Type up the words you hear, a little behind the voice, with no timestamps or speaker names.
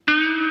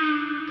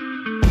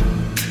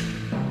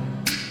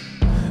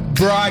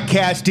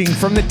Broadcasting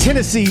from the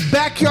Tennessee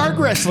Backyard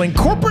Wrestling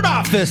corporate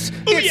office,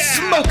 it's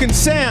Smoking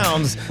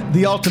Sounds,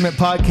 the ultimate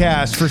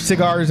podcast for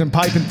cigars and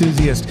pipe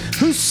enthusiasts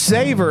who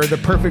savor the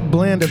perfect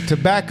blend of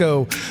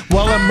tobacco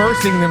while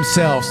immersing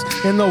themselves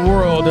in the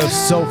world of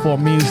soulful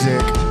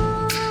music.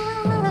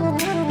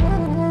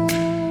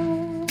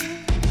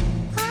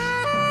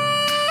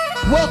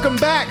 Welcome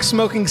back,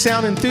 Smoking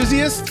Sound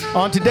enthusiasts.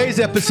 On today's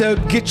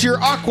episode, get your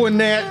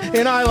Aquanet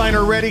and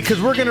eyeliner ready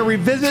because we're going to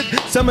revisit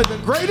some of the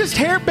greatest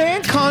hair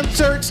band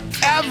concerts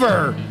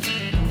ever.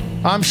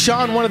 I'm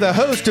Sean, one of the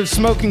hosts of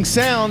Smoking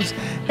Sounds,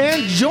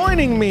 and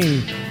joining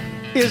me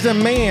is a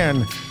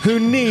man who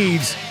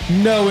needs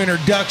no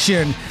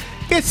introduction.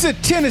 It's the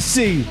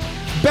Tennessee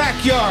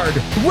Backyard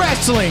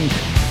Wrestling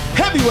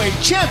Heavyweight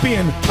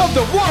Champion of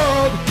the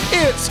world.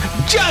 It's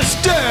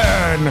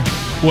Justin.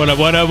 What up,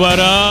 what up, what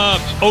up?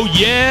 Oh,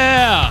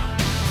 yeah.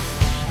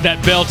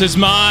 That belt is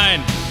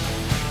mine.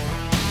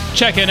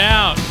 Checking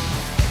out.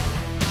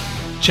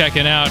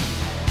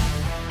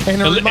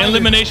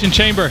 Elimination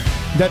Chamber.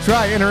 That's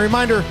right. And a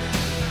reminder,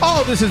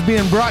 all this is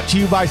being brought to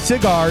you by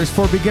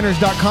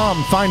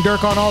cigarsforbeginners.com. Find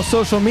Dirk on all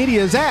social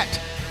medias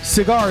at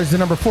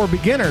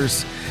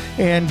cigars4beginners.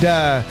 And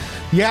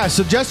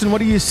so Justin, what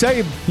do you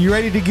say? You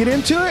ready to get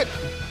into it?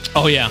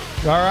 Oh, yeah.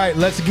 All right,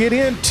 let's get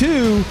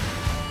into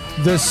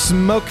the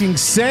Smoking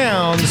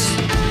Sounds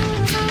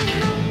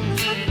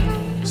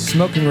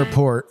Smoking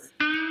Report.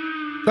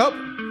 Oh,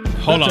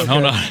 hold on.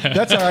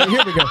 That's all right.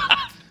 Here we go.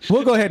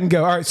 We'll go ahead and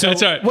go. All right. So,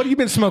 that's all right. What have you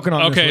been smoking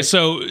on? Okay, this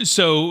week?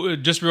 so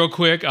just real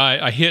quick,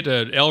 I hit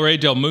El Rey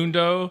del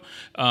Mundo.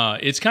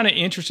 It's kind of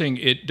interesting.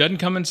 It doesn't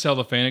come in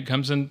cellophane; it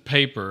comes in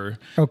paper.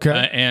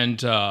 Okay.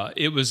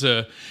 It was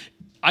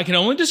I can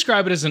only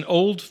describe it as an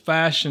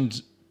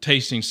old-fashioned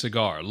tasting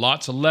cigar.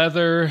 Lots of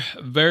leather,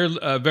 very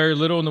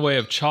little in the way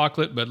of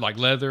chocolate, but like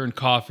leather and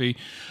coffee.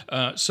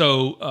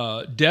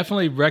 So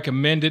definitely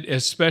recommend it,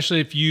 especially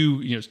if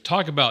you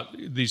talk about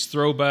these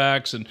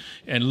throwbacks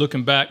and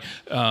looking back.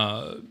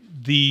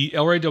 The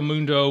El Rey del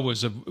Mundo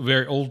was a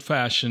very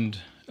old-fashioned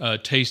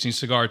tasting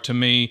cigar to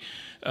me.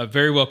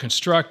 Very well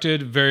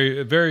constructed,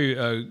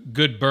 very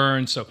good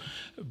burn. So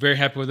very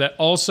happy with that.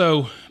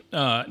 Also,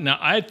 now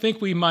I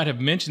think we might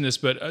have mentioned this,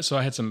 but so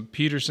I had some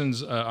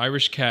Peterson's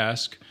Irish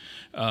cask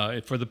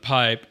for the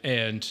pipe,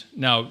 and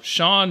now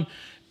Sean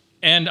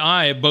and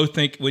I both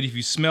think if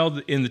you smell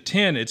in the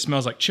tin, it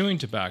smells like chewing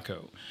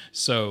tobacco.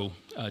 So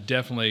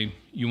definitely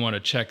you want to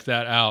check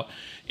that out.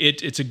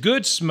 It's a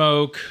good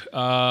smoke.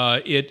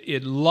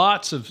 It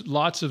lots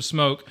of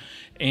smoke,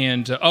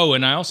 and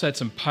and I also had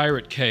some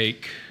pirate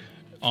cake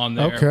on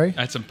there. Okay.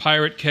 I had some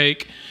pirate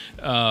cake.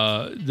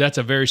 That's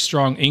a very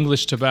strong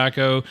English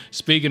tobacco.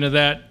 Speaking of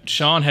that,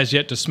 Sean has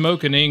yet to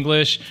smoke in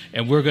English,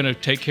 and we're going to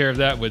take care of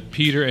that with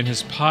Peter and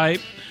his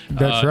pipe.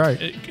 That's right.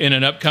 In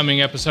an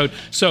upcoming episode.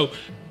 So,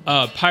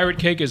 pirate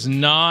cake is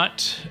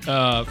not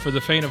for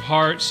the faint of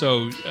heart,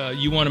 so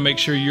you want to make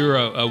sure you're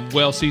a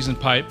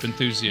well-seasoned pipe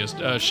enthusiast.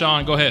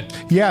 Sean, go ahead.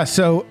 Yeah,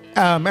 so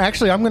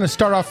actually I'm going to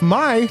start off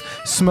my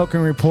smoking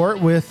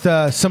report with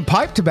some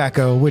pipe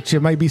tobacco, which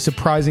it might be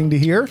surprising to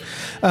hear.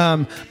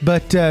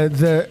 But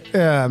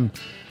the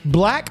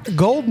Black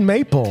Gold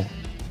Maple,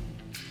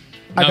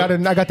 I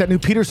got that new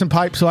Peterson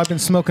pipe, so I've been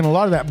smoking a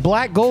lot of that.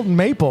 Black Gold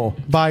Maple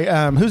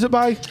by, who's it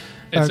by?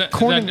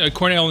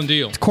 Cornell and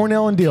Deal. It's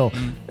Cornell and Deal.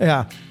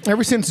 Yeah.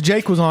 Ever since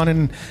Jake was on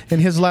and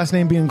his last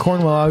name being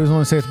Cornwell, I always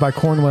want to say it's by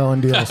Cornwell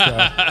and Deal.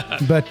 So.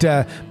 But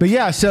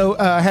yeah, so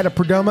I had a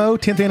Perdomo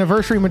 10th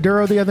anniversary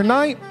Maduro the other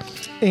night.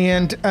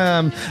 And,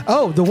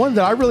 the one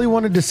that I really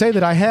wanted to say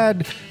that I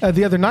had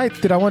the other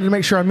night that I wanted to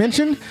make sure I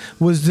mentioned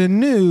was the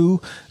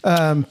new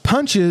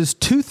Punch's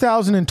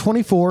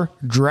 2024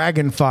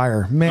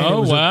 Dragonfire. Man, it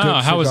was a good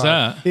cigar. How was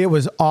that? It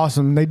was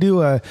awesome. They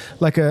do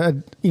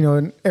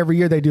every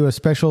year they do a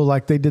special,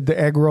 like they did the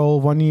egg roll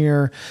one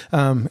year.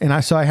 And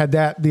I had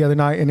that the other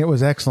night and it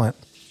was excellent.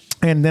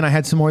 And then I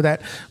had some more of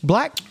that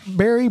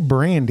blackberry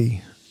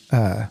brandy.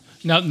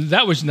 Now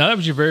that was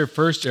your very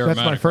first aromatic.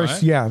 That's my first,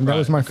 right? Yeah. That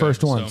was my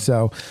first one. I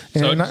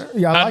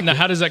like it.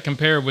 How does that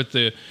compare with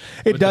the?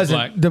 It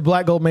doesn't. The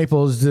Black Gold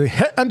Maple is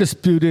the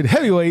undisputed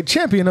heavyweight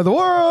champion of the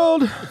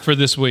world for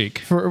this week.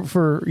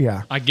 For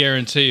I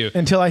guarantee you.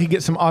 Until I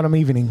get some autumn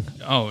evening.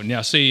 Oh,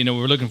 now see,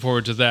 we're looking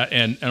forward to that,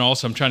 and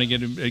also I'm trying to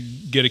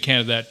get a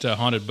can of that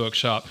haunted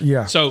bookshop.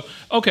 Yeah. So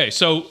okay,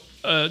 so.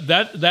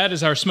 That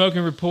is our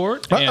smoking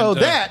report.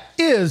 That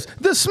is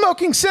the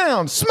Smoking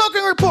Sounds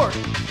Smoking Report.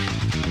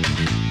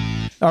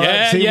 All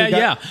right, we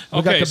got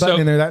the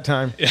button in there that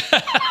time.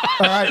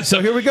 All right,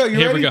 so here we go.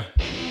 Here we go.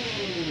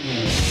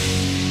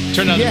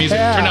 Turn down the music.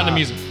 Turn down the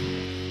music.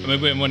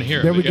 I want to hear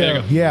it. There we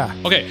go. Yeah.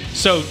 Okay,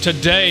 so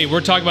today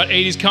we're talking about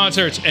 80s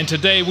concerts, and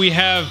today we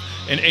have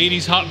an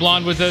 80s hot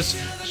blonde with us.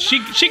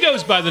 She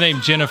goes by the name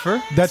Jennifer.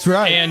 That's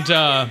right. And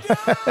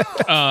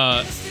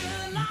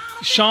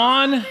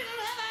Sean,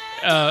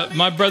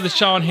 my brother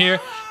Sean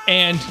here,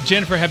 and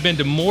Jennifer have been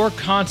to more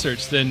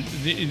concerts than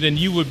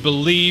you would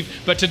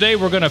believe. But today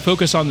we're going to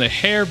focus on the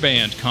hair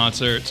band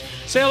concerts.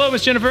 Say hello,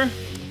 Miss Jennifer.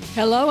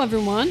 Hello,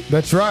 everyone.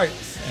 That's right.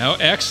 Oh,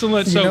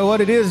 excellent. You know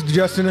what it is,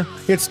 Justin?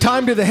 It's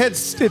time to head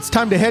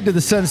to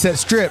the Sunset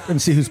Strip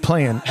and see who's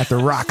playing at the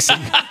Roxy.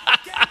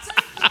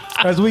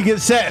 As we get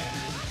set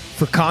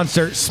for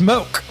concert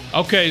smoke.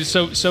 Okay,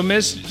 so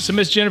Miss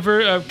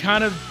Jennifer,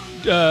 kind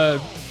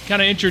of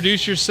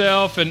introduce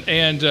yourself,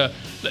 and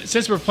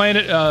since we're playing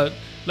it,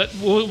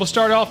 we'll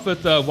start off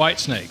with White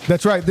Snake.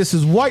 That's right. This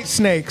is White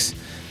Snake's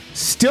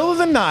 "Still of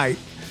the Night."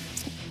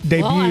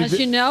 Debuted. Well, as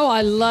you know,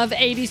 I love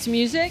 80s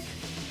music.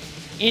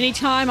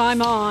 Anytime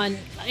I'm on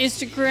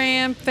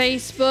Instagram,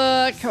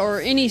 Facebook,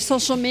 or any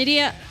social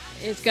media,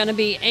 it's going to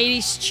be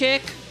 80s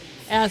chick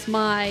as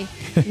my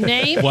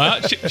name.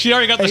 Wow, she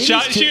already got the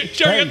shout. She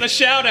already got the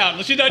shout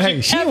out. She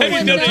hadn't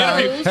even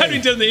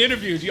done the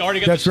interview. You already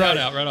got the shout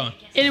out. Right on.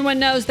 Anyone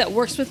knows that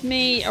works with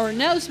me or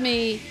knows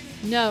me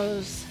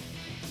knows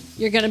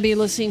you're going to be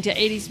listening to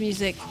 80s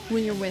music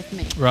when you're with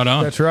me. Right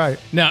on. That's right.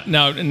 Now,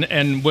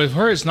 and with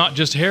her, it's not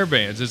just hair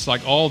bands. It's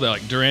like all the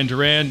Duran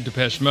Duran,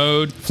 Depeche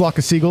Mode, Flock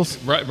of Seagulls.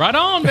 Right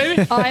on,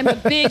 baby. I'm a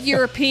big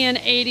European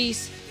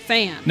 80s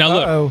fan.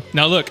 Now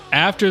look.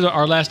 After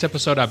our last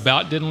episode, I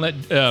about didn't let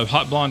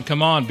Hot Blonde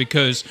come on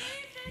because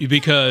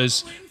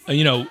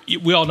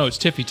we all know it's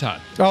Tiffy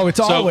time. Oh, it's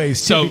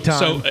always Tiffy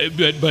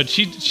time. But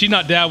she's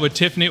not down with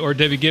Tiffany or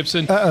Debbie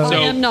Gibson. Uh-oh. I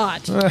am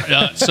not.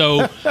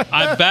 So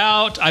I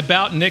about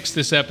nixed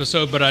this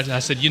episode, but I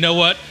said, you know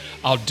what?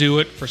 I'll do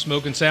it for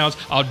Smoking Sounds.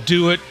 I'll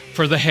do it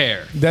for the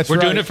hair. We're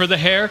doing it for the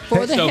hair.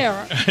 For the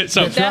hair.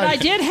 So that I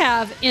did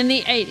have in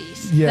the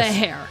 80s. Yes. The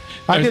hair.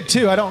 I did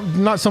too.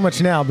 Not so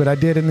much now, but I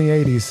did in the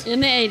 80s. In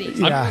the 80s.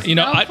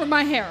 Yeah. For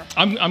my hair.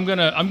 I'm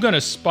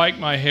gonna spike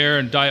my hair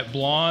and dye it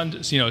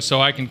blonde,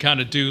 so I can kind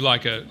of do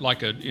like a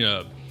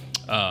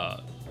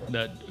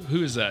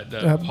who is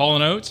that? Hall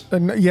and Oates?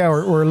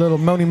 Or a little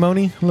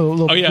Moni,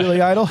 little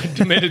Billy Idol.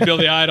 Committed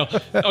Billy Idol.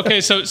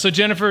 Okay, so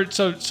Jennifer,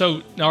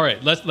 so all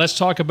right, let's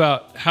talk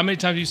about how many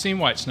times you've seen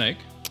Whitesnake.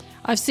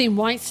 I've seen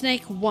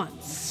Whitesnake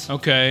once.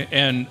 Okay,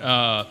 and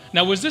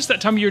now was this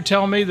that time you were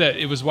telling me that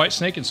it was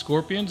Whitesnake and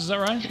Scorpions? Is that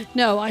right?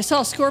 No, I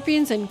saw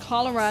Scorpions in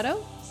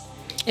Colorado.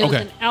 It was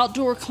an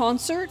outdoor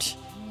concert,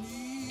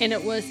 and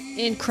it was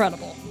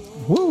incredible.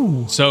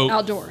 Woo! So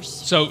outdoors.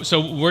 So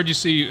where'd you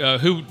see?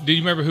 Who do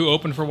you remember who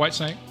opened for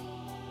Whitesnake?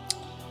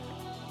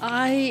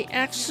 I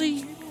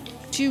actually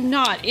do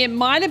not. It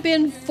might have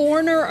been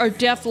Foreigner or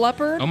Def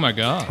Leppard. Oh my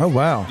God! Oh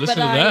wow! Listen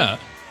to that.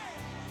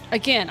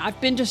 Again, I've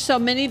been to so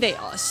many.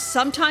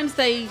 Sometimes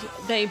they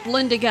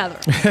blend together.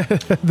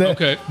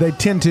 They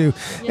tend to,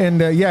 and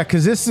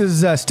because this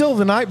is Still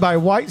the Night by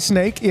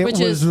Whitesnake. It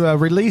was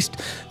released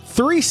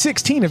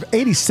 3/16 of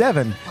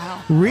 87.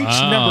 Wow.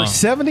 Reached number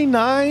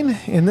 79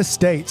 in the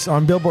States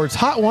on Billboard's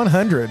Hot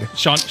 100.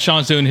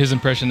 Sean's doing his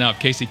impression now of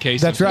Casey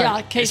Kasem. That's right.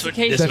 Yeah, Casey.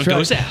 This one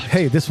goes out.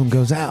 Hey, this one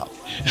goes out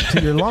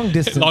to your long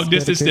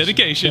distance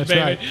dedication, baby.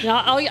 Right.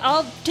 Now,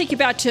 I'll take you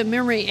back to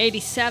memory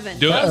 87.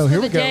 Do it. Those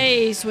were the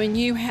days when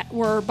you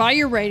were by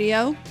your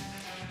radio.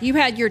 You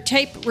had your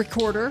tape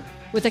recorder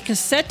with a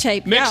cassette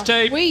tape.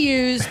 Mixtape. We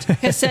used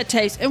cassette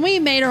tapes, and we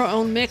made our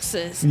own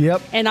mixes.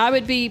 Yep. And I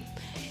would be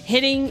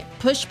hitting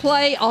push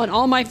play on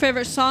all my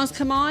favorite songs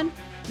come on.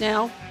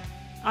 Now,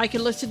 I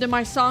could listen to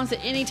my songs at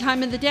any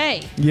time of the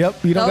day.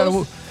 Yep. You don't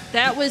got to.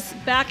 That was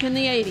back in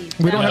the 80s.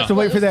 We don't have to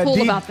wait for that.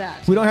 About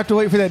that. We don't have to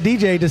wait for that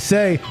DJ to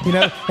say,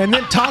 and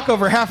then talk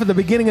over half of the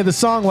beginning of the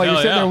song while you're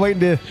sitting there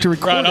waiting to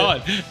record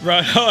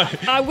Right on.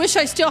 I wish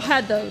I still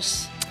had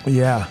those.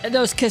 Yeah.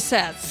 Those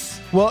cassettes.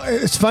 Well,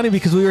 it's funny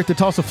because we were at the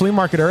Tulsa Flea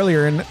Market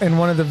earlier, and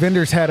one of the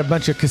vendors had a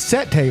bunch of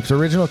cassette tapes,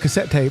 original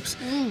cassette tapes,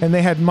 and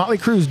they had Motley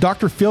Crue's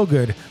Dr.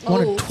 Feelgood.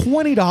 Wanted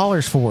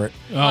 $20 for it.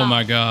 Oh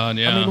my God!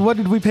 Yeah. I mean, what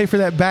did we pay for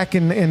that back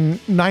in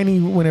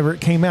 90 whenever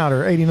it came out,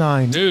 or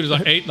 89? Dude, it was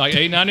like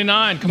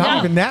 $8.99. Come on.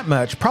 Not even that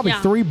much. Probably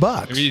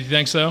 $3. You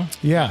think so?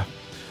 Yeah.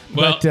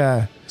 Well, but,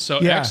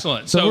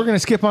 excellent. So we're going to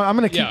skip on. I'm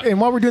going to keep, and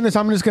while we're doing this,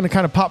 I'm just going to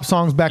kind of pop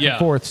songs back and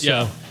forth. So.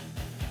 Yeah.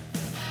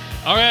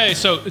 All right,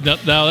 so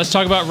now let's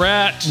talk about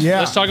Rat. Yeah.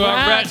 Let's talk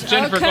about Rat.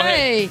 Jennifer, go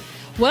ahead.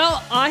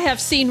 Well, I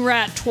have seen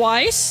Rat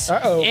twice.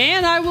 Uh-oh.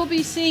 And I will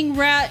be seeing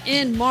Rat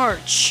in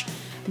March.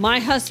 My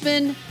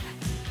husband,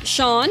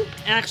 Sean,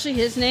 actually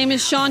his name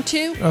is Sean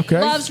too,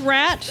 loves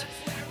Rat.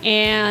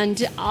 And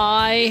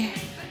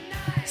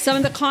some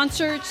of the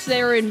concerts,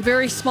 they're in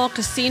very small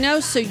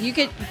casinos, so you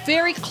get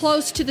very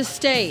close to the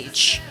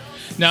stage.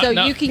 Now,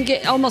 you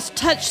can almost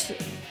touch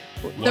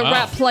the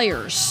Rat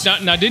players.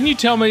 Now, didn't you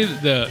tell me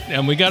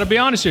and we got to be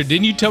honest here,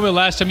 didn't you tell me the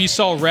last time you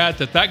saw Rat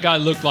that guy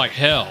looked like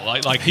hell?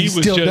 Like he was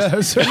still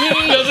just...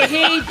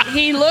 does.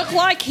 He looked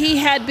like he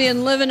had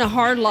been living a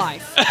hard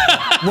life.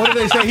 What do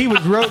they say? He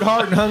was rode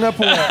hard and hung up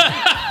with.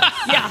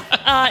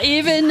 Yeah.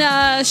 Even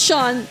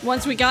Sean,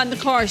 once we got in the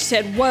car,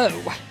 said, whoa,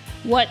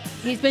 what?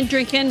 He's been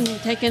drinking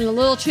and taking a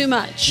little too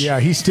much. Yeah,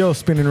 he's still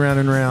spinning round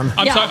and round.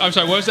 I'm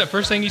sorry, what was that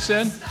first thing you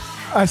said?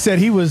 I said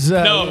he was.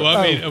 No,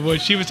 I mean, when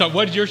she was talking,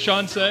 what did your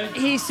Sean say?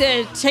 He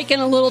said taking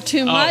a little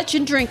too much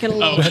and drinking a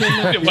little too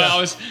much.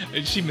 Well,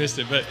 she missed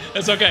it, but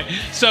that's okay.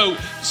 So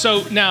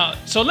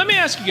let me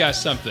ask you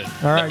guys something.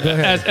 All right, go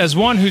ahead. As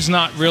one who's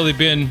not really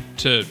been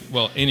to,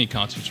 any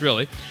concerts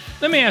really,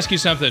 let me ask you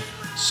something.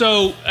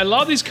 So a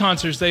lot of these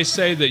concerts, they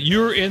say that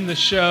you're in the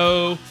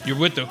show, you're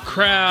with the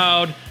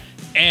crowd,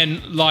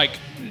 and like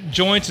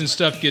joints and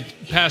stuff get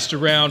passed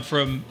around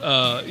from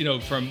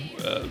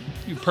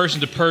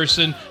person to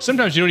person.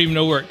 Sometimes you don't even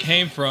know where it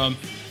came from,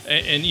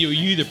 and you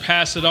either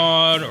pass it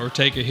on or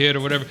take a hit or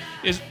whatever.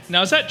 Is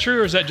that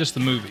true, or is that just the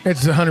movie?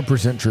 It's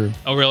 100% true.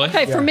 Oh, really?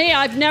 Okay, for me,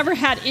 I've never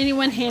had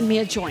anyone hand me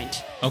a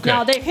joint. Okay.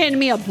 Now, they've handed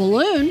me a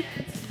balloon,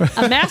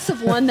 a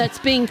massive one that's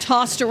being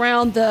tossed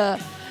around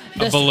the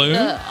balloon?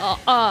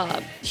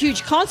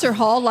 huge concert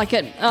hall, like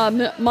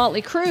at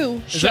Motley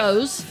Crue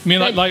shows. I mean,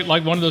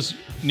 like one of those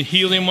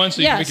helium ones,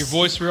 so you can make your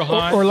voice real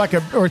high,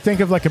 or think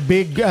of like a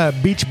big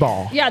beach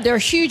ball. Yeah, they're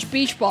huge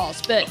beach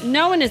balls, but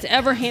no one has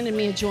ever handed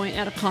me a joint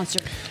at a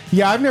concert.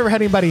 Yeah, I've never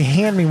had anybody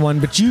hand me one,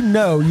 but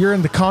you're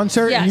in the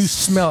concert and you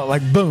smell it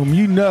like boom.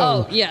 You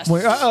know. Oh, yes.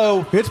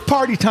 It's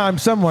party time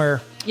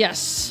somewhere.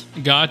 Yes.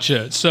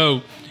 Gotcha.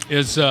 So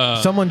is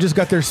someone just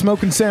got their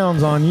smoking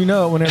sounds on? You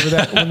know it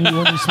whenever when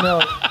you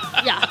smell it.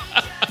 Yeah.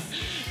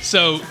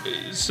 So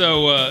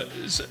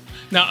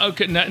now,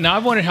 okay. Now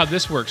I've wondered how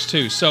this works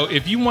too. So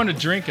if you want to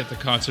drink at the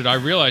concert, I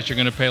realize you're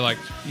going to pay like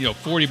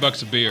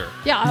 $40 a beer.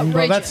 Yeah, outrageous.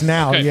 Well, that's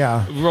now. Okay.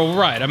 Yeah. Well,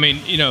 right. I mean,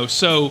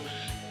 so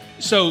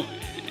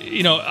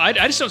I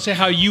just don't see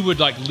how you would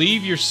like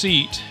leave your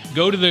seat,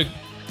 go to the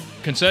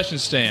concession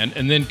stand,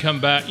 and then come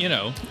back.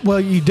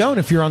 Well, you don't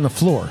if you're on the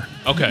floor.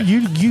 Okay.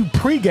 You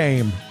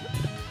pregame.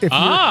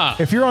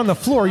 If you're on the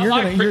floor, you're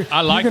gonna.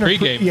 I like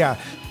pregame. Yeah.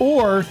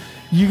 Or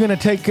you're gonna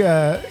take,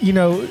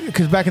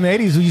 because back in the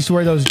 '80s we used to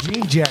wear those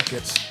jean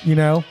jackets,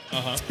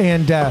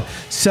 and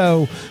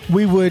so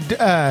we would,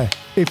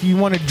 if you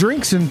wanted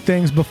drinks and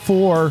things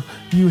before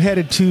you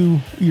headed to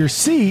your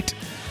seat,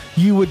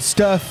 you would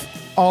stuff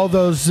all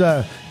those.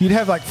 You'd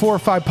have like 4 or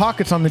 5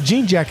 pockets on the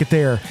jean jacket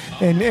there,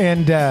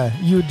 and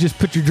you would just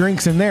put your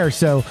drinks in there.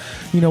 So,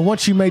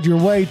 once you made your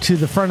way to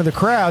the front of the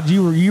crowd,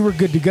 you were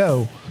good to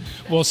go.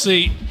 Well,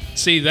 see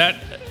that.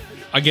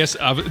 I guess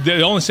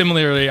the only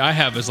similarity I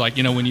have is like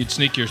when you'd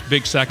sneak your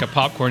big sack of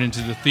popcorn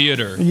into the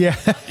theater. Yeah.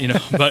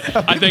 But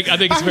I think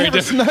it's very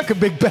different. Snuck a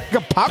big bag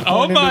of popcorn.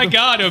 Oh my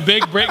God, a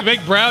big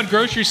brown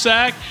grocery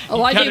sack.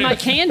 Oh, I do my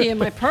candy in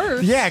my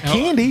purse. Yeah,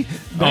 candy.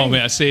 Oh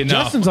man, see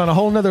now. Justin's on a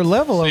whole nother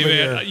level over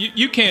here.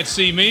 You can't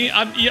see me.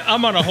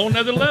 I'm on a whole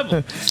nother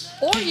level.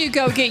 Or you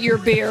go get your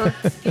beer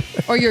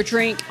or your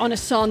drink on a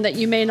song that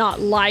you may not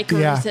like or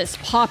is as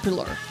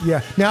popular.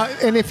 Yeah. Now,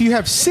 and if you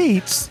have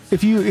seats,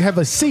 if you have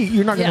a seat,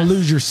 you're not going to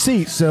lose your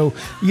seat. So,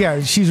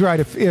 yeah, she's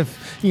right.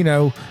 If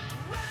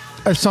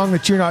a song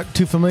that you're not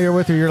too familiar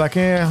with, or you're like,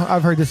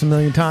 I've heard this a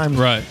million times.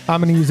 Right.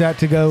 I'm going to use that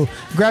to go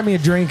grab me a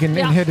drink and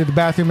head to the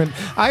bathroom. And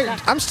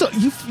I'm still.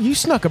 You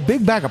snuck a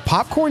big bag of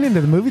popcorn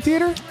into the movie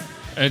theater.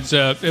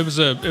 It was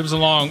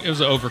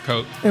an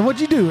overcoat. And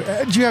what'd you do?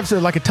 Did you have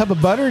like a tub of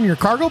butter in your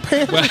cargo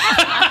pants?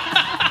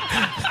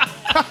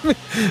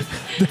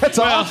 That's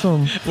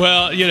awesome.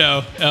 Well,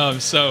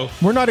 so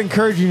we're not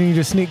encouraging you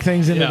to sneak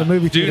things into the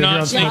movie theater. Do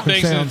not sneak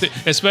things,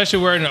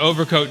 especially wearing an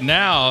overcoat.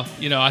 Now,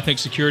 I think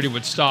security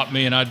would stop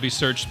me, and I'd be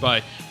searched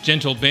by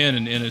Gentle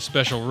Ben in a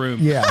special room.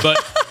 Yeah. But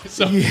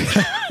so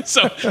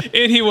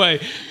anyway,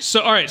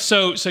 all right.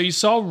 So you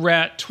saw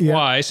Rat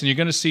twice, and you're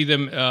going to see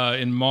them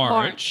in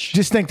March.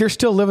 Just think they're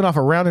still living off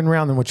of Round and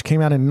Round, which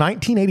came out in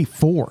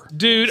 1984.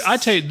 Dude, I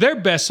tell you, their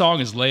best song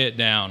is "Lay It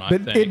Down." I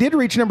think it did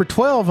reach number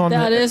 12 on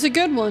that. Is a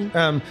good one.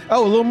 A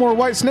little more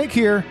White Snake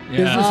here.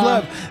 Yeah. Is This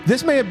Love?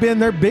 This may have been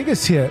their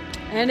biggest hit.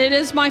 And it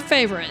is my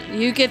favorite.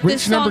 You get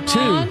this song number 2.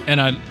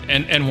 on,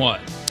 and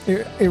what?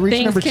 It reached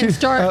things number 2. Can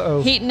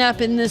start heating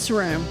up in this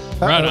room.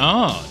 Right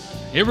on.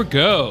 Here we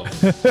go.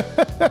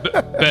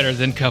 Better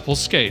than couple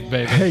skate,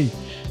 baby. Hey.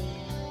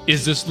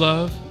 Is this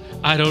love?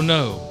 I don't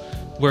know.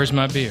 Where's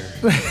my beer?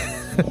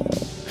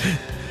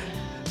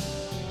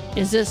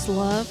 Is this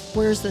love?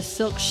 Where's the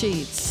silk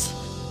sheets?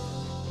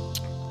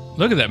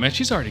 Look at that, man.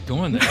 She's already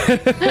going there.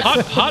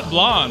 hot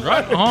blonde,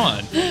 right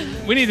on.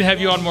 We need to have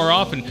you on more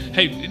often.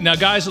 Hey, now,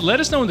 guys, let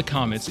us know in the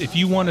comments if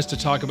you want us to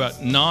talk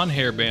about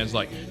non-hair bands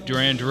like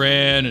Duran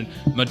Duran and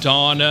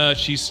Madonna.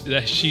 She's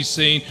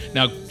seen.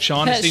 Now,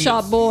 Sean has seen... Pet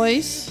Shop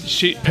Boys.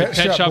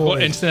 Pet Shop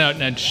Boys.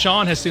 And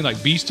Sean has seen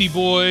like Beastie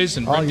Boys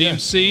and Run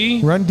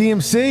DMC. Run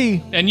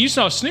DMC. And you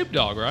saw Snoop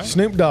Dogg, right?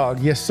 Snoop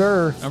Dogg, yes,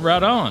 sir.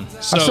 Right on.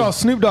 So, I saw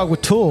Snoop Dogg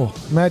with Tool.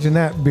 Imagine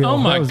that, Bill. Oh,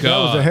 my God. That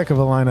was a heck of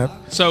a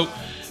lineup.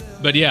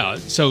 But yeah,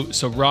 so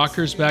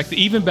rockers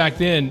even back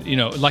then,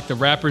 like the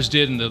rappers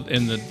did in the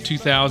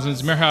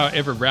 2000s. Remember how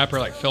every rapper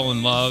like fell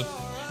in love?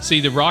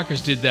 See, the rockers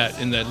did that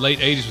in the late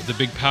 80s with the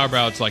big power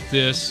ballads like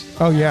this.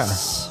 Oh yeah,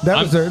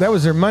 that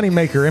was their money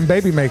maker and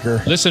baby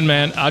maker. Listen,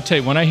 man, I'll tell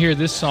you, when I hear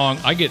this song,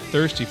 I get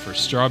thirsty for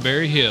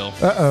Strawberry Hill.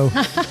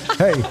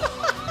 Hey.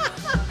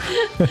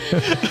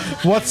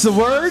 What's the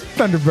word?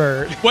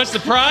 Thunderbird. What's the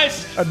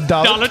price?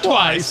 $1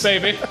 twice,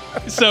 baby.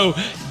 So,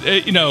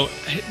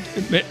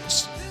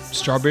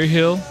 Strawberry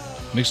Hill,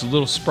 mix a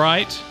little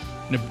Sprite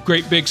in a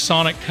great big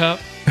Sonic cup.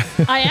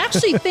 I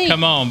actually think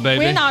Come on,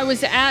 baby. when I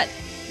was at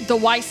the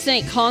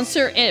Whitesnake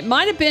concert, it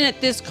might have been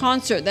at this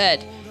concert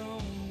that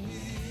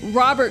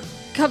Robert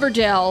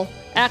Coverdale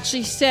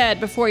actually said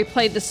before he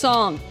played the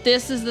song,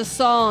 "This is the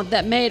song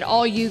that made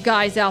all you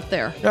guys out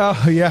there."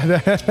 Oh,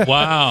 yeah.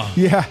 Wow.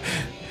 Yeah.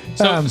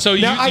 So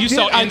you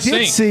saw I did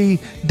NSYNC. see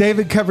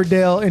David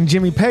Coverdale and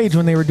Jimmy Page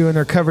when they were doing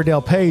their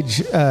Coverdale Page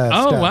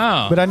stuff.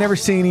 Wow. But I never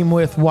seen him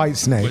with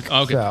Whitesnake.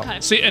 Okay. so.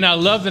 See, and I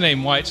love the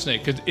name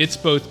Whitesnake because it's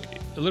both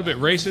a little bit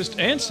racist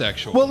and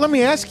sexual. Well, let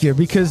me ask you,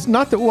 because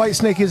not that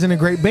Whitesnake isn't a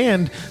great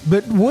band,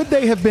 but would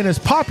they have been as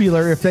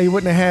popular if they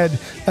wouldn't have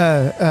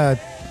had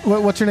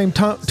what's her name?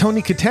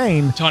 Tony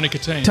Katane. Tawny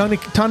Katane. Tony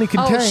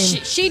Katane.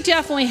 Oh, she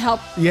definitely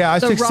helped. Yeah, I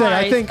the was say.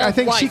 I rise think of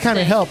she kind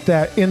Whitesnake. of helped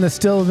that in the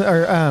still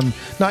or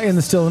not in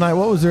the still of the night.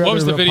 What was her? What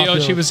was other the real video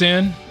popular- she was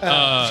in?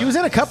 she was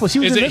in a couple. She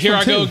was Is in it this Here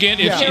one I Go too. Again?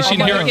 If Yeah. she- Here she I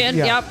never- Go Again.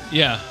 Yeah. Yep.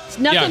 Yeah.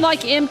 Nothing Yeah.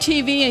 like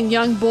MTV and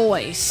Young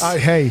Boys.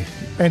 Hey,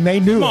 and they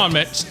knew Come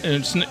it. on,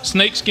 man.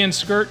 Snakeskin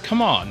skirt.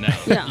 Come on now.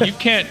 Yeah. You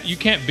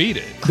can't beat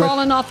it.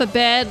 Crawling off the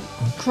bed,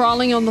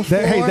 crawling on the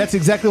floor. Hey, that's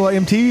exactly what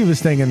MTV was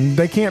thinking.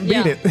 They can't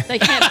beat it. They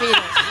can't beat it.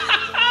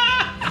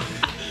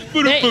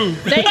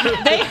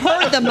 They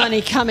heard the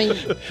money coming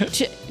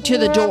to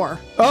the door.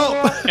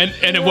 Oh, And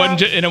it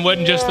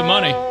wasn't just the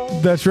money.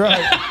 that's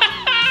right.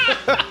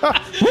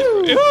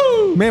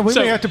 Woo. Man, we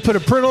So- may have to put a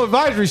parental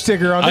advisory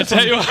sticker on I this tell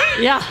one. you what.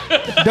 Yeah.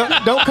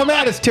 Don't come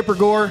at us, Tipper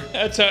Gore.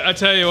 I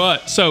tell you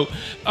what. So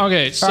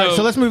okay. So All right,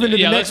 so let's move into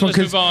the next one let's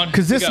move on.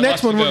 because this We got next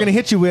lots to one we're go. going to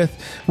hit you with,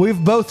 we've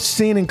both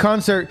seen in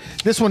concert.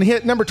 This one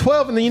hit number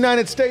 12 in the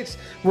United States.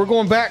 We're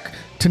going back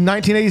to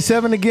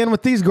 1987 again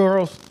with these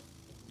girls.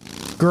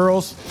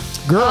 Girls.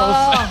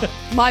 Oh,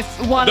 my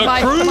The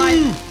my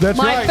Crew. That's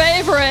my right.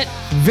 favorite.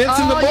 Vince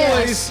and the Oh,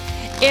 Boys. yes.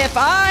 If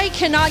I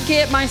cannot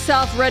get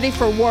myself ready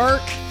for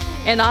work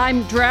and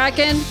I'm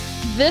dragging,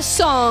 this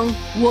song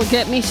will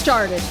get me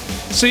started.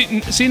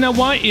 See now,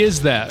 why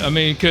is that? I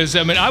mean, because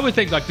I would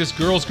think like this,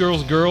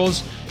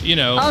 girls. You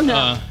know. Oh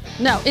no,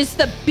 no, it's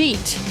the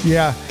beat.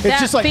 Yeah, it's That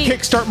just like beat.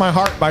 "Kickstart My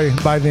Heart"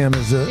 by them.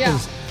 Yeah.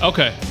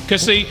 Okay.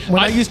 Because see,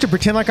 When I used to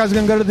pretend like I was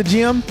going to go to the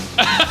gym.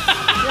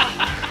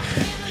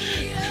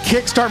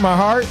 "Kickstart My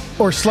Heart"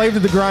 or "Slave to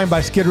the Grind"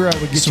 by Skid Row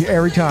would get you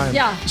every time.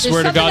 Yeah, there's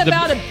Swear to something God,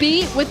 about a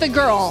beat with a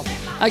girl.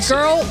 A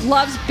girl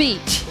loves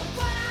beat,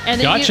 and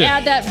then Gotcha. you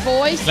add that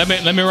voice. let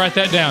me write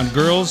that down.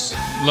 Girls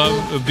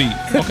love a beat.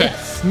 Okay.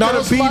 Not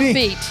Girls a love beating.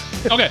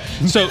 beat. Okay.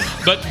 So,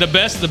 but the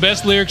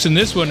best lyrics in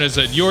this one is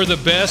that you're the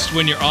best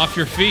when you're off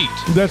your feet.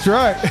 That's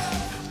right.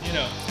 You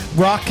know.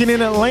 Rocking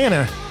in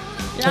Atlanta.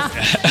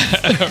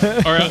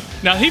 Yeah, Or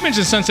now he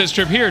mentioned Sunset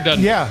Strip here, doesn't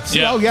he? Yeah.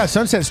 Oh yeah,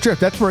 Sunset Strip.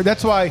 That's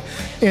why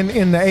in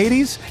the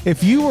 80s,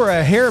 if you were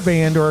a hair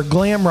band or a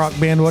glam rock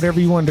band, whatever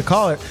you wanted to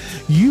call it,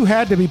 you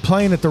had to be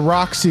playing at the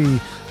Roxy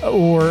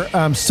or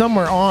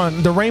somewhere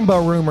on the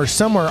Rainbow Room or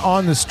somewhere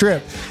on the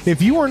Strip.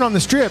 If you weren't on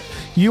the Strip,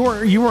 you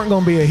weren't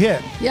going to be a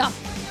hit. yeah.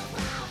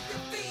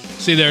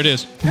 See, there it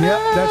is. Yep,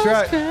 that's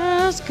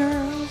right.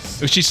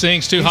 Girls. She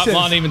sings too. Hot says,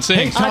 Blonde even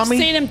sings. Hey, Tommy,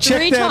 seen him check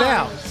 3 that times.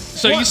 out.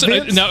 So you What, saw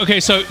Vince? no, okay.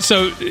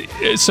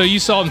 So you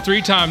saw them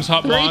 3 times,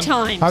 Hot 3 Blonde.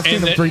 times. I've seen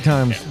And them that- 3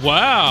 times.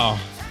 Wow.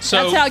 So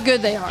That's how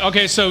good they are.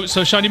 okay. So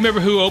Sean, do you remember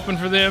who opened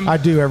for them? I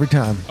do every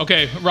time.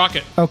 Okay,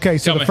 Rocket. Okay,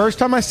 so Tell the me. first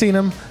time I seen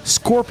them,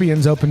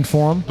 Scorpions opened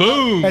for them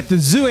Boom. at the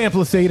Zoo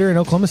Amphitheater in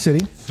Oklahoma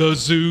City. The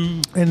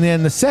Zoo. And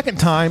then the second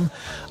time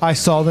I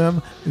saw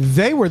them,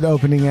 they were the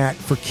opening act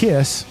for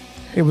Kiss.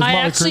 It was I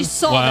Molly actually Crew.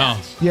 saw Wow.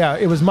 that. Yeah,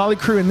 it was Molly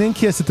Crew and then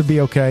Kiss at the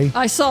BOK.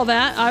 I saw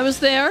that. I was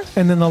there.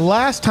 And then the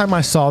last time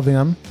I saw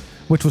them,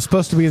 which was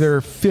supposed to be their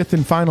 5th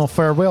and final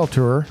farewell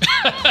tour,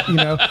 do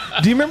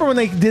you remember when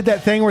they did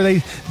that thing where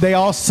they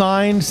all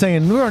signed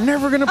saying we're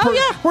never going to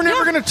yeah. we're never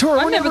Yeah. going to tour,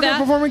 I we're never remember going to that.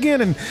 perform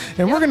again,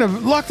 and we're going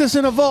to lock this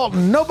in a vault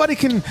and nobody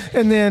can.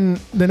 And then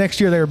the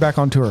next year they were back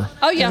on tour.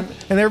 Oh yeah,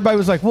 And everybody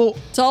was like, well,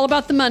 it's all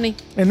about the money.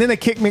 and then they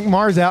kicked Mick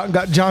Mars out and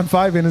got John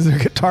Five in as their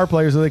guitar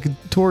player so they could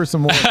tour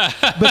some more.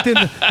 But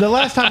then the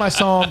last time I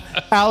saw him,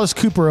 Alice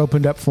Cooper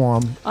opened up for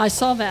him I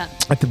saw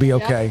that. at the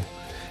BOK.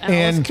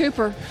 Alice And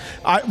Cooper.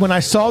 when I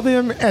saw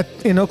them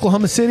in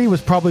Oklahoma City was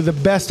probably the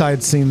best I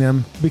had seen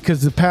them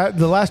because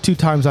the last 2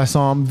 times I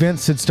saw them,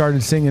 Vince had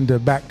started singing to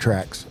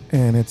backtracks.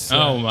 And it's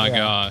Oh my yeah.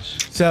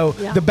 gosh. So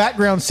Yeah. the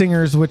background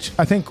singers, which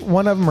I think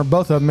one of them or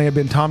both of them may have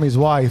been Tommy's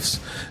wives,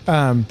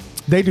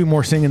 they do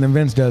more singing than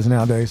Vince does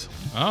nowadays.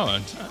 Oh,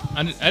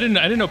 I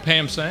didn't know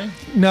Pam sang.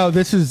 No,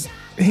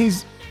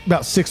 he's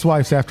about 6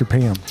 wives after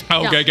Pam.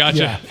 Oh, okay,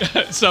 gotcha.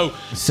 So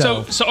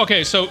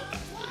okay, so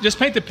just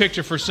paint the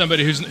picture for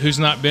somebody who's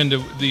not been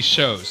to these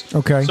shows.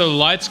 Okay. So the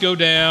lights go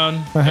down.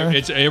 Uh-huh.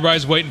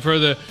 Everybody's waiting for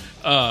the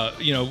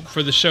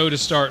for the show to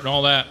start and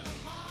all that.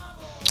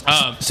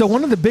 So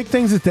one of the big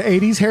things that the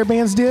 80s hair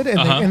bands did,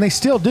 and they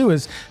still do,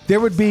 is there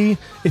would be,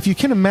 if you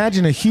can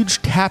imagine a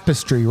huge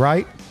tapestry,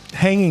 right?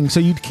 hanging, so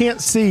you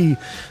can't see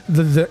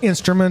the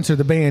instruments or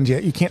the band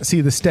yet. You can't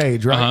see the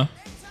stage, right? Uh-huh.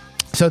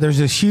 So there's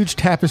this huge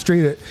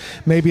tapestry that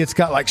maybe it's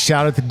got like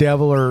Shout at the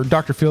Devil or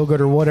Dr. Feelgood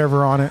or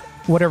whatever on it,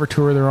 whatever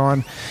tour they're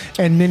on.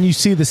 And then you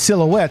see the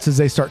silhouettes as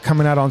they start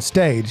coming out on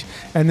stage.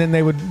 And then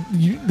they would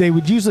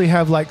usually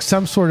have like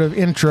some sort of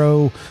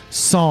intro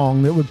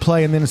song that would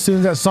play. And then as soon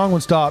as that song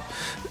would stop,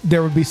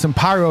 there would be some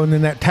pyro, and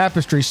then that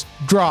tapestry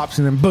drops,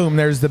 and then boom,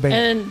 there's the band.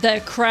 And the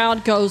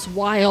crowd goes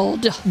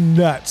wild.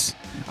 Nuts.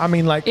 I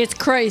mean, like, it's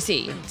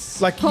crazy.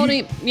 Like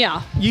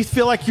yeah. You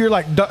feel like you're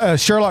like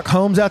Sherlock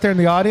Holmes out there in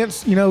the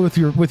audience, you know, with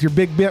your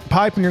big bent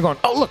pipe, and you're going,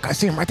 "Oh, look, I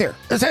see him right there."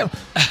 That's him.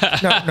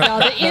 No,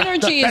 the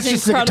energy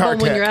is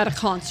incredible when you're at a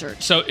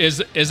concert. So is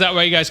that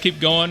why you guys keep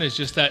going? It's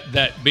just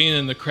that being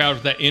in the crowd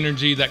with that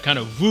energy, that kind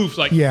of woof,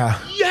 like yeah,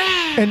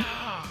 and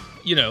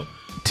you know.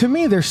 To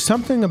me, there's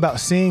something about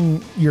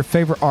seeing your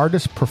favorite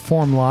artist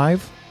perform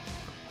live.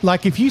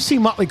 Like if you see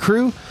Motley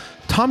Crue,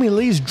 Tommy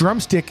Lee's drum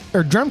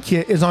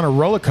kit is on a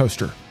roller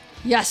coaster.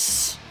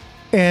 Yes.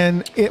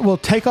 And it will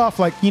take off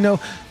like, you know,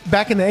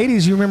 back in the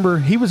 80s, you remember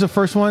he was the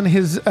first one.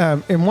 His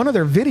in one of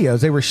their videos,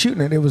 they were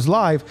shooting it. It was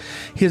live.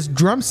 His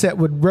drum set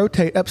would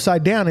rotate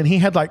upside down, and he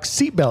had like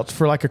seat belts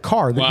for like a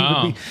car. That he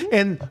would be,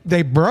 and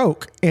they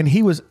broke, and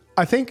he was,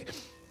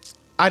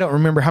 I don't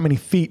remember how many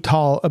feet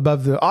tall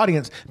above the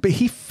audience, but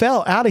he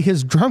fell out of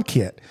his drum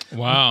kit.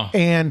 Wow.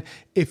 And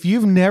if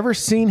you've never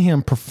seen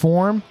him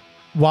perform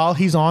while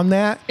he's on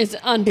that, it's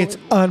unbelievable. It's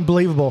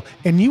unbelievable.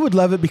 And you would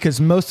love it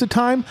because most of the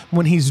time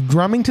when he's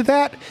drumming to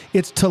that,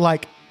 it's to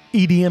like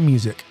EDM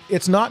music.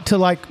 It's not to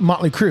like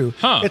Motley Crue.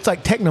 Huh. It's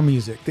like techno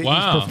music that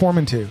he's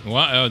performing to.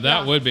 Wow,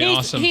 that would be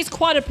awesome. He's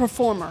quite a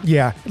performer.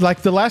 Yeah.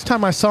 Like the last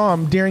time I saw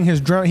him during his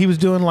drum, he was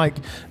doing like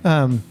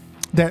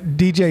that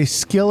DJ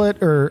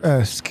Skillet or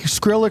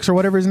Skrillex or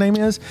whatever his name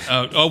is.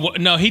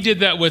 No, he did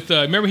that with.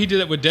 Remember, he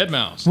did that with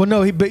Deadmau5. Well,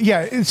 no,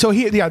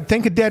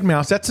 think of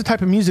Deadmau5. That's the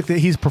type of music that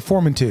he's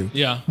performing to.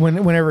 Yeah.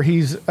 Whenever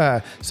he's.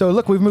 So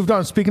look, we've moved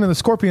on. Speaking of the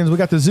Scorpions, we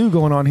got the zoo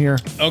going on here.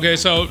 Okay,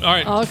 so all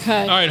right.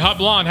 Okay. All right, Hot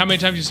Blonde. How many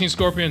times have you seen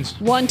Scorpions?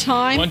 One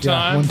time. One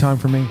time. Yeah, one time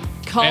for me.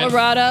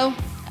 Colorado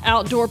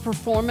outdoor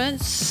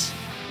performance.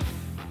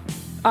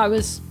 I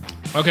was.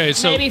 Okay,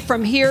 so maybe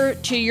from here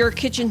to your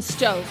kitchen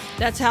stove.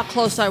 That's how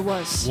close I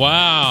was.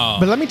 Wow.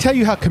 But let me tell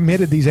you how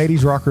committed these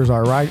 80s rockers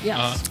are, right?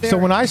 Yes. So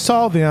when I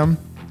saw them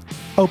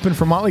open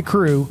for Motley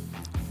Crue,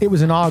 it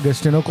was in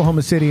August in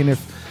Oklahoma City. And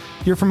if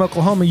you're from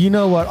Oklahoma, you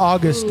know what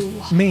August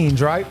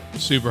means, right?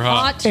 Super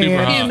hot.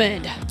 Super hot.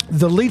 humid.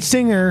 The lead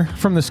singer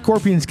from the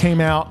Scorpions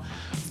came out,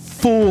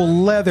 full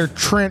leather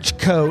trench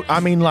coat. I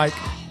mean, like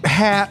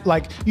hat,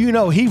 like, you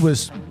know, he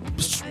was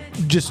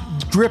just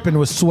dripping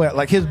with sweat,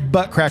 like his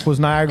butt crack was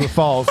Niagara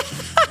Falls.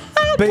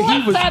 But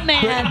he was that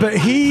man. But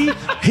he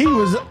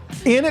was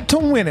in it to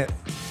win it.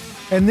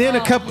 And then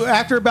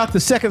after about the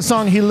second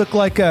song, he looked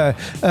like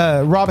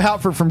Rob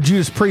Halford from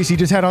Judas Priest. He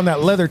just had on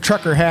that leather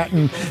trucker hat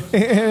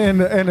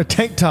and a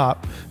tank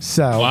top.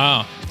 So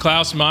wow,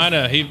 Klaus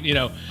Meine,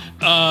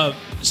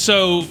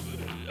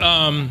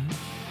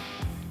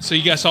 so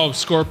you guys saw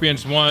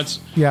Scorpions once.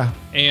 Yeah.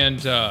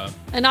 And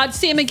I'd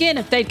see them again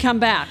if they'd come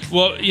back.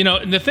 Well,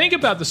 and the thing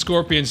about the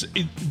Scorpions,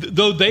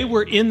 though they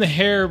were in the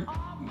hair,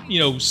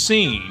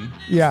 scene.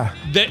 Yeah.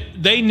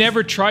 They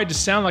never tried to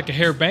sound like a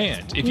hair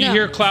band. If you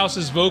hear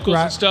Klaus's vocals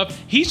and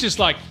stuff, he's just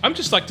like, I'm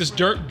just like this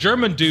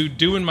German dude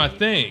doing my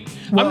thing.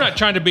 Well, I'm not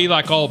trying to be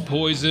like all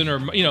Poison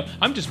or,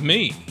 I'm just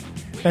me.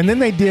 And then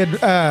they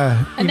did.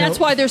 And that's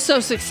why they're so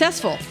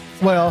successful.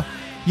 Well,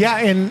 yeah.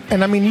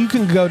 And I mean, you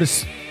can go to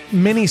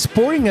many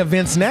sporting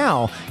events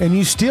now, and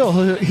you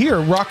still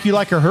hear "Rock You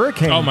Like a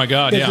Hurricane." Oh my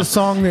God! It's a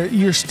song that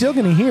you're still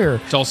going to hear.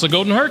 It's also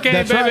Golden Hurricane,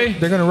 that's baby. Right.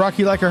 They're going to rock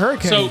you like a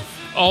hurricane. So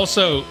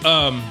also,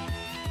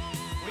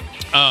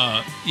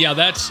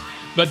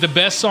 but the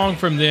best song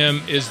from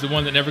them is the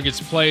one that never gets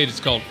played.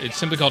 It's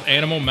simply called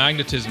 "Animal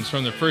Magnetism." It's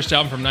from their first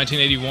album from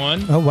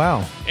 1981. Oh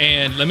wow!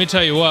 And let me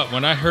tell you what,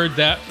 when I heard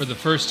that for the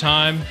first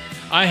time,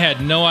 I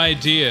had no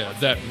idea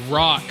that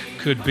rock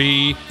could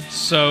be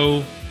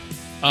so.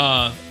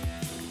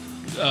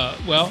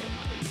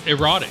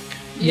 Erotic.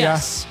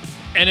 Yes.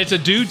 And it's a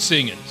dude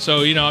singing.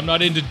 So, I'm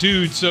not into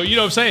dudes. So, you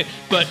know what I'm saying?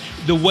 But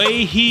the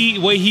way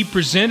he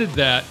presented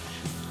that,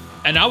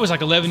 and I was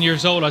like 11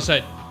 years old, I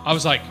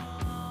was like,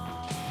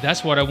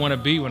 that's what I want to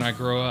be when I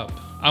grow up.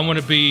 I want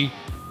to be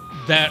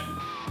that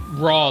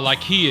raw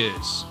like he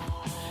is.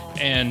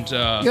 And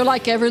you're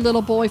like every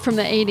little boy from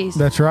the 80s.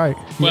 That's right.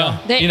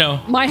 Well,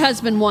 my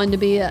husband wanted to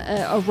be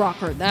a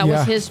rocker. That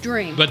was his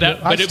dream. But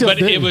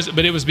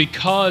it was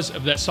because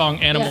of that song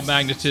 "Animal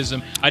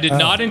Magnetism." I did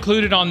not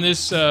include it on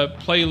this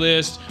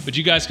playlist, but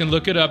you guys can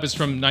look it up. It's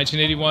from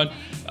 1981.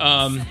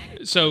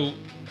 So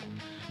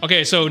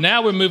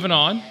now we're moving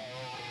on.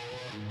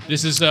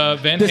 This is Van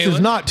Halen. This is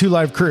not Two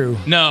Live Crew.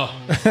 No.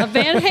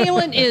 Van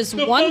Halen is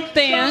one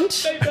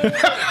band.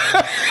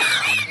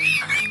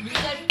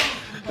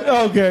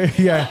 Okay,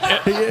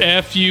 yeah.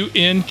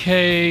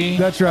 F-U-N-K.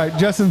 That's right.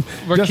 Justin's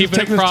keeping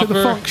taking us to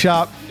the funk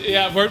shop.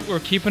 Yeah,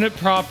 we're keeping it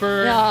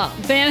proper.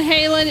 Van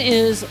Halen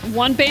is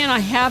one band I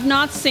have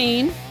not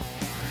seen.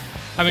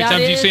 How many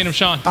times have you seen him,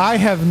 Sean? I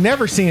have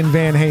never seen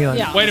Van Halen.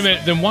 Yeah. Wait a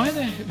minute. Then why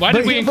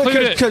did we include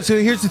it? Because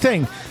here's the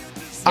thing.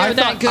 I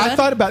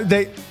thought about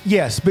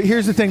yes, but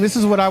here's the thing. This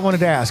is what I wanted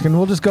to ask, and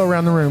we'll just go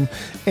around the room.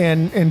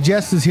 And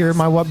Jess is here.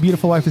 My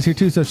beautiful wife is here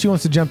too, so if she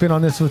wants to jump in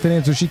on this with an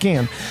answer, she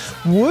can.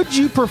 Would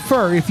you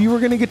prefer, if you were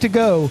going to get to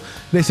go,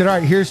 they said, all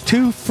right, here's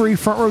 2 free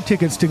front row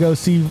tickets to go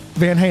see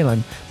Van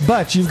Halen,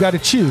 but you've got to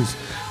choose.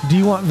 Do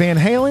you want Van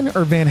Halen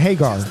or Van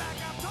Hagar?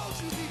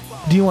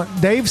 Do you want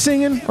Dave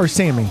singing or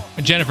Sammy?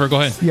 Jennifer, go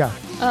ahead.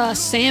 Yeah.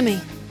 Sammy.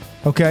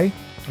 Okay.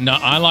 No,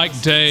 I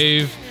like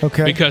Dave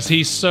because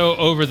he's so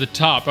over the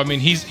top. I mean,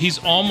 he's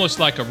almost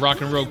like a rock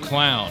and roll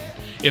clown,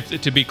 if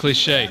to be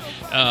cliche.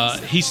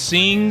 He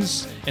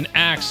sings and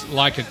acts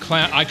like a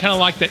clown. I kind of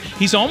like that.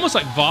 He's almost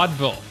like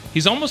vaudeville.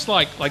 He's almost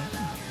like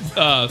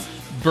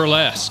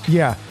burlesque.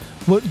 Yeah.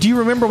 Well, do you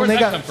remember when Where'd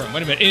they that come from?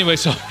 Wait a minute. Anyway,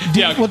 so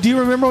yeah. Well, do you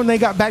remember when they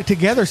got back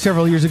together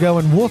several years ago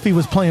and Wolfie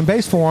was playing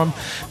bass for them?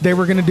 They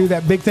were going to do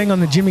that big thing on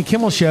the Jimmy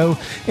Kimmel show,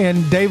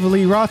 and David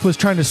Lee Roth was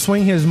trying to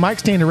swing his mic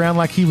stand around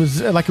like it was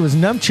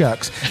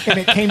nunchucks, and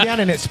it came down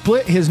and it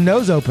split his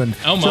nose open.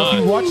 Oh my! So if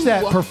you watch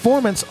that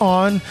performance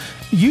on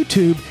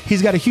YouTube,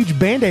 he's got a huge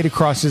Band-Aid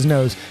across his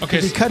nose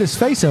because he cut his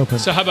face open.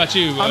 So how about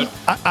you?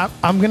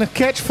 I'm going to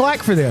catch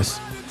flack for this.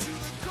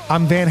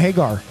 I'm Van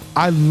Hagar.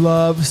 I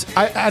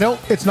don't.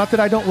 It's not that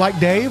I don't like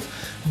Dave,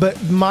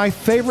 but my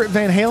favorite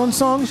Van Halen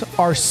songs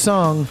are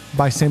sung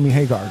by Sammy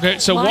Hagar. Okay,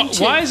 so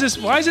why is this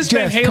Jess,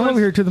 Van Halen? Come over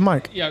here to the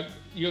mic. Yeah,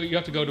 you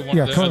have to go to one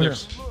of the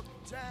others.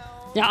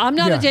 Yeah, I'm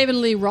not a David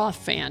Lee Roth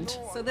fan.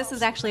 So this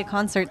is actually a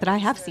concert that I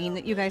have seen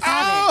that you guys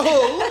haven't.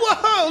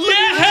 Oh,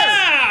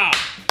 Yeah!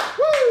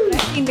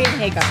 I've seen Van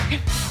Hagar.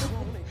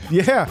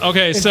 Yeah.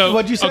 Okay, so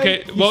what'd you say?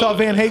 Okay, you saw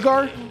Van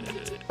Hagar?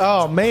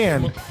 Oh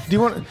man. Do you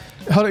want?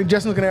 Hold on,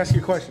 Justin's going to ask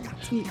you a question.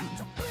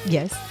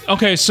 Yes.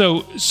 Okay,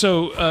 so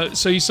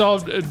you saw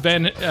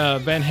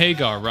Van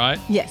Hagar, right?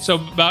 Yes. So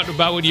about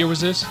what year was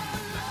this?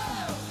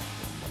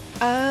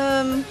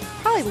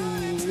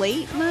 Probably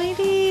late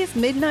 90s,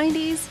 mid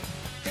 90s.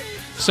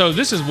 So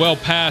this is well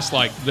past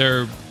like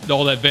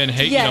all that Van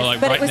Hagar, Yes, like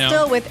but right it was now.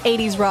 still with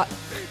 80s rock.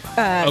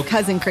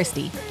 Cousin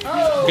Christy.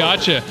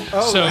 Gotcha.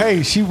 Oh, so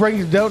hey, she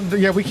brings.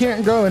 We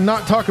can't go and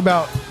not talk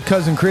about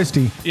Cousin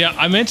Christy. yeah,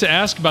 I meant to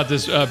ask about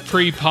this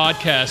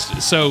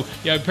pre-podcast. So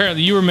yeah,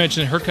 apparently you were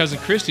mentioning her cousin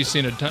Christy's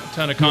seen a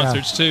ton of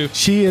concerts too.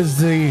 She is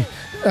the.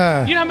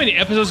 You know how many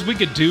episodes we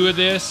could do of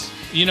this?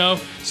 You know,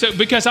 so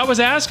because I was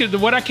asking,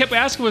 what I kept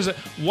asking was,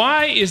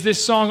 why is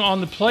this song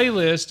on the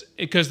playlist?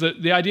 Because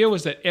the idea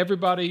was that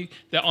everybody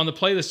that on the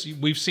playlist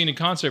we've seen in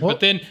concert, but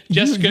then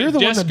Jessica, you're the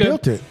one that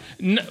built it.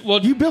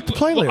 You built the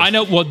playlist. Well, I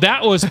know. Well,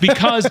 that was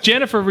because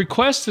Jennifer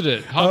requested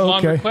it.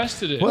 Blond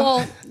requested it.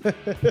 Well,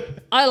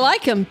 I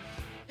like him.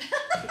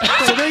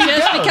 So there you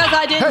Just go. because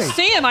I didn't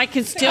see him, I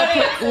can still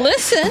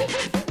listen.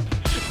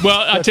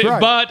 Well,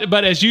 right.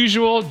 but as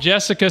usual,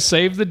 Jessica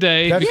saved the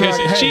day because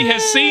she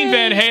has seen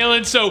Van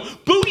Halen. So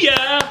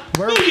booyah,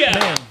 booyah.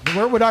 Man,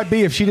 where would I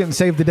be if she didn't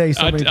save the day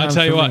so many times? I'll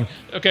tell you for what. me?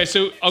 Okay,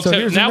 so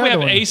here's now we have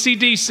another one.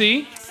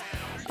 AC/DC.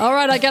 All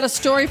right, I got a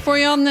story for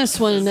you on this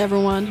one,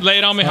 everyone. Lay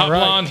it on me, Hot right.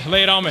 Blonde.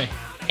 Lay it on me.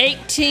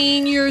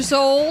 18 years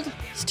old,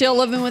 still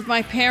living with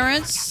my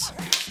parents.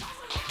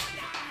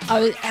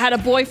 I had a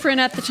boyfriend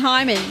at the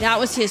time, and that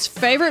was his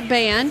favorite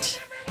band.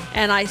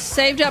 And I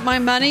saved up my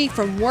money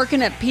from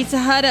working at Pizza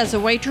Hut as a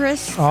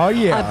waitress. Oh,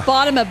 yeah. I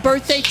bought him a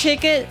birthday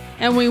ticket,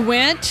 and we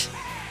went.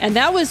 And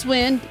that was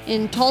when,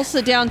 in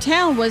Tulsa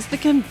downtown, was the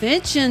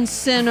convention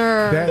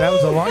center. That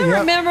was a lot. Who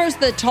Yeah. remembers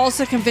the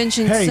Tulsa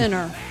Convention Hey,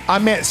 Center? I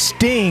met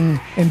Sting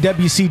and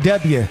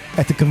WCW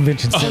at the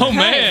convention center. Oh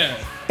man,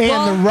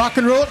 And the Rock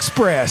and Roll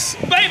Express.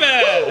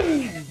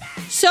 baby.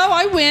 So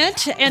I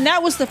went, and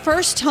that was the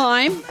first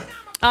time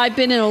I'd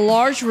been in a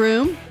large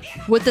room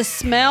with the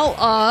smell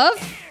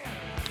of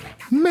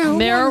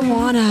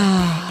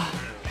marijuana.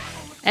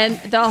 And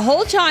the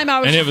whole time I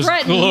was And it was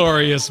fretting.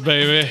 glorious,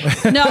 baby.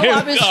 No,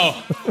 I was,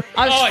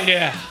 I was Oh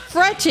yeah.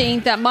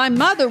 fretting that my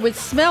mother would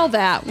smell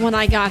that when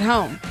I got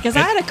home because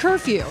I had a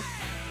curfew,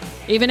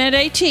 even at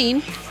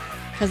 18,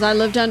 because I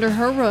lived under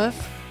her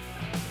roof.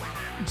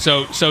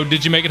 So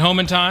did you make it home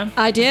in time?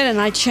 I did, and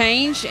I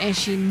changed, and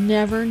she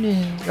never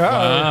knew.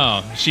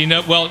 Wow. She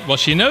know well.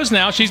 She knows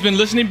now. She's been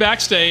listening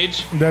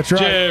backstage. That's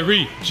right.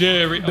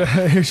 Jerry.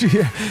 Oh.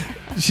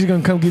 She's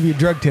going to come give you a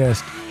drug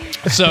test.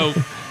 So,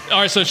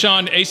 all right. So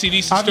Sean,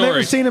 AC/DC story. I've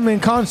never seen him in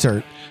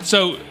concert.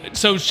 So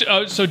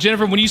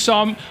Jennifer, when you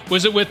saw him,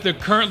 was it with the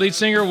current lead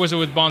singer or was it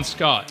with Bon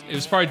Scott? It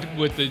was probably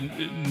with the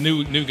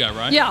new guy,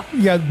 right? Yeah,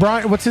 Yeah,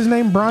 Brian. What's his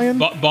name? Brian.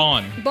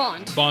 Bond.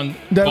 That Bon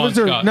was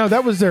their Scott. No,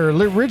 that was their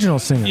original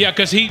singer. Yeah,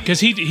 because he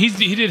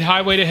did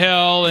Highway to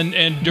Hell and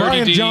Dirty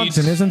Brian Deeds.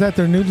 Johnson, isn't that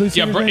their new lead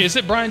Yeah, singer? is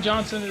it Brian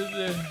Johnson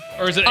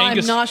or is it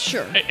Angus? I'm not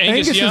sure.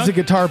 Angus Young? is the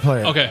guitar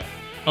player.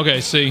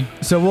 Okay. See.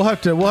 So we'll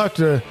have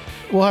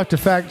to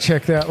fact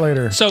check that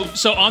later.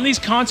 So on these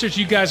concerts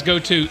you guys go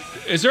to,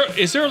 is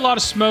there a lot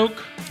of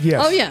smoke?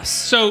 Yes. Oh yes.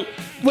 So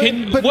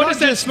what does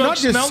that smoke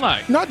smell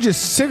like? Not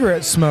just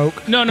cigarette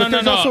smoke. No.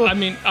 I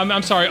mean,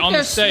 I'm sorry, on the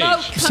There's stage.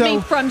 smoke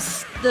coming from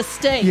the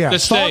stage. Yeah, The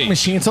fog stage.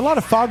 machine. It's a lot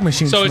of fog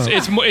machine So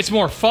smoke. it's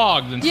more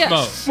fog than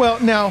Yes. smoke. Well,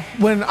 now,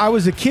 when I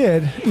was a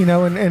kid,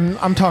 and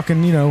I'm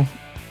talking,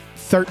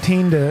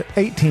 13 to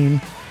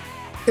 18,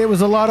 it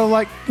was a lot of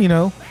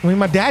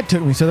my dad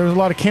took me, so there was a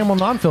lot of Camel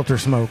non-filter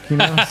smoke,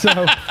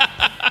 so,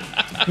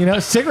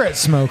 cigarette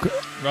smoke.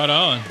 Right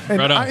on. And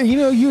Right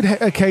on.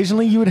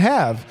 occasionally you would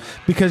have,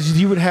 because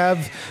you would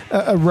have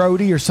a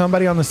roadie or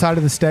somebody on the side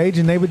of the stage,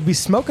 and they would be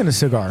smoking a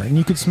cigar, and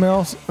you could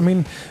smell. I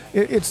mean,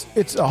 it's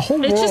a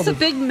whole It's world just a of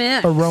big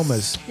mix.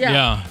 aromas.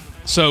 Yeah.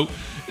 So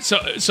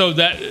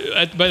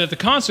that, but at the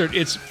concert,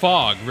 it's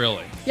fog,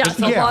 really. Yeah, it's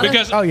a Yeah. lot of,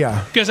 Because Oh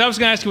yeah. because I was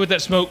going to ask you what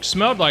that smoke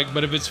smelled like,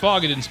 but if it's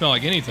fog, it didn't smell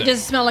like anything. it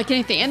doesn't smell like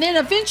anything. And then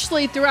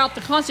eventually throughout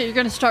the concert, you're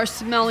going to start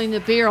smelling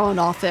the beer on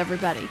off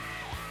everybody.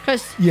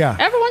 Because Yeah.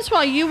 every once in a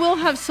while, you will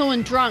have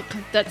someone drunk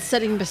that's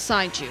sitting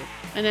beside you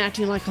and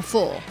acting like a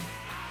fool.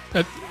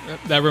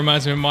 That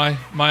reminds me of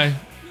my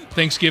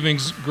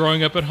Thanksgivings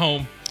growing up at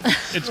home.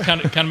 It's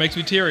kind of makes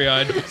me teary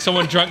eyed.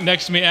 Someone drunk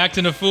next to me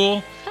acting a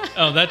fool.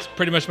 Oh, that's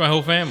pretty much my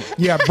whole family.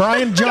 Yeah,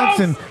 Brian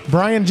Johnson.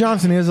 Brian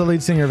Johnson is the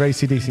lead singer of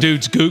AC/DC.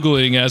 Dude's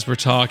Googling as we're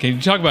talking.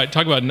 Talk about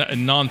a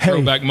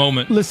non-throwback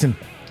moment. Listen,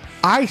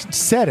 I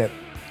said it.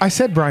 I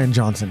said Brian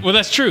Johnson. Well,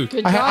 that's true.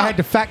 Good I job. had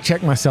to fact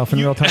check myself in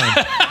real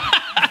time.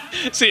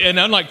 See, and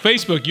unlike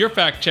Facebook, your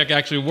fact check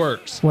actually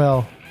works.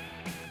 Well,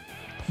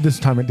 this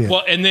time it did.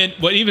 Well, and then,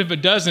 even if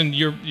it doesn't,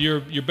 your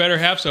better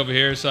half's over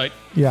here. It's like,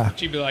 yeah.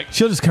 she'd be like,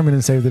 She'll just come in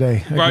and save the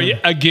day. right,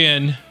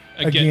 again.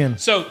 Again.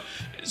 So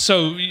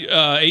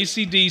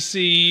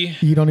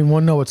AC/DC. You don't even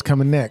want to know what's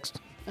coming next.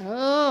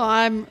 Oh,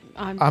 I'm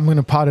I'm going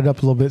to pot it up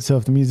a little bit so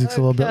if the music's a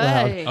little bit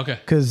loud. Okay.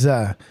 Because,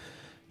 I'm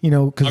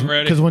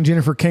ready. because when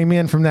Jennifer came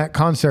in from that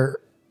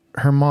concert,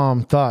 her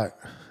mom thought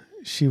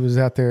she was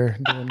out there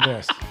doing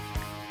this,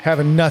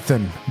 having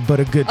nothing but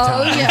a good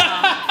time. Oh,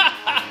 yeah.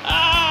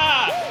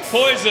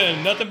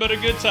 Poison, nothing but a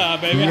good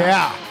time, baby.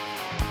 Yeah.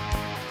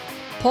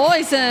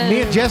 Poison.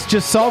 Me and Jess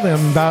just saw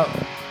them about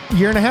a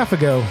year and a half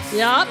ago.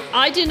 Yep.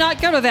 I did not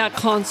go to that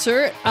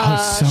concert.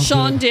 so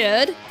Sean good.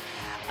 did.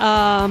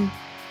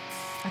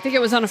 I think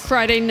it was on a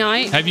Friday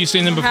night. Have you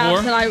seen them Perhaps, before?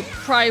 and I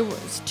probably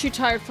was too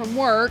tired from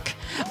work.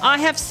 I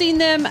have seen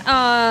them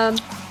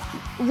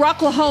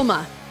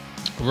Rocklahoma.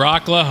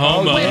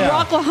 Rocklahoma. Oh, When yeah.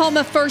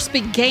 Rocklahoma first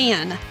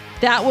began,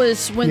 that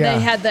was when Yeah. they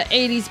had the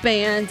 80s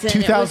bands. And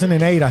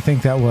 2008, I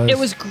think that was. It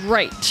was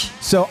great.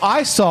 So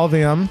I saw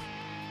them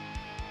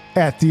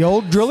at the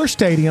old Driller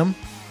Stadium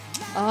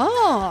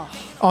Oh,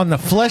 on the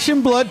Flesh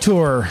and Blood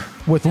tour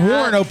with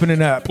Warren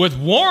opening up. With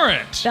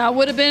Warrant. that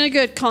would have been a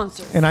good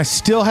concert. And I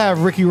still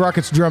have Ricky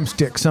Rocket's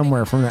drumstick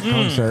somewhere from that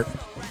concert.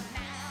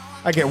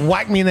 I get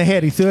whacked me in the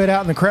head. He threw it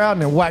out in the crowd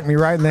and it whacked me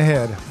right in the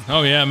head.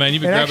 Oh, yeah, man.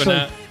 You've been And grabbing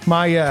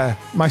actually, that.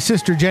 my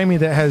sister Jamie,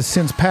 that has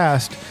since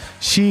passed,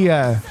 she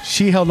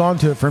held on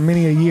to it for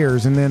many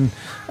years, and then,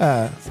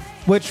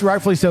 which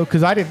rightfully so,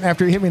 because I didn't.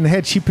 After it hit me in the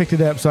head, she picked it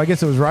up, so I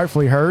guess it was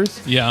rightfully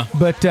hers. Yeah.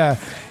 But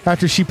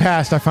after she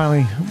passed, I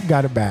finally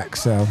got it back.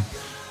 So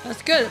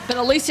That's good. But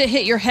at least it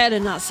hit your head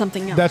and not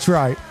something else. that's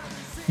right.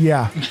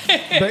 Yeah.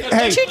 But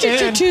hey,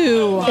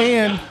 Choo-choo-choo-choo.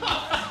 and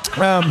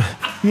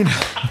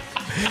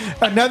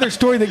another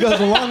story that goes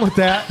along with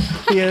that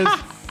is,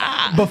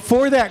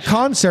 before that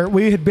concert,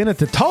 we had been at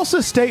the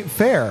Tulsa State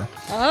Fair.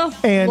 Oh,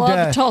 And,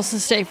 love the Tulsa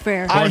State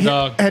Fair. I Corn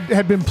dog.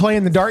 had been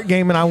playing the dart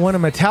game, and I won a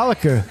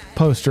Metallica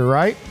poster,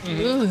 right?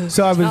 Ooh,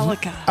 So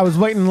Metallica. I was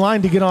waiting in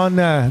line to get on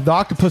the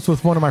octopus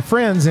with one of my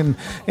friends, and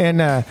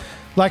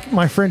like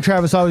my friend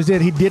Travis always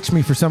did, he ditched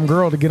me for some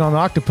girl to get on the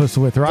octopus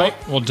with, right?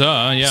 Well,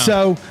 duh, yeah.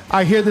 So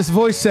I hear this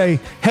voice say,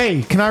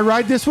 "Hey, can I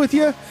ride this with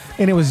you?"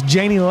 And it was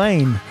Janie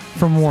Lane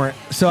from Warrant.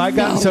 So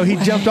he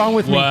jumped on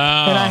with me,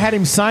 Wow. and I had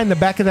him sign the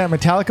back of that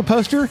Metallica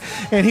poster,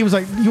 and he was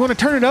like, "You want to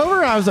turn it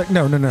over?" I was like,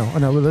 "No,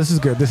 this is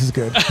good. This is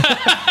good."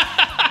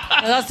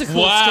 That's a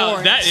cool wow,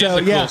 story. that is So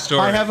a yeah, cool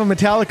story. I have a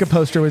Metallica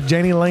poster with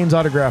Janie Lane's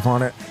autograph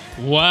on it.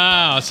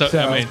 Wow. So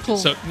I mean, Cool.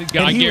 so And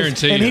I he guarantee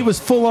was, you. And he was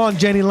full on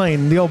Jenny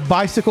Lane. The old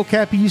bicycle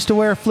cap he used to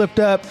wear, flipped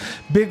up,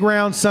 big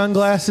round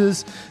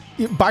sunglasses,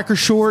 biker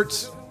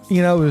shorts.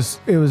 It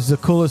was the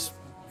coolest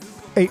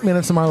 8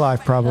 minutes of my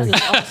life, probably.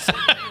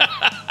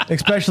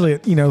 Especially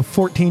at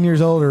 14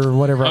 years old or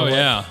whatever. I Oh was.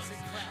 yeah.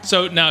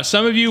 So now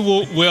some of you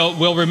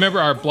will remember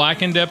our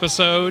blackened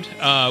episode,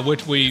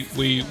 which we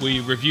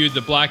reviewed the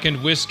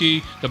blackened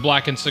whiskey, the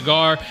blackened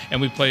cigar, and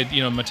we played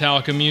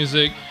Metallica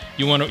music.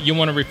 You want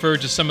to refer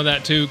to some of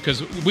that too,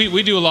 because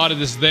we do a lot of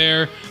this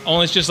there.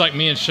 Only it's just like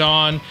me and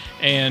Sean,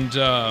 and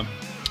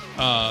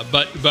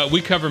but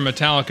we cover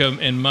Metallica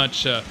in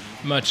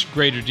much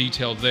greater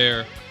detail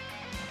there.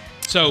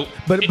 So,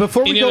 But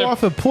before we go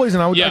off of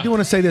Poison, I do want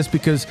to say this,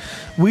 because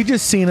we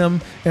just seen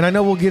them, and I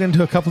know we'll get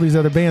into a couple of these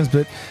other bands,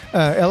 but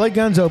LA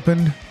Guns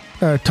opened.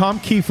 Tom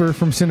Kiefer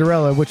from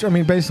Cinderella, which, I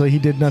mean, basically he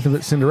did nothing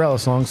but Cinderella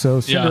songs, so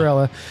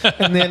Cinderella.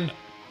 And then,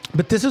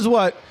 but this is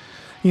what,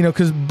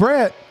 because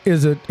Brett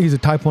he's a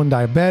type 1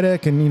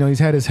 diabetic, and, he's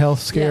had his health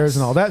scares Yes.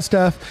 and all that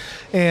stuff.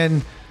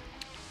 And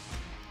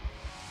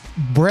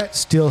Brett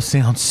still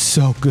sounds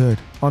so good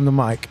on the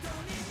mic.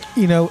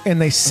 You know, and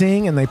they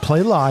sing and they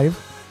play live.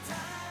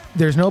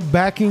 There's no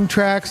backing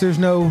tracks. There's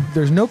no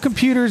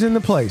computers in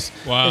the place.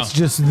 Wow. It's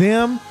just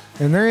them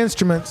and their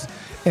instruments.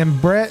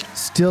 And Brett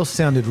still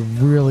sounded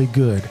really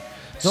good.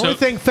 The only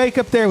thing fake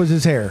up there was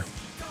his hair.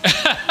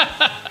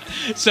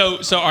 So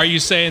are you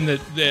saying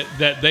that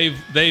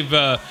they've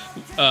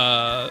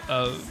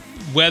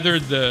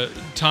weathered the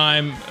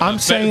time I'm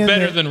saying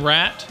better that, than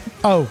Rat?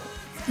 Oh,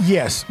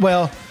 yes.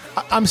 Well,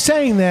 I'm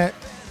saying that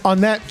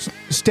on that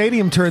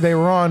stadium tour they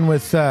were on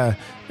with, it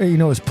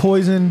was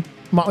Poison,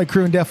 Motley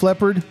Crue, and Def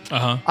Leppard.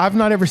 Uh-huh. I've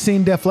not ever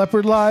seen Def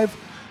Leppard live,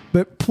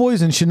 but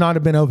Poison should not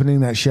have been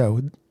opening that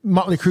show.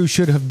 Motley Crue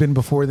should have been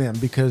before them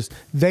because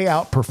they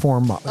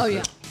outperform Motley Crue. Oh,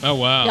 yeah. Oh,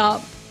 wow.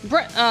 Yeah.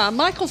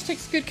 Michaels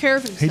takes good care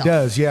of himself. He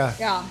does, yeah.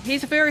 Yeah,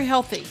 he's very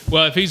healthy.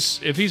 Well, if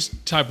he's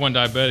type 1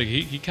 diabetic,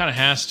 he kind of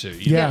has to.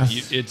 Yeah.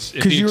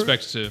 If he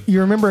expects to.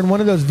 You remember in one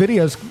of those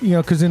videos,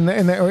 because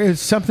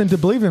it's Something to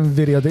Believe in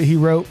video that he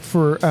wrote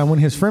for when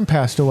his friend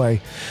passed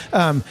away.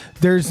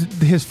 There's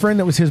his friend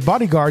that was his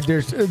bodyguard.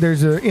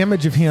 There's an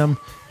image of him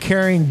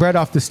carrying Brett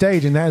off the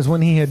stage, and that is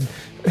when he had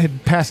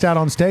passed out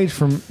on stage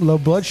from low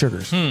blood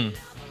sugars.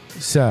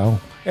 So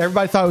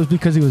everybody thought it was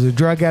because he was a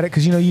drug addict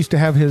because, he used to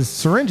have his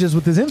syringes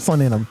with his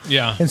insulin in them.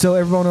 Yeah. And so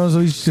everyone knows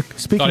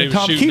speaking of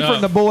Tom Kiefer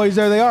and the boys,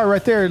 there they are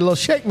right there. A little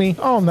Shake Me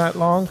on that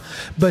long.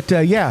 But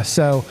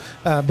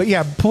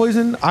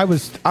Poison, I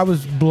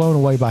was blown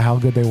away by how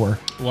good they were.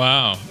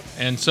 Wow.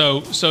 And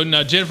so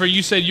now, Jennifer,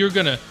 you said you're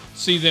going to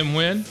see them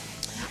win?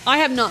 I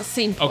have not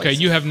seen Poison. Okay,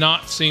 you have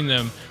not seen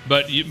them,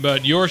 but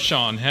your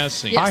Sean has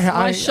seen them. Yes,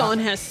 my Sean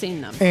has seen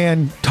them.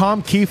 And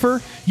Tom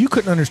Kiefer, you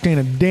couldn't understand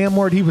a damn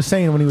word he was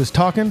saying when he was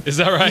talking. Is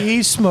that right?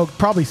 He smoked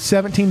probably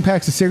 17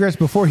 packs of cigarettes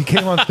before he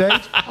came on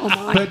stage. Oh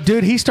my. But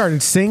dude, he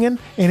started singing,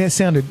 and it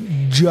sounded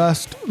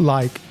just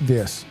like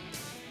this.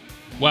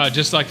 Wow,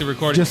 just like the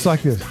recording? Just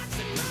like this.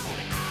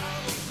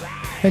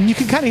 And you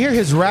can kind of hear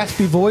his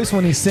raspy voice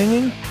when he's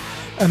singing.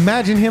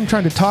 Imagine him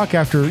trying to talk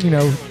after,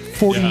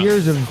 40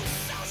 years of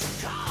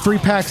 3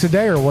 packs a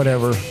day or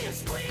whatever.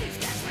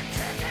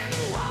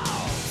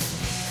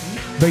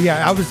 But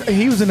yeah,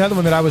 he was another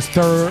one that I was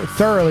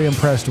thoroughly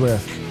impressed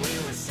with.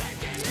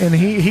 And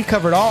he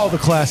covered all the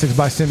classics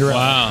by Cinderella.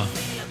 Wow.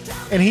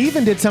 And he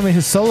even did some of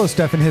his solo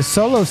stuff, and his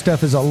solo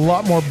stuff is a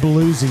lot more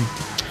bluesy.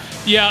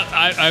 Yeah,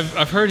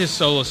 I've heard his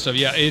solo stuff.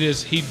 Yeah, it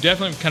is. He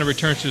definitely kind of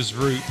returns to his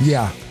roots.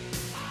 Yeah.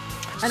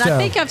 And I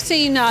think I've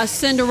seen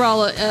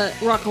Cinderella at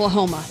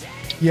Rocklahoma.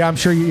 Yeah, I'm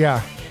sure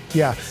yeah.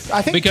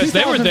 I think because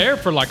they were there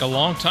for like a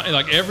long time,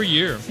 like every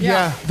year.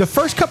 Yeah. The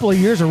first couple of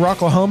years of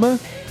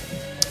Rocklahoma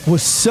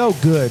was so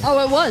good.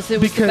 Oh, it was. It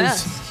was the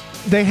best.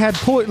 They had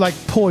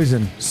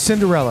Poison,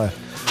 Cinderella,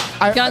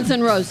 Guns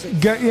N'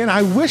 Roses. And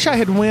I wish I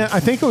had went. I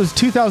think it was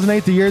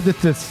 2008, the year that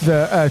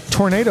the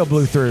tornado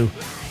blew through,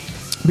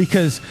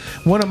 because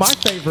one of my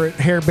favorite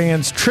hair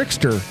bands,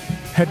 Trickster,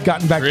 had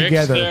gotten back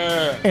together,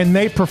 and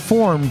they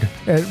performed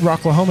at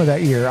Rocklahoma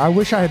that year. I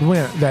wish I had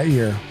went that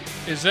year.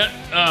 Is that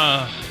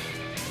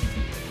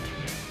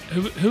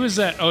who is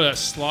that? Oh,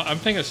 that's Slaughter. I'm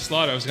thinking of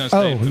Slaughter. I was going to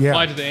say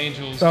Fly to the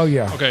Angels. Oh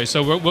yeah. Okay,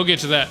 so we'll get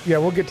to that. Yeah,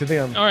 we'll get to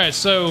them. All right,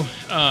 so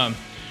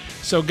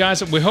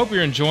guys, we hope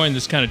you're enjoying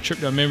this kind of trip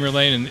down memory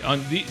lane.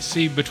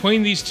 And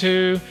between these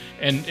two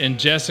and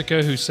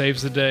Jessica, who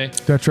saves the day.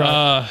 That's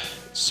right.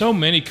 So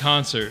many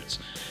concerts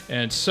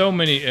and so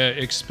many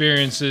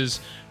experiences.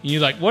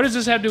 You're like, what does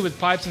this have to do with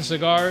pipes and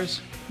cigars?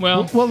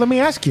 Well, let me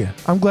ask you.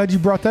 I'm glad you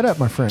brought that up,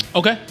 my friend.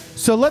 Okay.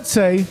 So let's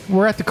say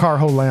we're at the Car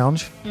Hole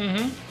Lounge.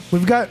 Mm-hmm.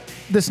 We've got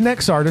this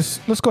next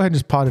artist. Let's go ahead and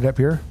just pot it up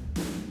here.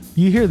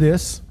 You hear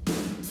this?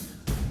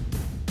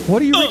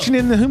 What are you reaching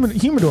in the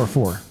humidor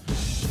for?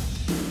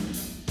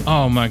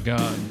 Oh my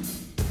God.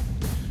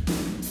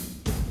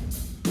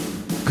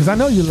 Because I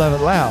know you love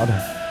it loud.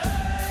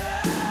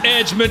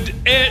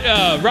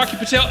 Rocky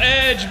Patel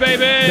Edge,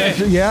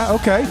 baby. Yeah,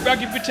 okay.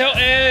 Rocky Patel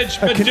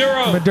Edge,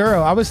 Maduro.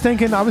 Maduro. I was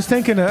thinking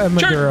of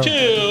Maduro.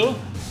 Churchill.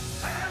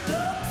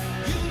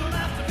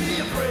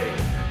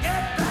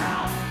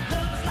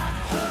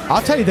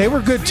 I'll tell you, they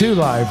were good too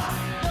live.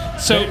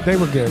 So they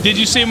were good. Did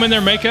you see them in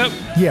their makeup?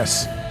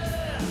 Yes.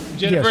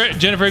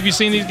 Jennifer, have you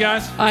seen these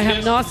guys? I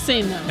have not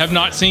seen them. Have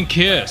not seen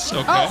Kiss.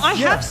 Okay. Oh, I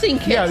have seen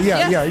Kiss.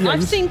 Yeah.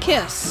 I've seen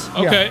Kiss.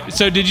 Okay,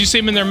 so did you see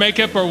them in their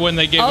makeup or when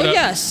they gave it up? Oh,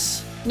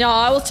 yes. Now,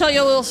 I will tell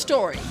you a little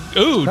story.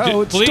 Ooh,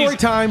 it's please. story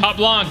time. Hot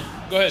Blonde.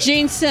 Go ahead.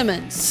 Gene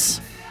Simmons.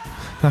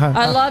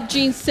 I love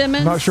Gene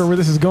Simmons. I'm not sure where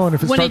this is going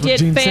if it when starts he with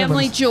did Gene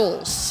Family Simmons.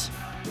 Jewels.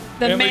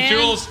 Family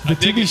Jewels. The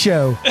TV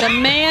show. The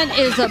man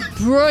is a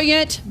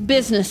brilliant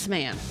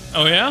businessman.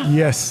 Oh, yeah?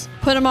 Yes.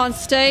 Put him on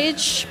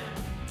stage,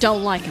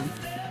 don't like him.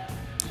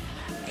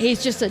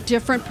 He's just a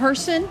different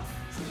person.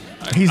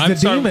 He's I'm the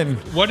sorry, demon.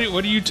 What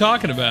are you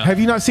talking about? Have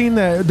you not seen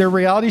their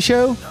reality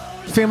show,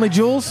 Family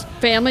Jewels?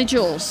 Family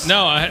Jewels.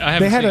 No, I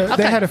haven't seen it.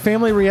 They had a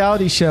family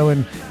reality show,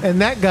 and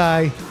that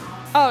guy.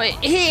 Oh,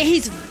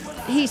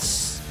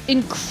 he's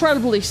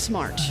incredibly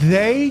smart.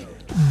 They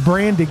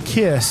branded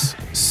Kiss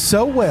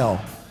so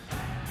well,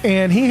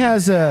 and he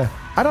has I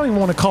don't even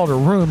want to call it a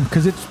room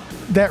because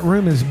that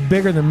room is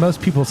bigger than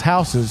most people's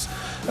houses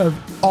of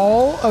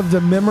all of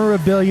the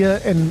memorabilia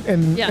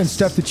and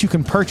stuff that you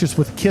can purchase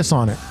with Kiss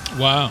on it.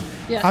 Wow.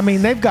 Yes. I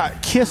mean, they've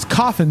got Kiss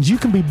coffins. You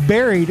can be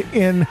buried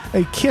in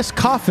a Kiss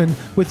coffin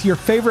with your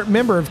favorite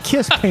member of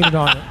Kiss painted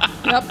on it.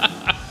 Yep.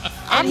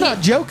 I'm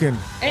not joking.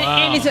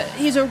 And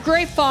he's a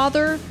great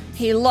father.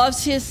 He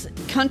loves his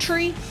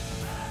country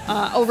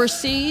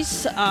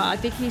overseas. I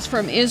think he's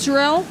from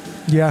Israel.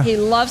 Yeah. He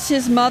loves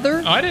his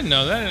mother. Oh, I didn't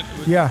know that.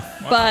 Yeah.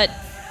 Wow. But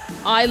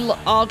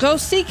I'll go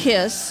see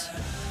Kiss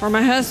for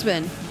my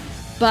husband.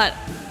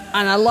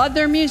 And I love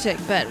their music.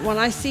 But when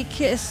I see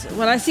Kiss,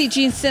 when I see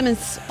Gene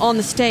Simmons on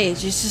the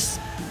stage, it's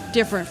just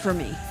different for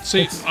me.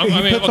 See,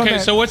 I mean, okay,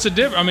 so what's the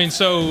difference? I mean,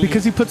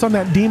 because he puts on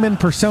that demon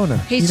persona.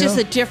 He's just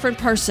a different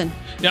person.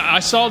 Yeah,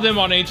 I saw them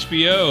on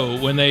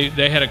HBO when they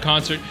had a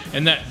concert,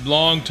 and that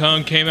long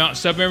tongue came out and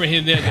stuff. Remember,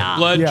 he had the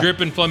blood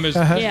dripping from his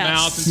mouth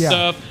and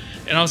stuff.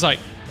 And I was like,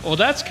 well,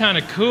 that's kind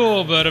of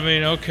cool, but I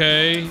mean,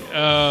 okay,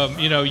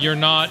 you're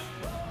not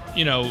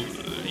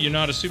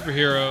a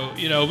superhero,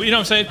 you know what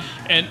I'm saying?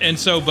 And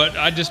so, but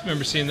I just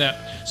remember seeing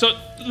that. So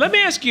let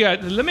me ask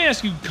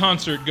you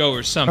concert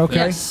goers something. Okay.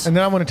 Yes. And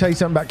then I want to tell you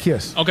something about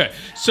Kiss. Okay.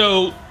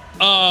 So,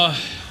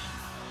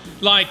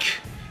 like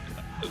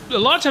a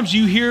lot of times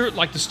you hear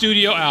like the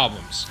studio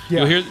albums. Yeah.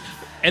 You'll hear,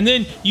 and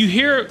then you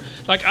hear,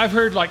 like I've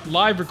heard like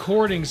live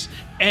recordings,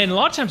 and a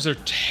lot of times they're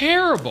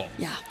terrible.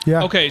 Yeah.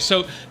 Yeah. Okay,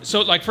 so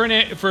like for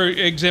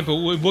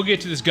example, we'll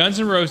get to this. Guns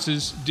N'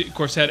 Roses, of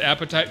course, had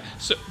Appetite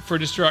for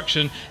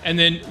Destruction, and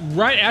then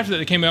right after that,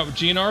 they came out with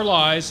GNR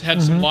Lies,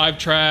 had some live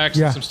tracks,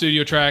 and some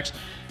studio tracks,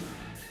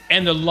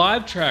 and the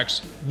live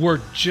tracks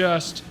were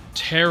just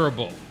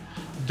terrible.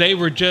 They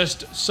were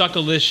just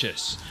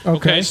suckalicious.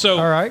 Okay, so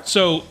all right.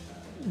 So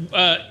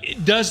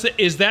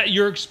is that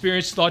your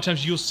experience? A lot of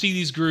times you'll see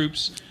these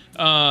groups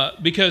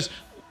because.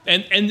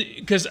 And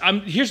because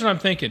here's what I'm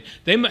thinking: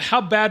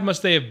 how bad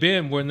must they have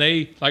been when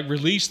they like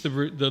released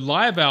the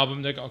live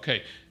album? They go,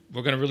 okay,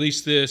 we're going to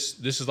release this.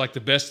 This is like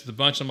the best of the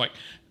bunch. I'm like,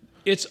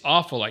 it's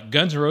awful. Like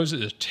Guns N'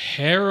 Roses is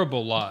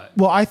terrible live.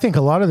 Well, I think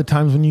a lot of the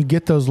times when you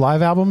get those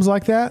live albums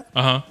like that,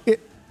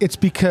 it's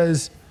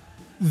because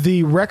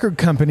the record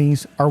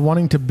companies are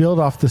wanting to build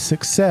off the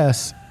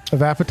success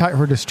of Appetite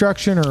for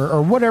Destruction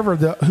or whatever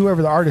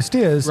whoever the artist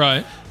is.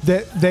 Right.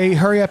 That they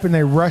hurry up and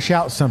they rush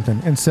out something,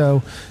 and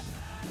so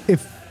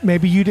if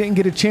maybe you didn't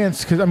get a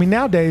chance, because I mean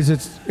nowadays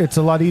it's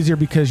a lot easier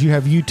because you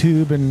have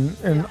YouTube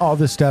and all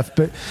this stuff.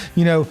 But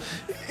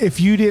if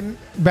you didn't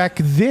back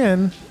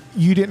then,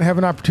 you didn't have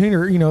an opportunity.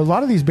 Or, a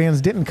lot of these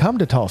bands didn't come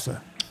to Tulsa,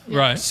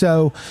 right?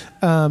 So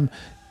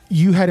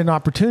you had an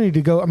opportunity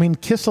to go. I mean,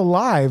 Kiss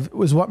Alive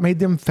was what made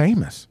them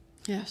famous.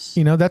 Yes.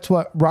 That's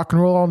what Rock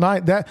and Roll All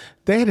Night. That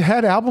they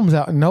had albums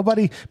out, and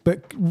nobody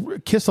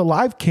but Kiss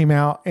Alive came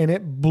out, and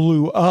it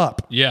blew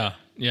up. Yeah,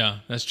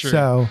 that's true.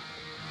 So.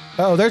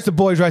 Oh, there's the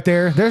boys right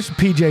there. There's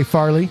PJ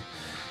Farley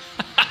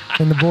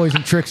and the boys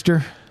in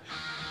Trickster.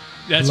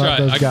 That's Love right.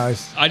 Those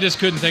guys. I just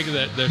couldn't think of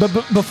that. But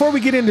before we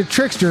get into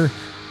Trickster,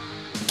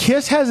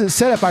 Kiss has it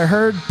set up. I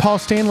heard Paul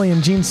Stanley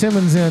and Gene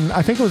Simmons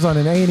I think it was on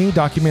an A&E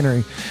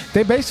documentary.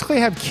 They basically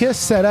have Kiss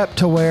set up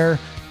to where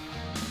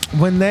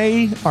when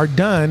they are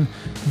done,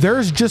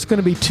 there's just going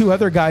to be two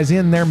other guys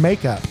in their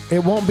makeup.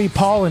 It won't be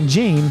Paul and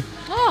Gene,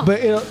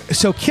 but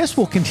so Kiss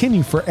will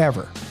continue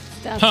forever.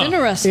 That's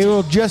interesting. It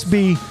will just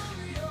be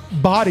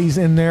bodies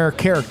in their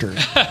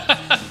characters.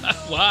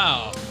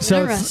 Wow.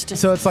 So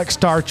it's like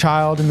Star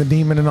Child and the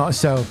Demon and all.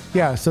 So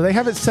so they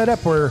have it set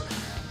up where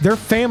their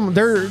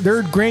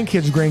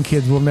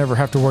grandkids will never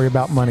have to worry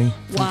about money.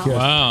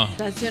 Wow.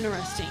 That's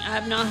interesting. I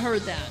have not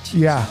heard that.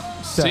 Yeah.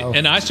 So see,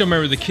 and I still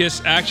remember the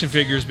Kiss action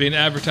figures being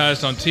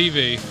advertised on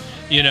TV.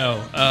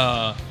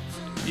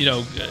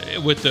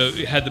 With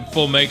had the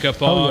full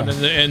makeup on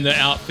and the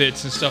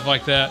outfits and stuff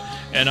like that.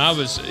 And I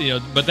was,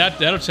 but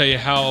that'll tell you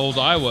how old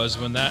I was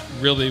when that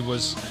really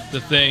was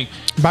the thing.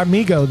 By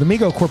Mego, the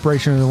Mego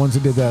Corporation are the ones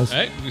that did those.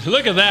 Hey,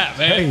 look at that,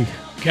 man.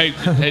 Hey,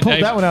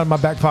 pulled that one out of my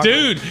back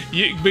pocket,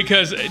 dude.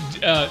 Because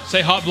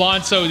say Hot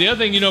Blonde. So the other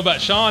thing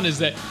about Sean is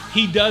that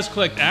he does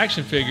collect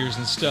action figures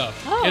and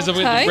stuff. With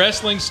the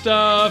wrestling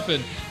stuff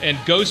and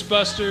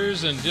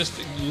Ghostbusters and just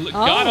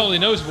God only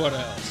knows what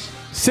else.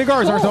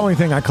 Cigars aren't the only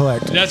thing I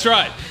collect. That's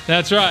right.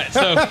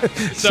 So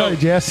sorry,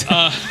 Jess.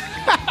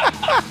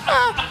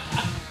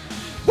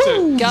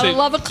 Gotta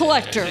love a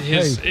collector.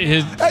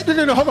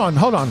 No,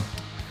 hold on.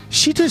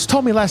 She just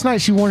told me last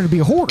night she wanted to be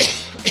a hoarder.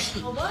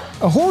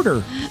 A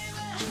hoarder.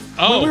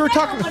 Oh, when we were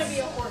talking, I want to be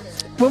a hoarder.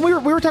 When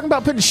we were talking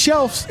about putting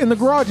shelves in the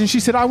garage, and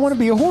she said, "I want to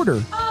be a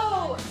hoarder."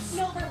 Oh,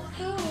 no, for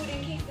food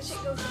in case the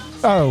shit goes on.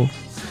 Oh,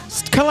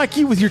 it's kind of like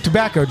you with your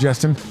tobacco,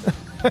 Justin.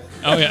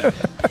 Oh yeah.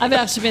 I've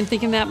actually been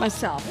thinking that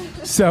myself.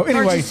 So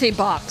anyway, emergency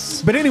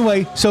box. But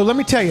anyway, so let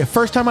me tell you.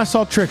 First time I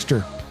saw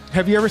Trickster.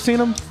 Have you ever seen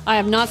them? I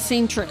have not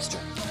seen Trickster.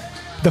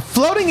 The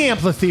Floating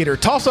Amphitheater,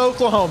 Tulsa,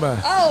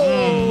 Oklahoma.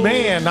 Oh,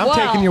 man, I'm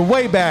taking you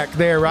way back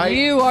there, right?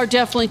 You are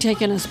definitely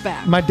taking us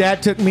back. My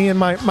dad took me and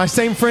my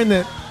same friend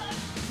that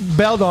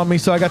bailed on me,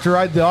 so I got to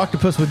ride the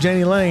octopus with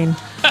Jenny Lane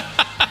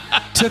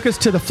took us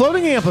to the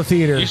floating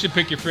amphitheater. You should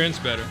pick your friends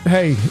better.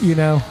 Hey,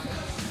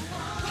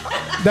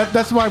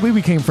 that's why we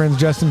became friends,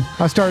 Justin.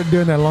 I started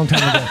doing that a long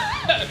time ago.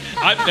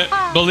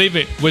 Believe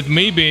it, with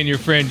me being your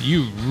friend,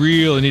 you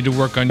really need to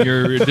work on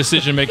your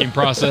decision-making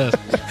process.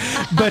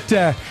 But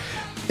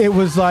it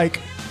was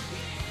like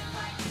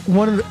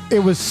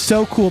it was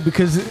so cool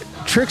because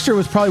Trickster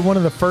was probably one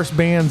of the first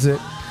bands that,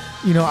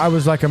 I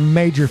was like a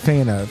major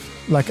fan of.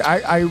 Like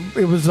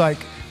it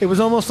was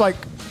almost like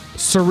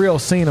surreal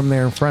seeing them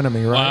there in front of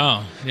me, right?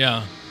 Wow,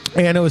 yeah.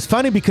 And it was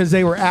funny because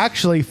they were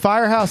actually,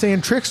 Firehouse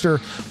and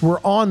Trickster were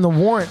on the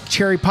Warrant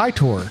Cherry Pie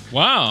Tour.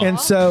 Wow. And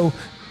so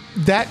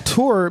that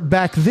tour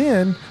back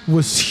then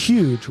was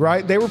huge,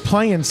 right? They were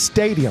playing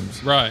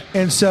stadiums. Right.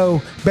 And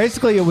so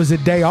basically it was a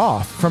day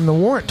off from the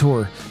Warrant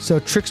Tour. So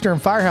Trickster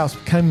and Firehouse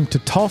came to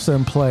Tulsa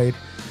and played.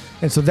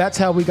 And so that's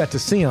how we got to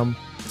see them.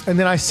 And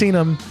then I seen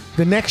them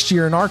the next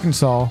year in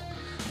Arkansas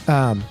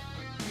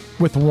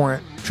with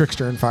Warrant,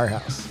 Trickster, and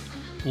Firehouse.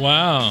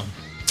 Wow.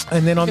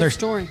 And then on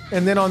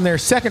their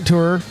second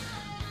tour,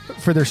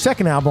 for their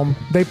second album,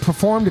 they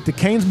performed at the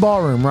Cain's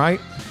Ballroom, right,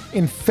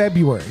 in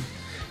February.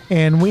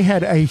 And we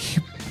had a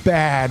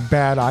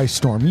bad ice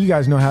storm. You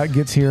guys know how it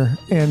gets here.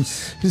 And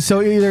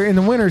so either in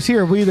the winters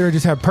here, we either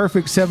just have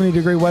perfect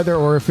 70-degree weather,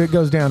 or if it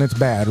goes down, it's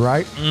bad,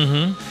 right?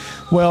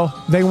 Mm-hmm.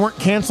 Well, they weren't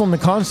canceling the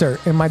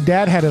concert. And my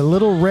dad had a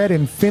little red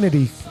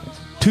Infiniti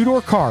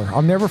 2-door car.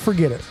 I'll never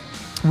forget it.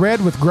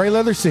 Red with gray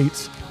leather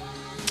seats.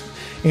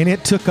 And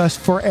it took us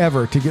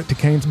forever to get to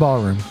Cain's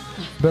Ballroom.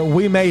 But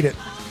we made it.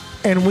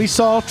 And we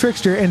saw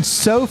Trickster, and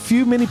so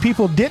many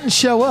people didn't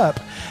show up.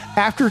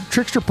 After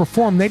Trickster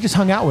performed, they just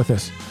hung out with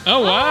us.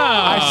 Oh,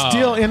 wow. I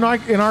still, in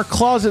our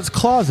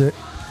closet,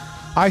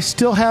 I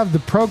still have the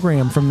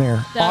program from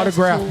there,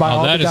 autographed by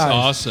all the guys. That is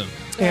awesome.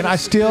 And I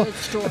still,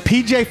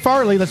 PJ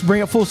Farley, let's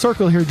bring it full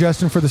circle here,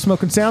 Justin, for the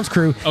Smoking Sounds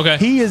crew. Okay.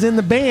 He is in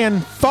the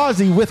band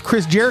Fozzy with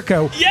Chris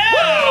Jericho.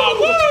 Yeah!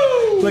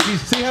 Woo! Look, you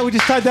see how we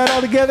just tied that all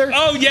together?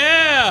 Oh,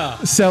 yeah!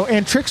 So,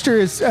 and Trickster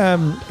is,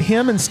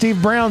 him and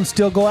Steve Brown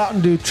still go out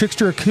and do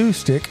Trickster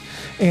Acoustic,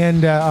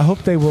 and I hope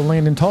they will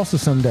land in Tulsa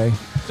someday.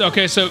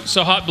 Okay, so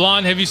Hot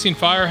Blonde, have you seen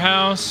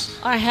Firehouse?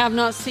 I have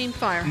not seen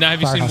Firehouse. Now,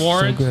 have you seen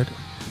Warrant? So good.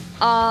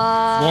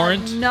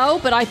 Warrant? No,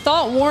 but I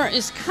thought Warrant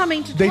is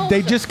coming to Tulsa.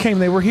 They just came.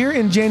 They were here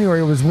in January.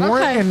 It was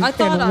Warrant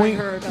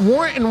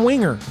Warrant and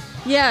Winger.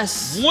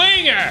 Yes.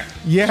 Winger.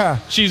 Yeah.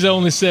 She's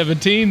only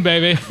 17,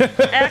 baby.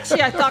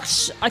 Actually,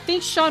 I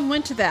think Sean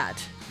went to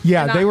that.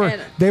 Yeah,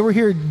 they were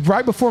here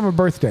right before my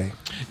birthday.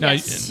 Now,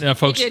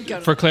 folks,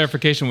 for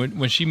clarification,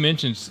 when she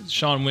mentions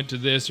Sean went to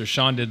this or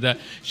Sean did that,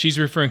 she's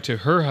referring to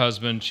her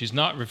husband. She's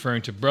not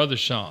referring to brother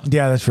Sean.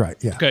 Yeah, that's right.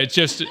 Yeah. Okay, it's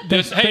just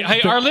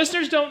hey, our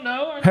listeners don't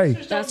know.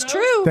 That's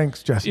true.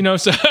 Thanks, Justin.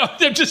 So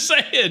I'm just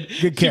saying.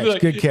 Good catch.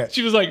 Good catch.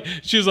 She was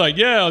like,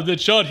 yeah, that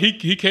Sean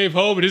he came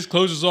home and his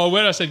clothes was all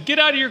wet. I said, get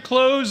out of your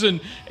clothes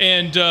and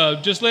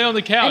just lay on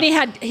the couch.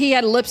 And he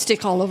had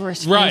lipstick all over his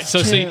face. Right.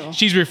 So see,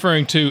 she's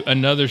referring to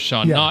another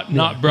Sean,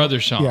 not brother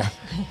Sean. Yeah.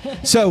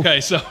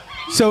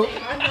 So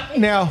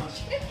now,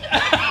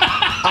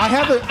 I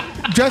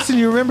have Justin,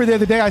 you remember the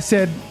other day I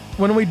said,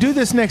 when we do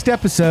this next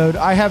episode,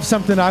 I have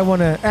something I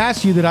want to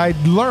ask you that I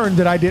learned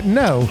that I didn't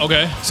know.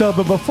 Okay. So,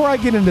 but before I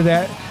get into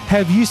that,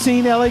 have you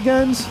seen LA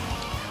Guns?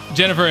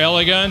 Jennifer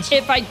LA Guns?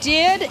 If I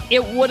did,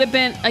 it would have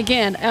been,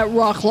 again, at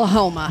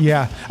Rocklahoma.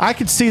 Yeah, I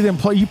could see them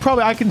play.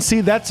 I can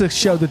see that's a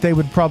show that they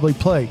would probably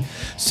play.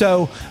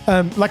 So,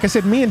 like I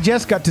said, me and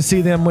Jess got to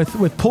see them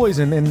with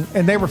Poison,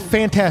 and they were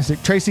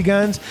fantastic, Tracy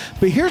Guns.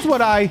 But here's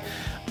what I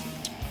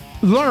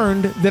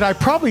learned that I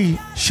probably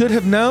should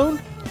have known.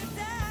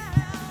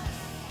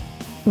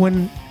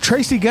 When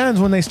Tracy Guns,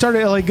 when they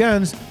started LA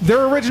Guns,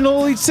 their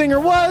original lead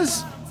singer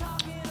was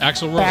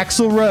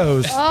Axl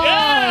Rose. Oh,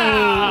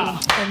 yeah!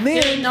 And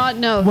then did not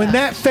know when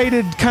that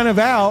faded kind of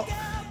out,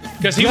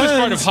 because he was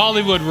part of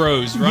Hollywood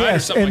Rose, right?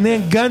 Yes, and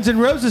then Guns N'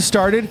 Roses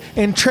started,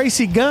 and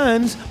Tracy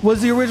Guns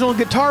was the original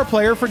guitar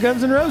player for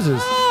Guns N'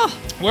 Roses. Oh.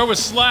 Where was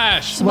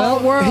Slash?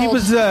 Small world.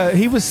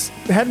 he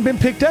hadn't been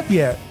picked up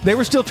yet. They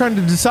were still trying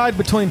to decide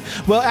between.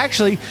 Well,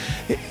 actually,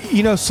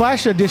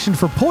 Slash auditioned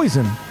for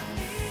Poison.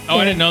 Oh,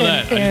 I didn't know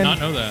that. I did not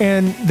know that.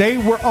 And they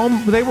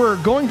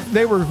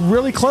were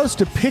really close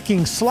to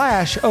picking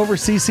Slash over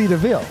CC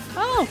DeVille.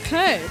 Oh,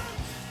 okay.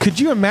 Could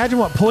you imagine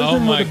what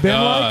Poison would have been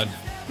like?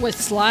 With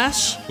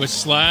Slash?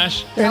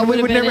 And we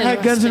would never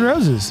had Guns N'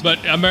 Roses. But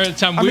I remember the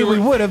time we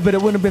would have, but it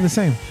wouldn't have been the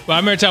same. Well, I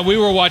remember the time we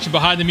were watching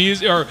Behind the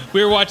Music, or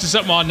we were watching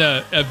something on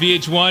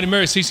VH1.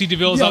 Remember CC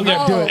DeVille's on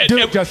there? Do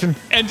it, Justin.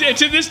 And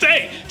to this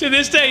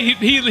day,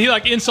 he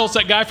like insults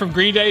that guy from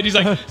Green Day, and he's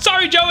like,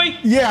 "Sorry, Joey."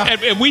 Yeah.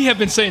 And we have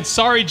been saying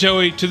 "Sorry,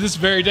 Joey" to this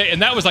very day,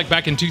 and that was like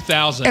back in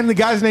 2000. And the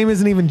guy's name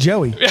isn't even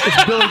Joey.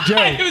 It's Billy Joe.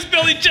 It was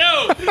Billy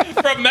Joe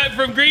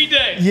from Green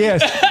Day.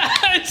 Yes.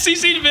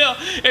 CC DeVille,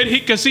 and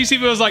because CC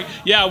DeVille was like,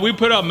 "Yeah, we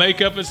put on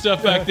makeup and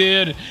stuff back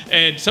then,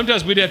 and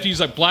sometimes we'd have to use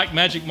like black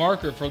magic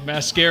marker for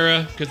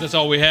mascara because that's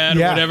all we had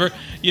or whatever,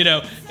 And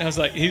I was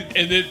like,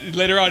 and then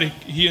later on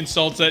he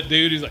insults that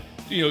dude. He's like,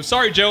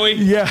 "Sorry, Joey."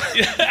 Yeah.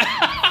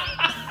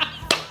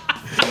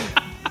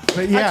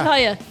 But I tell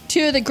you,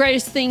 Two of the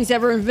greatest things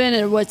ever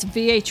invented was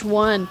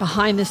VH1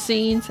 behind the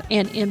scenes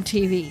and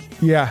MTV.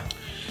 Yeah.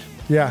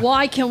 Yeah.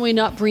 Why can we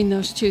not bring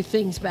those two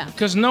things back?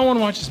 Because no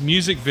one watches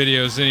music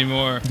videos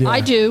anymore. Yeah.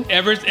 I do.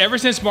 Ever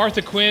since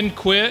Martha Quinn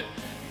quit,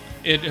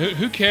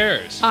 who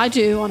cares? I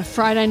do on a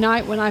Friday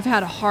night when I've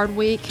had a hard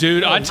week.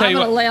 Dude, I tell you I'm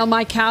what. gonna lay on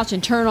my couch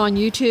and turn on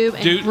YouTube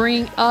and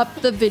bring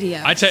up the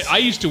video. I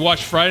used to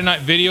watch Friday night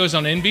videos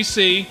on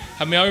NBC.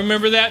 How many of y'all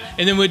remember that?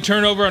 And then we'd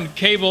turn over on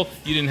cable.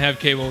 You didn't have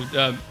cable,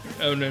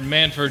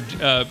 Manford,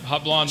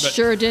 Hot Blonde. But,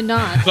 sure did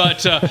not.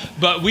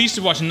 But we used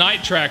to watch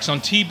Night Tracks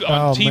on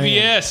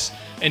TBS.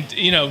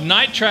 And,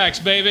 Night Tracks,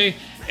 baby.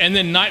 And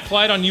then Night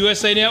Flight on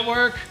USA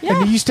Network. Yeah.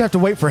 And you used to have to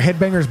wait for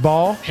Headbangers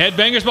Ball.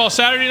 Headbangers Ball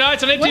Saturday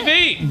nights on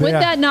MTV. Would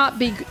that not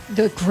be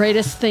the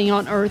greatest thing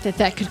on earth if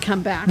that could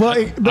come back? Well,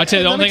 I tell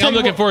you, the only thing I'm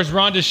looking for is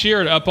Rhonda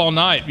Shear Up All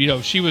Night.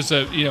 She was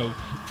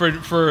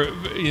for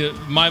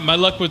my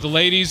luck with the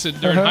ladies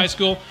during high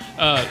school.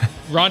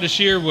 Rhonda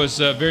Shear was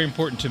very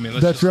important to me.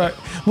 That's right.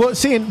 Well,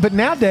 but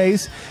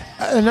nowadays,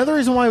 another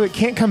reason why it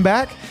can't come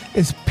back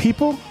is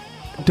people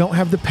don't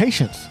have the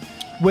patience.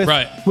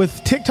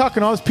 With TikTok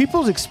and all this,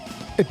 people's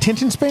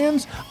attention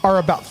spans are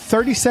about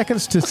 30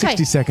 seconds to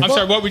 60 seconds. I'm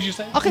sorry, what would you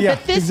say? Okay, Yeah,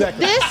 but this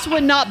exactly. this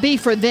would not be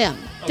for them.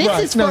 This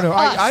is for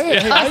us. I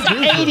us agree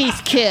with you.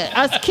 80s kids.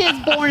 Us kids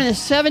born in the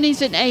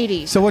 70s and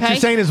 80s. So what okay?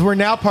 you're saying is we're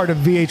now part of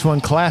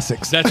VH1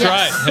 Classics. That's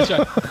Yes. right.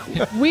 That's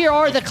right. We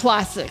are the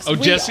classics. Oh,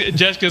 We-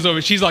 Jessica's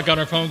over. She's like on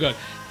her phone going,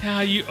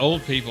 you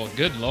old people.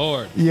 Good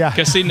Lord. Yeah.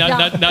 Because see,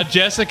 now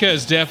Jessica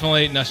is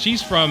definitely,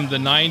 she's from the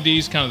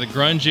 90s, kind of the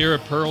grunge era,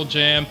 Pearl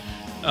Jam,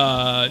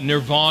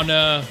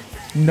 Nirvana,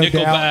 No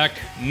Nickelback,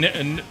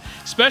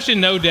 especially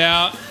No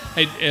Doubt.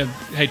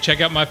 Hey,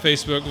 check out my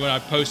Facebook when I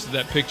posted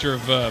that picture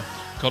of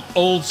called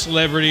Old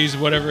Celebrities,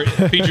 whatever.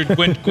 It featured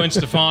Gwen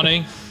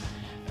Stefani.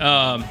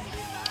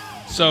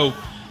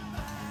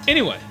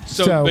 Anyway,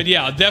 but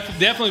yeah,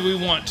 definitely we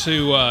want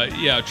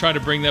to try to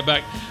bring that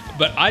back.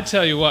 But I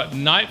tell you what,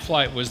 Night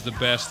Flight was the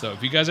best, though.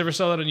 If you guys ever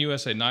saw that on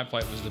USA, Night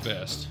Flight was the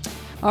best.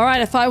 All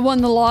right, if I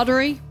won the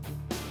lottery,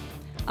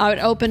 I would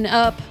open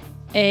up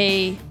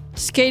a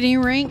skating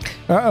rink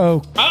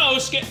Uh-oh.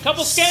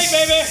 Couple skate,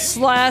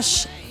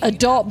 baby! /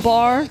 adult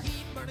bar,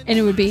 and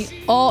it would be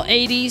all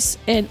 80s,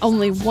 and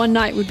only one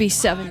night would be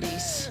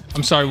 70s.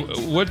 I'm sorry,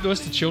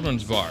 what's the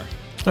children's bar?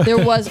 There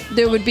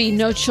would be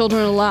no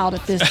children allowed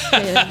at this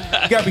skating rink.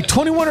 You got to be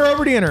 21 or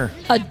over to enter.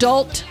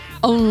 Adult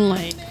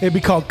only. It'd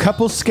be called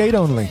Couples Skate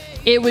Only.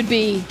 It would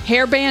be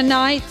hairband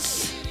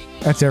nights,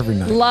 That's every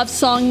night. love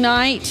song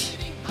night,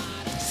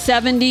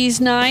 70s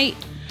night,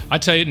 I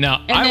tell you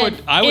now,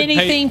 and I would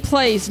anything pay.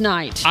 plays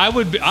night. I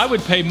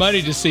would pay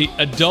money to see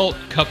adult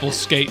couple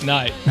skate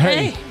night.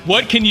 Hey.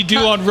 What can you do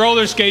on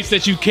roller skates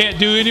that you can't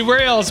do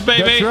anywhere else,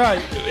 baby? That's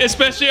right.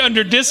 Especially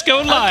under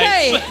disco lights.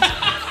 Okay.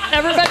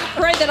 Everybody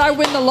pray that I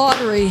win the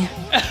lottery.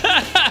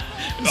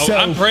 So-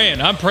 I'm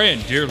praying.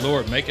 Dear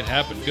Lord, make it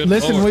happen. Good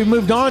Listen, Lord. we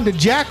moved on to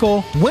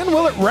Jackal. When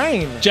will it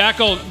rain?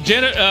 Jackal,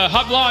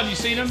 Hot Blonde, you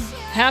seen him?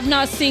 Have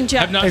not seen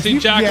Jack. Have not seen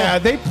Jackal. Yeah,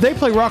 they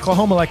play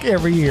Rocklahoma like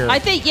every year. I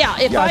think, if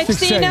Yeah, I I've think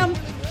seen so. him,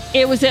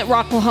 it was at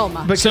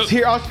Rocklahoma. Because So-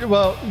 here,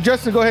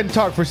 Justin, go ahead and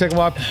talk for a second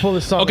while I pull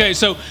this song. Okay,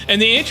 so,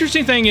 and the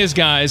interesting thing is,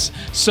 guys,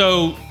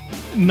 so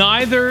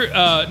neither,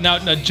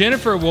 now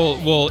Jennifer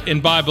will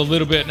imbibe a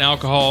little bit in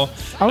alcohol.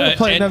 I want to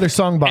play another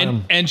song by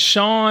him. And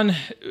Sean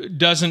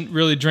doesn't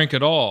really drink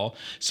at all.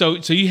 So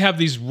you have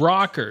these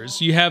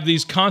rockers, you have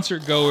these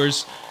concert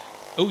goers.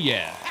 Oh,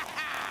 yeah.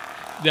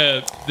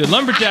 The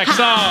Lumberjack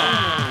song.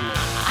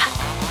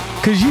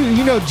 Because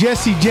you know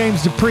Jesse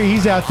James Dupree,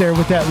 he's out there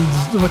with that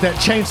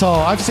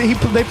chainsaw. I've seen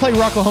they play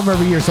Rocklahoma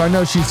every year, so I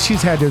know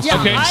she's had this.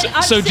 Yeah. Okay,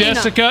 I've so seen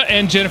Jessica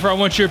and Jennifer, I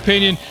want your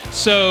opinion.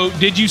 So,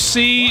 did you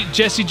see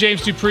Jesse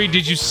James Dupree?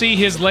 Did you see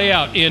his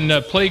layout in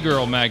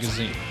Playgirl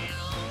magazine?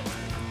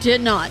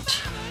 Did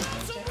not.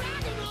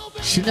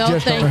 She No,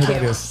 just don't know thank who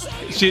that you. is.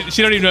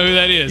 She don't even know who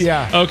that is.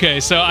 Yeah. Okay,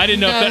 so I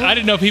didn't know. No. I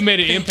didn't know if he made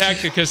an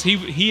impact because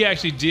he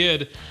actually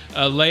did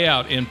a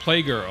layout in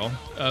Playgirl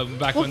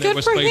back Well, when there good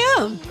was for Play.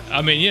 him.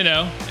 I mean,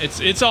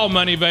 it's all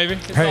money, baby.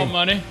 It's Hey. all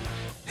money.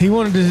 He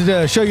wanted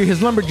to show you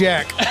his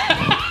lumberjack,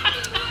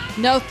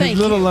 No, thank his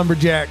you. little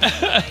lumberjack.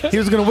 He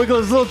was going to wiggle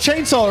his little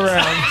chainsaw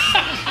around.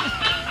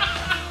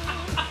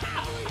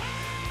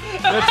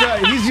 That's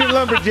right. He's your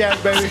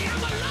lumberjack, baby.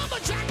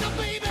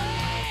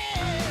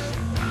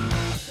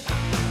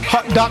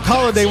 Doc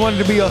Holliday wanted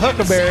to be a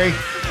huckleberry.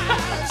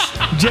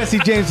 Jesse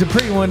James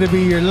Dupree wanted to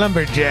be your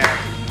lumberjack.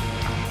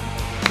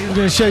 He was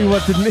going to show you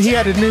he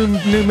had a new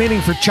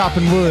meaning for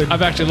chopping wood.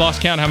 I've actually lost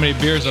count how many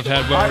beers I've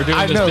had while we're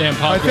doing this damn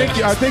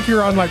podcast. I think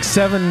you're on like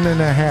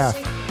 7.5.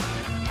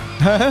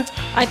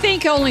 I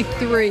think only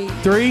 3.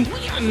 3?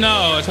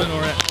 No, it's not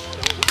right.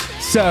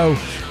 So,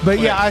 but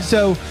yeah,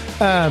 so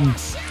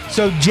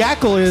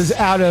Jackal is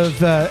out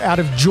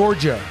of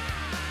Georgia,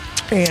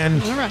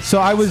 and Alright. so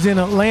I was in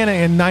Atlanta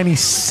in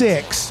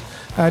 '96.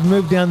 I'd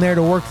moved down there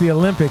to work the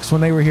Olympics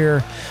when they were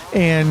here,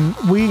 and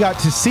we got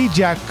to see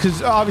Jack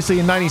because obviously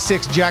in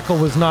 '96 Jackal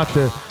was not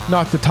the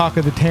talk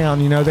of the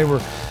town. You know, they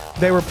were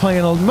they were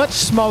playing much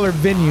smaller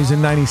venues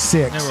in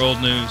 '96. They were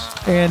old news.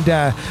 And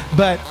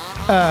but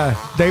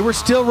they were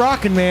still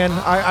rocking, man.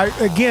 I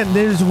again,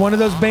 this is one of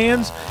those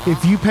bands.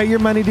 If you pay your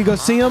money to go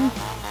see them,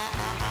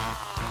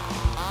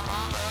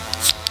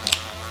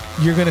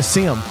 you're gonna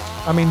see them.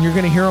 I mean, you're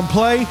gonna hear him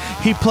play.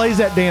 He plays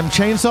that damn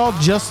chainsaw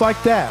just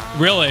like that.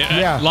 Really?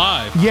 Yeah.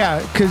 Live?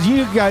 Yeah, because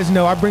you guys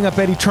know I bring up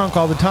Eddie Trunk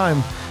all the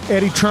time.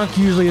 Eddie Trunk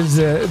usually is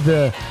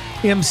the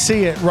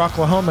MC at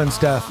Rocklahoma and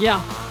stuff.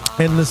 Yeah.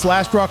 And this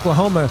last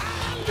Rocklahoma,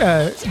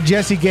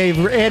 Jesse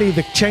gave Eddie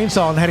the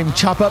chainsaw and had him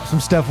chop up some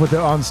stuff with it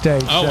on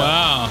stage. Oh, so,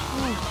 wow.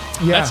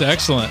 yeah. That's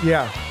excellent.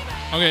 Yeah.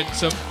 Okay,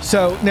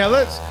 So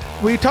now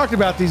we talked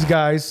about these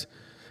guys,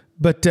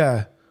 but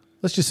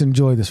let's just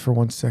enjoy this for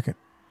 1 second.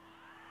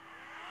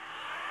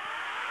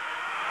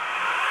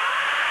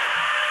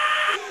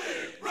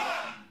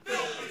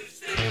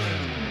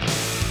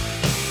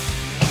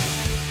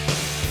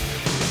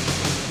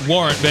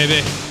 Warrant,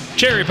 baby.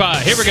 Cherry pie.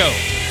 Here we go.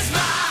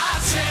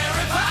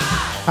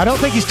 I don't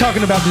think he's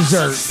talking about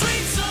dessert.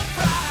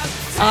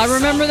 I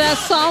remember that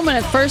song when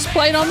it first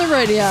played on the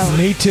radio.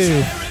 Me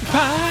too.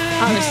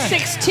 I was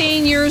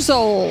 16 years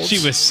old.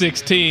 She was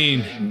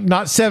 16.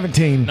 Not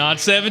 17. Not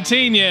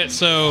 17 yet,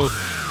 so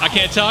I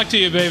can't talk to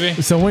you,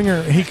 baby. So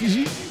Winger,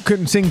 he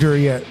couldn't sing to her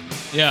yet.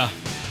 Yeah.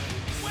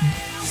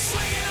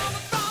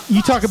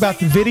 You talk about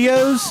the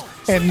videos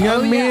and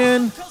Young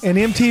Men and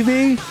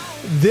MTV.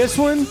 This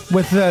one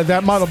with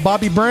that model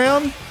Bobby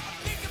Brown.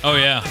 Oh,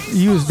 yeah.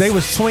 They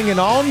was swinging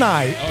all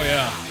night. Oh,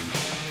 yeah.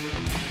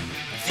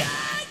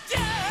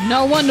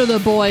 No wonder the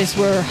boys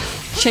were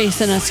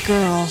chasing us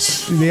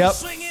girls. Yep.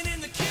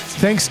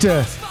 Thanks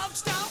to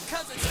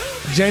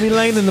Janie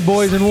Lane and the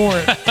boys in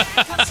Warrant.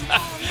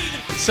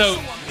 So.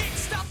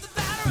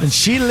 And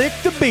she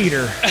licked the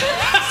beater.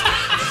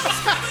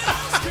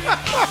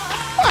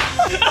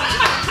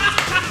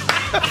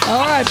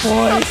 All right,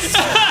 boys.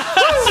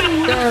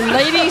 There are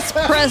ladies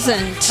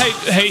present.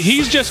 Hey,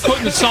 he's just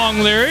quoting the song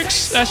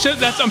lyrics. I'm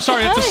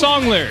sorry, that's a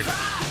song lyric.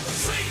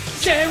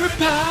 Cherry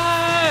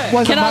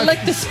pie. Can I lick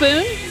the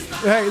spoon?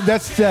 Hey,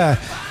 that's. Hey,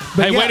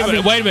 wait a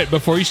minute.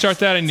 Before you start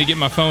that, I need to get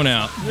my phone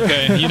out.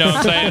 Okay, you know what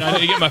I'm saying? I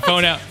need to get my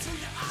phone out.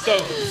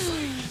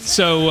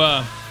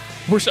 So.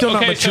 We're still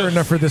not mature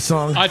enough for this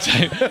song. I'll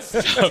tell you.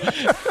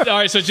 All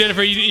right, so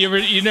Jennifer,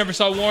 you never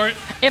saw Warrant?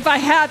 If I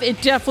have,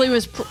 it definitely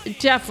was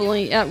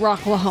definitely at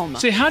Rocklahoma.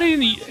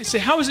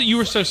 How is it you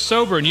were so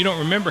sober and you don't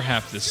remember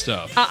half this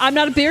stuff? I'm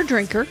not a beer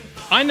drinker.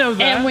 I know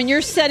that. And when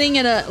you're sitting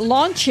in a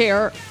lawn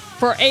chair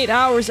for 8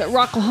 hours at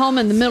Rocklahoma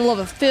in the middle of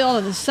a field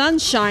and the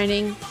sun's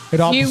shining, it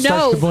all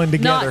starts to blend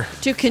together.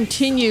 Not to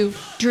continue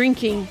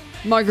drinking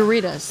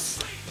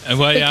margaritas.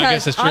 Well, yeah, I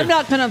guess that's true. I'm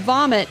not going to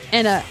vomit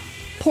in a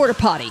porta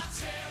potty.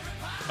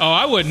 Oh,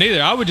 I wouldn't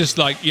either. I would just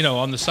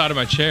on the side of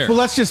my chair. Well,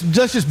 let's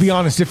just be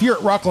honest. If you're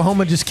at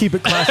Rocklahoma, just keep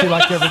it classy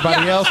like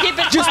everybody else.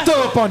 Just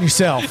throw up on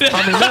yourself.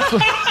 I mean,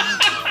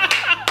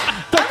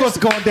 that's what's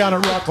going down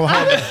at Rocklahoma.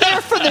 I'm just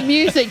there for the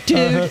music,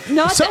 dude.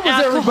 Not so the was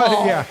alcohol.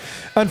 everybody. Yeah.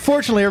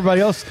 Unfortunately, everybody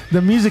else,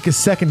 the music is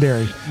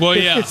secondary. Well,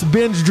 yeah. It's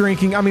binge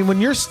drinking. I mean, when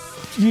you're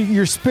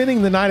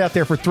spending the night out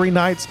there for 3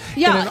 nights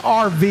in an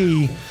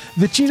RV.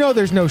 That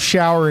there's no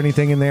shower or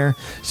anything in there,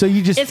 so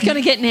it's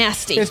gonna get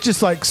nasty. It's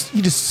just like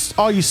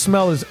all you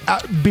smell is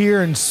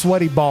beer and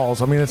sweaty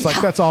balls. I mean, it's like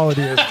that's all it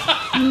is.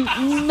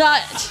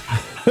 Not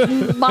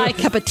my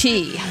cup of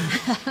tea.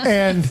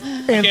 and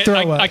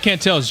throw up. I can't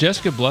tell. Is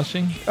Jessica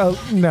blushing?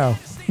 Oh no,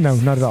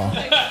 not at all.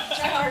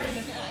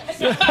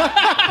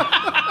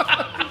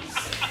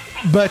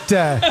 But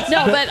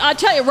I'll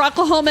tell you,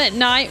 Rocklahoma at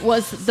night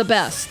was the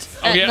best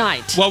at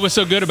night. What was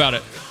so good about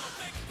it?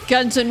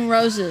 Guns N'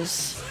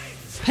 Roses.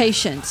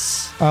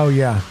 Patience. Oh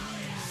yeah,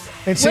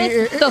 and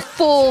with the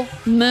full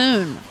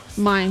moon,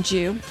 mind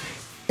you.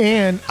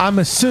 And I'm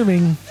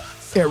assuming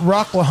at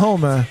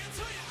Rocklahoma,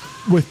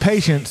 with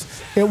Patience,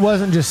 it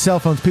wasn't just cell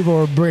phones. People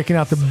were breaking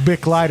out the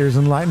Bic lighters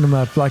and lighting them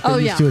up like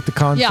they used to at the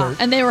concert. Yeah,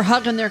 and they were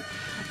hugging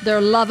their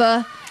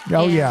lover.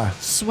 Oh yeah,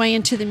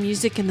 swaying to the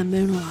music in the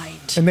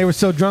moonlight. And they were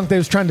so drunk they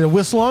was trying to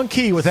whistle on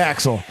key with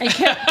Axl. And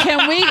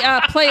can we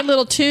play a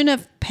little tune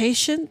of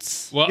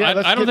Patience? Well,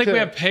 yeah, I don't think we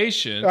have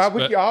Patience.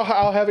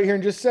 I'll have it here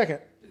in just a second.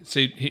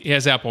 See, he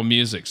has Apple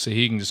Music, so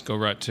he can just go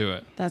right to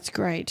it. That's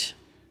great.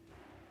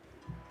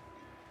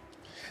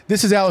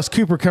 This is Alice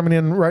Cooper coming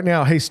in right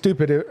now. Hey,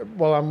 stupid!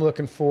 While I'm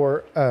looking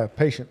for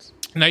Patience.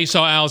 Now you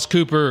saw Alice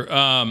Cooper.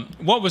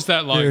 What was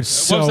that like? Dude,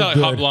 so what was that like?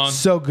 Good. Hot Blonde?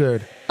 So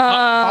good.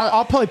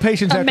 I'll play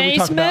Patience after we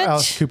talk about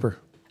Alice Cooper.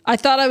 I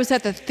thought I was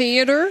at the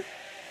theater.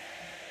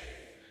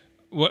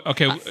 What?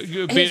 Okay.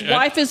 His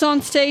wife is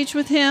on stage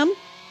with him.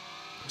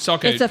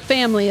 Okay. It's a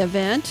family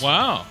event.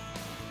 Wow.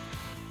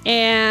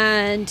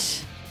 And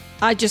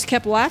I just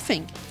kept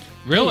laughing.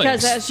 Really?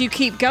 Because as you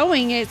keep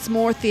going, it's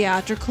more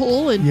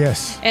theatrical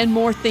and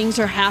more things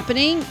are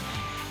happening.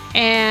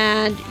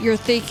 And you're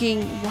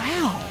thinking,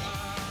 wow,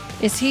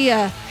 is he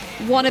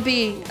want to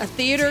be a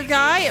theater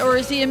guy or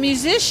is he a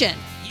musician?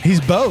 He's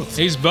both.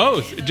 Just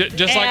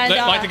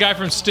like the guy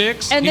from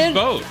Styx. He's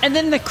both. And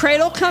then the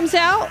cradle comes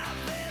out.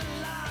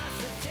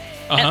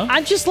 And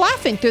I'm just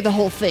laughing through the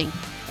whole thing.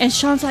 And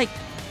Sean's like,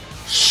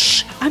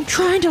 shh, I'm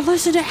trying to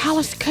listen to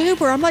Alice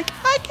Cooper. I'm like,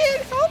 I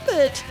can't help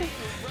it.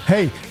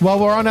 Hey, while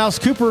we're on Alice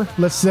Cooper,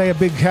 let's say a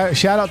big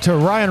shout out to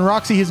Ryan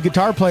Roxy, his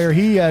guitar player.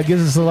 He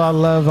gives us a lot of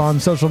love on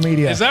social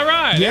media. Is that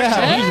right?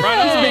 Yeah,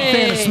 he's a big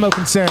fan of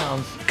Smoking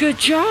Sounds. Good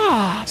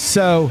job.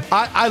 So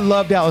I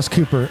loved Alice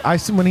Cooper.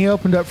 When he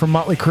opened up for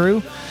Motley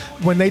Crue,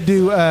 when they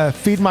do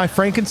Feed My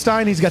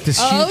Frankenstein, he's got this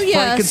huge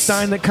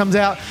Frankenstein that comes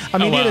out. I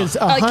mean, it is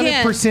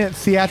 100%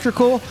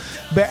 theatrical,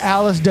 but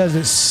Alice does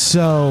it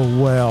so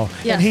well.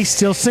 Yes. And he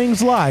still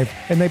sings live,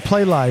 and they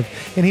play live.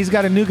 And he's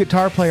got a new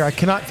guitar player. I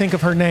cannot think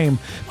of her name,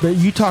 but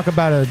you talk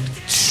about a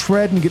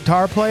shredding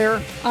guitar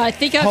player. I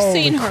think I've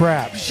seen her.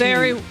 Crap.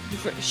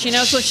 She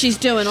knows what she's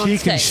doing on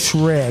stage. She can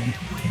shred.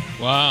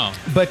 Wow.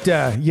 But,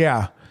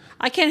 yeah.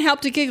 I can't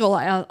help to giggle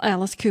at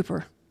Alice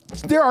Cooper.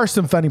 There are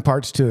some funny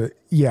parts to it,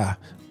 yeah.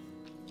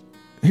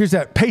 Here's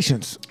that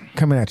Patience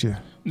coming at you.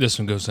 This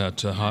one goes out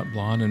to Hot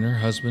Blonde and her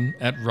husband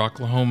at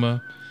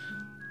Rocklahoma.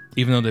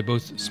 Even though they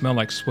both smell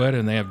like sweat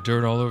and they have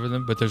dirt all over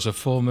them, but there's a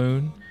full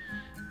moon.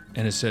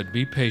 And it said,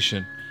 be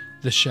patient.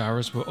 The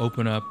showers will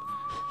open up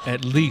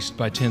at least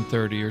by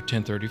 10:30 or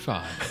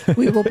 10:35.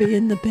 We will be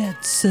in the bed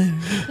soon.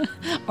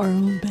 Our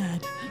own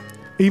bed.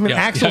 Even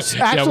Axel's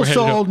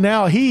so old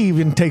now, he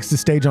even takes the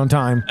stage on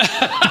time.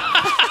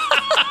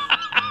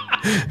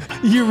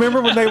 You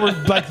remember when they were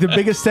like the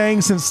biggest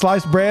thing since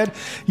sliced bread?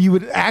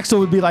 Axel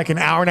would be like an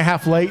hour and a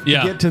half late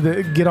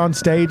to get on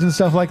stage and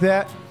stuff like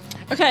that.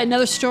 Okay,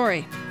 another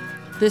story.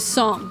 This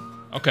song.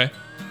 Okay.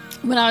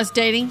 When I was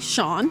dating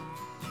Sean,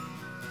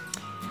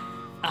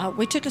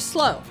 we took it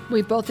slow.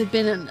 We both had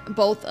been in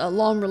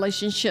long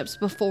relationships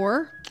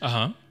before.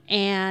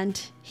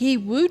 And he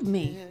wooed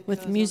me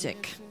with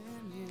music.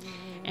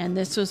 And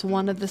this was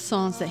one of the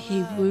songs that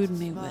he wooed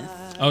me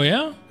with. Oh,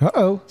 yeah?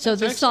 Uh-oh. So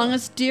this song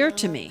is dear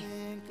to me.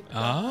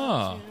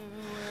 Ah.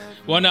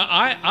 Well, now,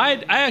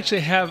 I actually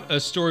have a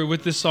story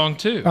with this song,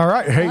 too. All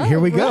right. Hey, here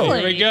we go. Really?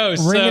 Here we go.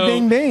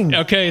 Ring-a-ding-ding.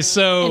 Okay,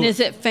 so... And is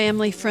it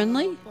family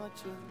friendly?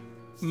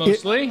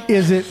 Mostly.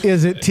 Is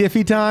it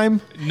Tiffy time?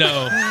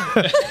 No.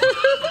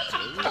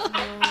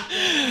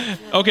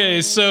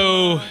 Okay,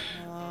 so...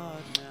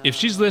 If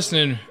she's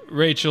listening,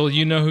 Rachel,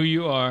 you know who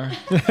you are.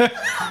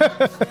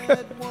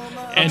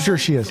 I'm sure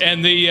she is.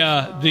 And the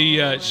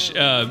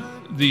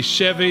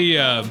Chevy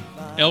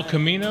El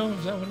Camino,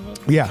 is that what it was?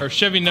 Yeah. Or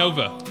Chevy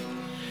Nova.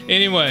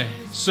 Anyway,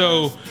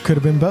 so could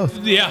have been both.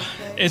 Yeah,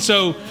 and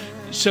so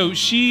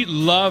she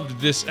loved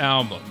this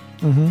album,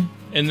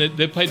 and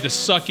they played the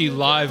sucky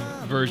live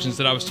versions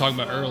that I was talking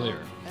about earlier,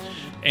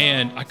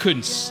 and I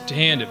couldn't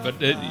stand it. But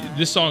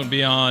this song would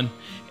be on,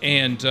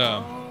 and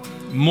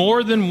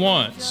more than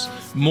once.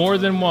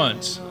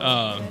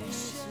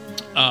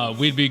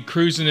 We'd be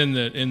cruising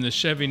in the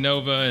Chevy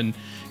Nova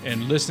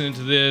and listening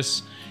to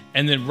this,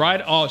 and then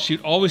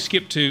she'd always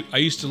skip to "I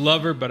Used to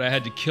Love Her, but I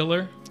Had to Kill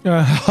Her."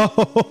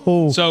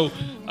 So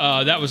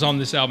that was on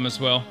this album as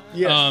well.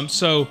 Yes.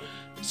 So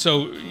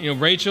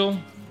Rachel,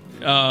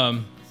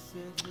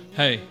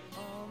 hey,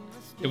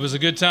 it was a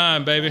good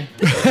time, baby.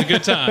 It was a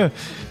good time.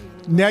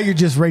 Now you're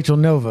just Rachel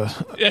Nova.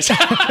 Yes.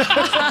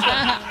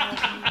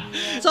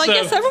 So I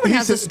guess everyone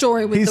has a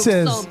story with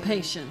the song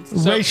Patience.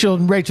 Rachel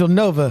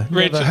Nova,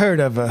 never heard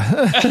of her.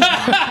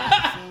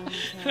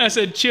 I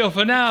said, chill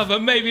for now,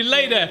 but maybe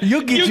later.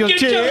 You'll get your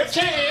chance.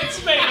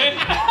 Baby.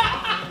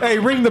 Hey,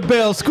 ring the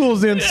bell.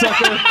 School's in,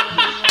 sucker.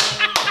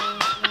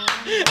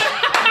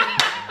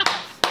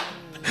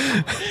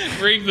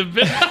 Ring the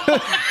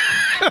bell.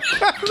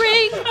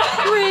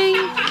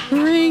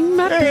 ring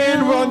my bell.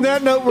 And on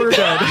that note, we're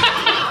done.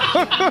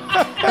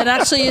 That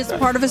actually is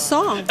part of a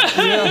song.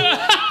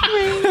 Yeah.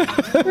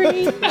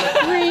 Ring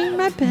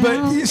my bell.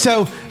 But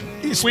so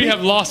we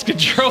have lost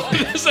control of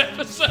this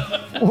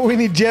episode. We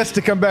need Jess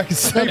to come back and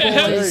save the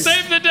day.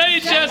 Save the day,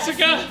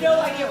 Jessica.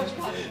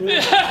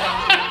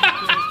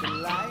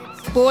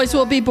 Boys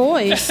will be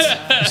boys.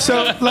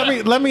 So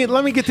let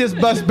me get this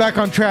bus back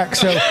on track.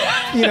 So,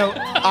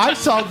 I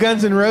saw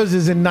Guns N'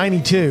 Roses in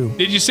 '92.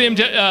 Did you see him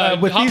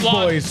with Hot these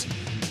Blonde? boys?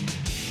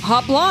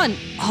 Hot Blonde,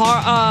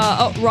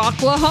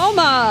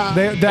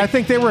 Rocklahoma. I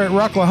think they were at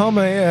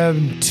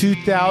Rocklahoma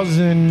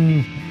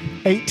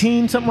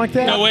 2018, something like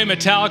that. No way,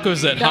 Metallica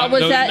was at Hot. That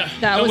was that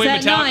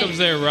Metallica night. was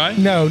there, right?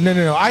 No.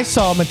 I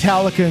saw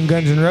Metallica and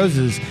Guns N'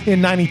 Roses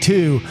in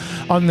 '92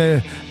 on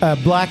the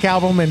Black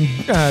Album and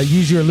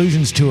Use Your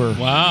Illusions tour.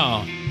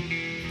 Wow.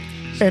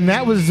 And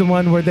that was the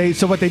one where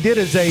what they did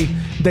is they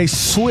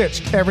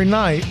switched every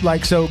night.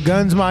 Like, so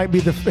Guns might be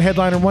the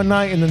headliner one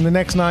night, and then the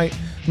next night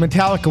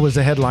Metallica was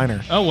the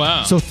headliner. Oh,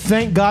 wow. So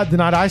thank God the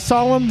night I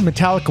saw them,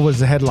 Metallica was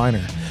the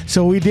headliner.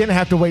 So we didn't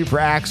have to wait for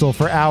Axl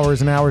for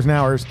hours and hours and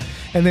hours.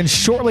 And then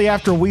shortly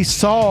after we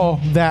saw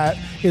that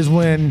is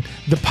when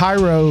the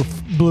pyro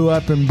blew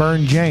up and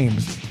burned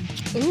James.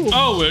 Ooh.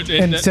 Oh,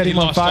 and set him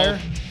on fire.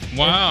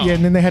 Wow.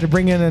 And then they had to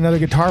bring in another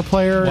guitar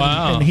player.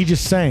 Wow. And he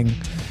just sang,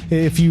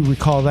 if you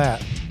recall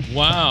that.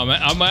 Wow,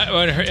 man.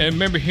 I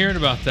remember hearing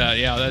about that.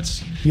 Yeah,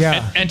 that's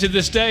And to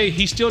this day,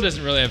 he still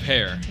doesn't really have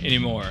hair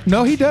anymore.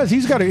 No, he does.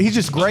 He's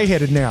just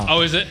gray-headed now.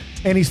 Oh, is it?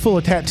 And he's full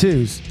of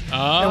tattoos.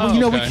 Oh,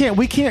 and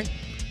we can't.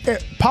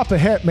 Papa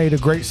Het made a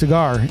great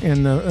cigar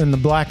in the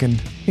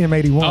Blackened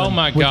M81. Oh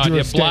my God,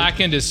 yeah,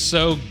 Blackened is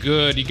so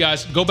good. You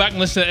guys go back and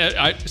listen to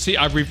it.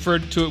 I've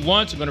referred to it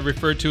once. I'm going to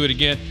refer to it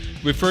again.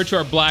 Refer to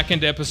our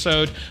Blackened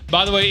episode.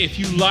 By the way, if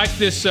you like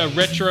this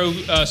retro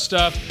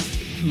stuff,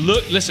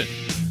 listen.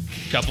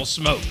 Couple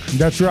Smoke.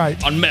 That's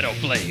right. On Metal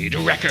Blade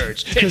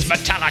Records. It's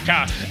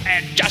Metallica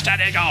and Just an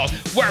Eagle.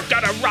 We're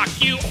gonna rock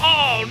you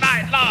all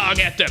night long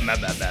at the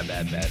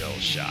Metal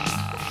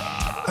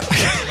Shop.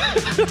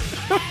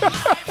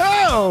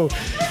 Oh!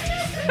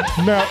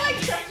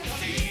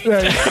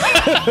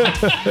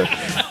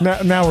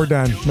 Now we're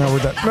done.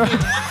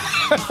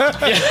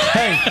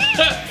 Hey,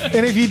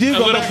 and if you do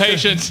go back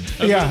patience,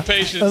 a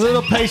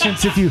little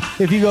patience if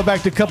you go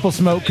back to Couple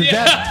Smoke, because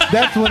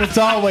that's when it's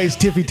always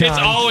tiffy time. It's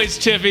always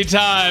tiffy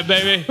time,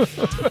 baby.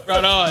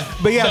 Right on.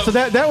 But yeah, so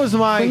that was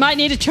my. We might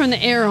need to turn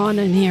the air on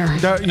in here.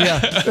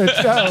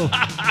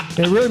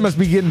 It really must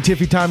be getting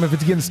tiffy time if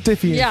it's getting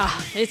stiffy. Yeah,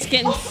 it's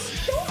getting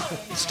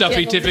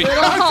stuffy, tiffy. A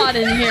little hot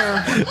in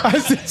here. I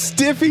said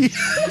stiffy.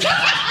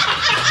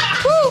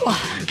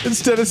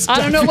 Instead of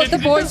stuffy. I don't know what the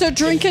boys are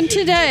drinking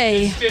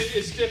today.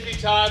 It's stiffy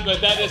time, but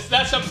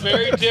that's something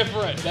very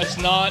different. That's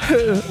not.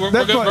 We're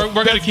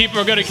gonna keep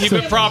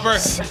it proper.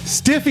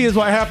 Stiffy is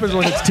what happens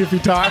when it's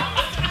tiffy time.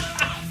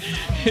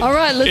 All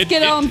right, let's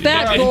get on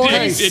back,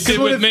 boys.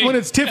 When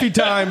it's tiffy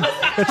time,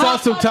 it's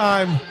also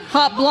time.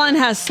 Hot Blonde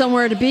has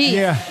somewhere to be.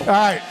 Yeah. All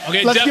right.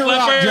 Okay, let's get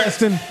rock,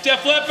 Justin.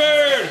 Def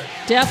Leppard.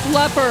 Def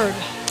Leppard.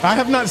 I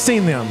have not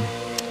seen them.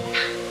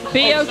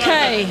 Be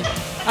okay.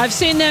 I've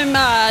seen them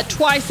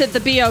twice at the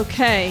Be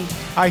Okay.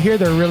 I hear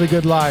they're really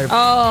good live.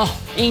 Oh,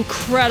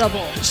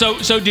 incredible.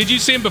 So did you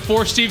see him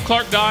before Steve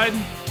Clark died?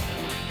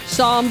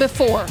 Saw him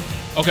before.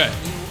 Okay.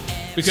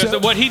 Because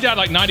he died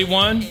like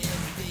 91.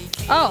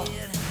 Oh.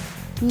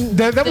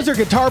 That was their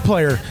guitar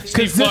player.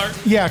 Steve Clark.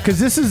 Because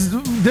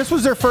this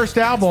was their first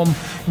album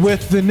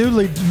with the new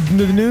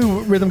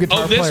rhythm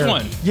guitar player. Oh, this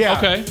one. Yeah.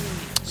 Okay.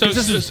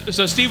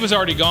 So Steve was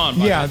already gone.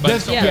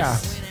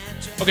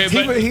 Okay,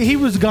 but he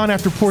was gone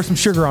after Pour Some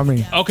Sugar on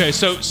Me. Okay,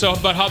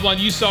 but Hot Blonde,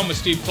 you saw him with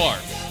Steve Clark.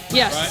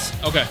 Yes.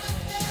 Right? Okay.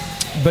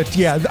 But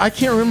yeah, I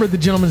can't remember the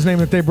gentleman's name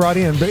that they brought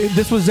in, but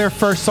this was their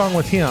first song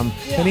with him,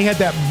 and he had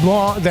that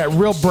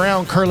real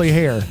brown curly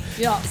hair.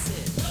 Yeah.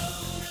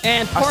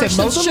 And Pour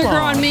Some Sugar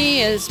on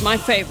Me is my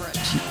favorite.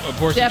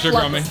 Pour Some Sugar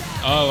on Me.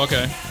 Oh,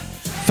 okay.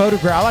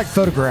 Photograph. I like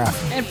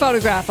Photograph. And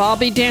Photograph. I'll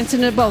be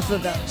dancing to both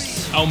of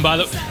those. Oh,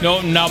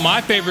 now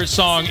my favorite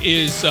song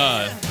is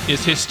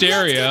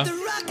Hysteria.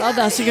 Oh,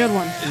 that's a good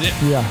one.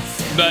 Yeah.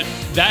 But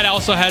that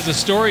also has a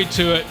story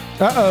to it.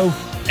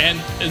 Uh-oh.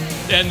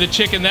 And the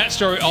chick in that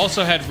story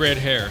also had red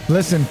hair.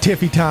 Listen,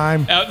 tiffy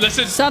time.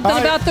 Listen. Something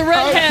about the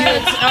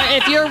redheads.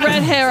 If you're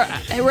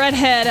a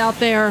redhead out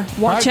there,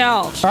 watch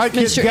out. All right,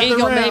 Mr. kids,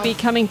 Eagle may be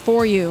coming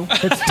for you.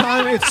 It's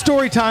time. It's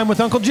story time with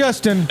Uncle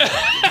Justin.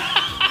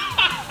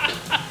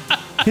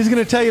 He's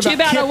going to tell you about Too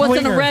bad I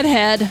wasn't a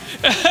redhead.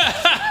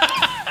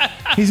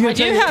 I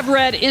do have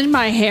red in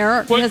my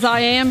hair because I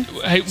am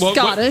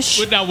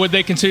Scottish. Now, would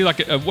they consider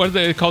what do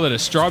they call it? A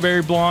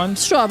strawberry blonde?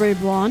 Strawberry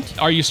blonde.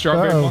 Are you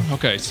strawberry blonde?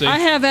 Okay, see. I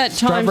have at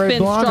times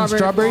been blonde and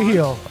strawberry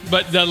heel.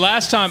 But the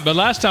last time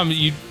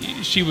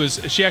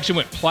she actually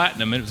went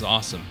platinum. It was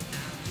awesome.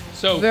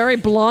 So very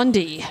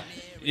blondie.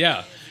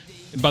 Yeah.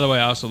 And by the way,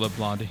 I also love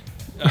Blondie.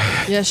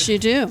 Yes, you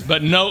do.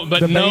 But no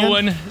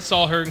one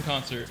saw her in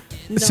concert.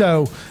 No.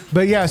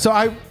 So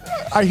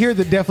I hear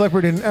that Def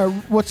Leppard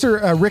and what's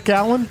her Rick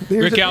Allen?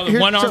 Rick Allen,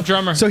 one-armed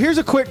drummer. So here's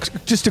a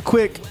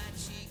quick.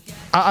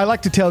 I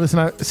like to tell this,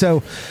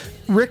 so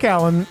Rick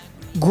Allen,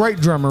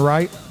 great drummer,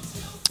 right?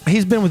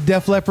 He's been with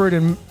Def Leppard,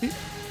 and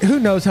who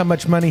knows how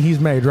much money he's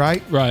made,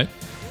 right? Right.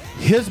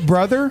 His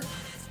brother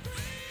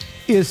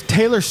is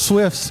Taylor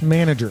Swift's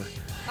manager.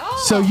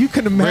 So you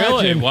can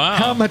imagine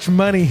how much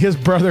money his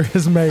brother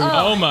has made.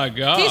 Oh my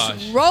gosh.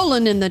 He's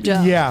rolling in the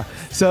dough. Yeah.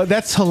 So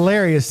that's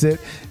hilarious that,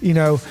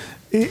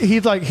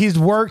 he's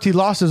worked, he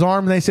lost his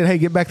arm, and they said, hey,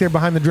 get back there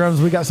behind the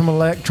drums. We got some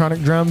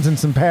electronic drums and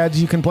some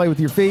pads you can play with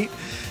your feet.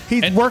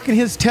 He's working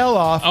his tail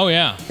off. Oh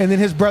yeah. And then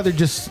his brother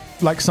just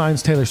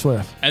signs Taylor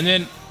Swift. And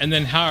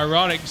then how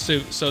ironic.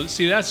 So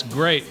see, that's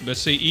great. But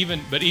see,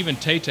 even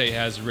Tay-Tay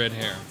has red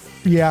hair.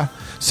 Yeah.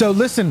 So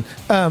listen,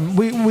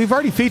 we've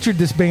already featured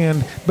this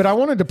band, but I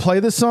wanted to play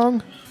this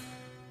song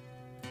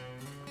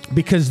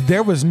because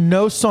there was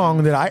no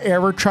song that I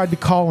ever tried to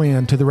call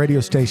in to the radio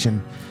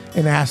station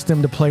and ask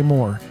them to play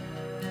more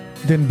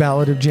than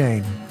Ballad of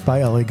Jane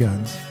by LA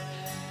Guns.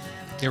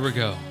 Here we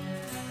go,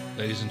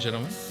 ladies and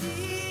gentlemen.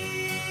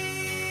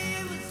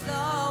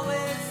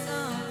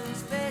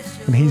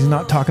 And he's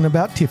not talking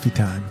about Tiffy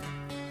time.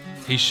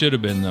 He should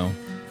have been, though.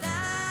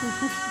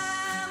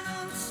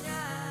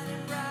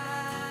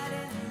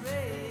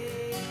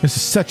 This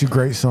is such a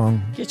great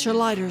song. Get your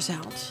lighters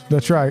out.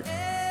 That's right.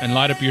 And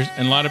light up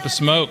a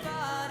smoke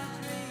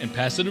and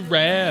pass it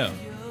around.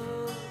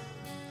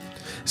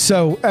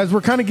 So as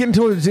we're kind of getting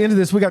towards the end of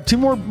this, we got two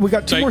more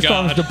Thank songs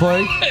God. to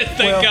play.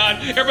 Thank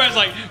God. Everybody's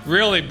like,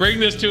 really, bring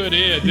this to an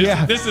end.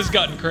 This has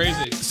gotten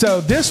crazy.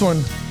 So this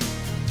one,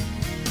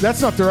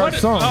 that's not the right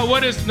song. Oh,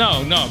 what is?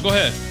 No, go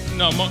ahead.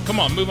 No, come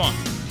on, move on.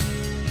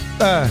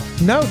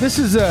 No, this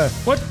is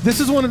What? This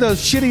is one of those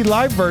shitty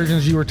live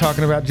versions you were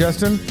talking about,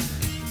 Justin.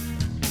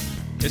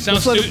 It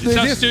sounds,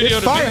 It's studio to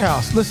me.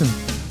 Firehouse. Listen.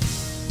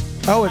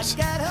 Oh, it's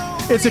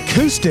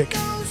acoustic.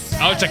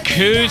 Oh, it's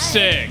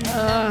acoustic.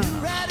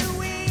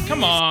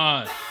 Come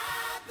on.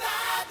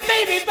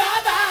 Baby,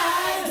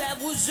 bye-bye. That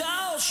was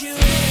all she wrote.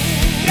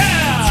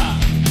 Yeah.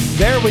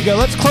 There we go.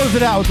 Let's close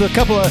it out with a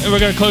couple of. And we're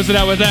going to close it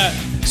out with that.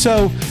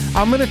 So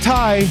I'm going to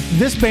tie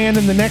this band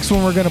and the next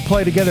one we're going to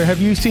play together. Have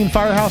you seen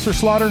Firehouse or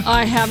Slaughter?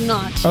 I have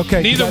not.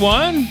 Okay. Neither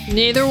one?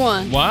 Neither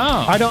one.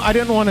 Wow. I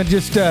didn't want to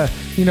just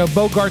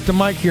bogart the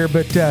mic here,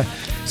 but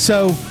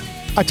so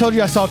I told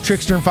you I saw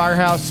Trickster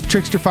Firehouse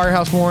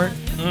Warrant.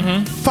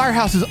 Mm-hmm.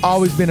 Firehouse has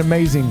always been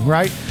amazing,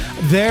 right?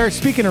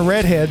 Speaking of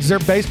redheads, their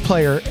bass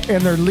player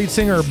and their lead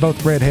singer are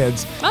both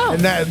redheads. Oh.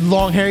 And that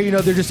long hair,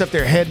 they're just up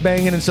there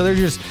headbanging, and so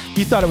you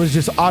thought it was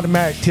just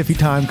automatic Tiffy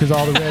time because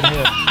all the red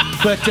hair.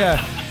 But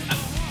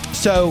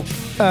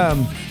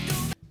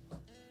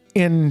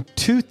in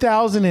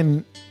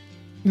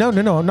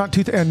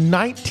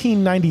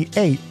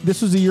 1998,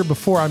 this was the year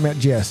before I met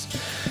Jess,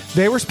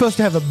 they were supposed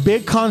to have a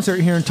big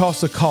concert here in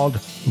Tulsa called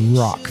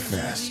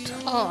Rockfest.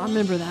 Oh, I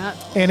remember that.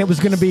 And it was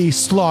going to be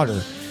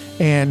Slaughter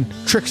and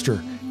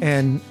Trickster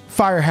and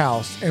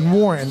Firehouse and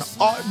Warren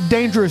and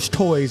Dangerous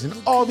Toys and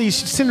all these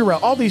Cinderella,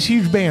 all these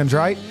huge bands,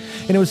 right?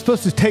 And it was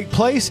supposed to take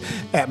place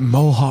at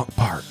Mohawk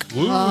Park.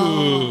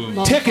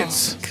 Ooh.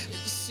 Tickets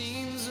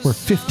were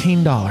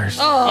 $15.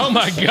 Oh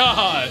my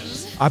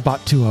gosh. I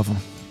bought 2 of them.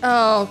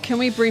 Oh, can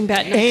we bring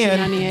back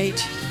 1998?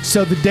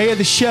 So the day of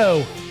the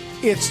show,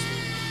 it's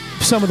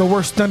some of the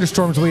worst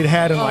thunderstorms we'd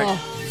had in like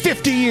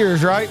 50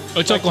 years, right?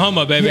 It's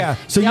Oklahoma, baby. Yeah.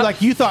 So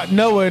you thought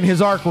Noah and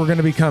his ark were going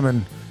to be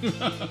coming.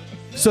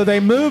 So they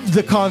moved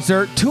the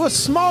concert to a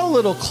small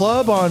little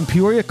club on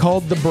Peoria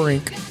called The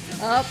Brink.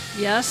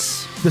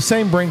 Yes. The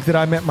same Brink that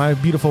I met my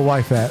beautiful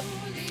wife at.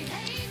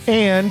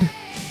 And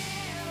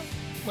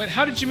Wait,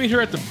 how did you meet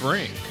her at the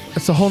Brink?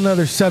 it's a whole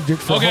nother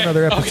subject for a whole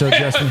nother episode,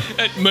 Justin.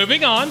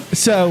 Moving on.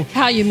 So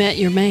How you met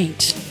your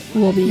mate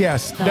will be.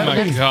 yes, Oh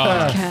my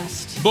God.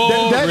 Podcast.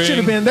 that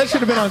should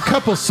have been on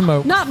Couple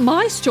Smoke. Not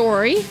my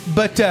story.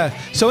 But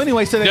so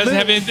anyway, so they Does it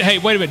moved- have hey,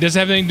 wait a minute. Does it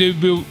have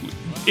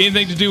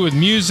anything to do with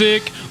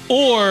music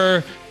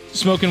or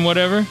smoking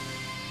whatever?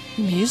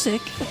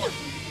 Music.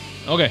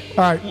 Okay.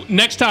 All right.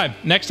 Next time,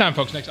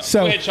 folks. Next time. So,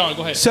 go ahead, Sean.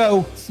 Go ahead.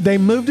 So they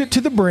moved it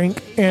to the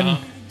Brink, and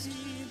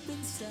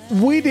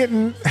we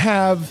didn't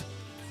have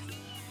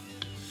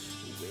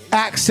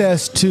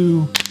access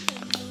to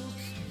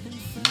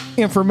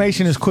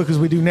information as quick as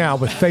we do now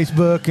with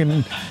Facebook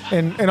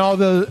and all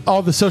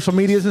the social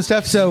medias and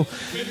stuff. So,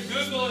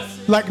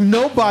 like,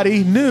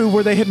 nobody knew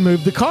where they had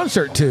moved the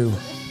concert to.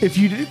 I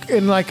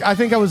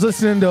think I was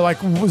listening to like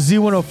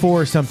Z104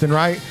 or something,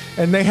 right?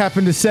 And they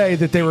happened to say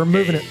that they were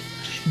moving it.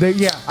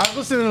 I was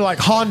listening to like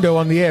Hondo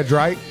on the Edge,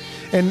 right?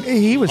 And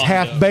he was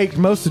half baked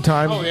most of the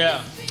time. Oh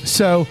yeah.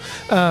 So,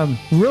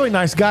 really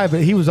nice guy,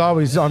 but he was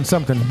always on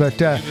something. But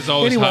He was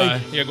always anyway,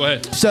 high. Yeah, go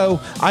ahead. so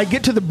I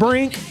get to the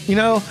Brink,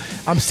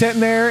 I'm sitting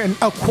there, and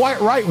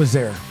Quiet Right was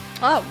there.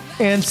 Oh.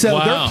 And so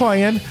Wow. they're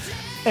playing,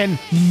 and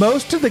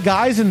most of the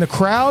guys in the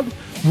crowd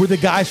were the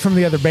guys from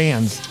the other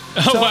bands.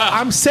 Oh, So wow.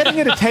 I'm sitting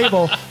at a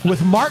table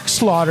with Mark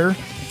Slaughter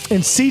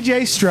and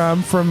CJ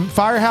Strum from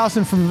Firehouse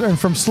and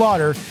from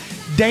Slaughter.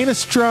 Dana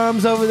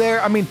Strum's over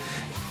there. I mean,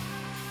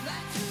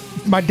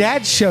 my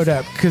dad showed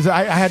up because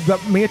I had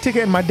me a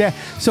ticket and my dad.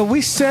 So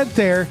we sat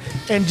there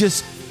and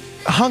just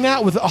hung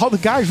out with all the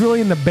guys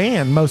really in the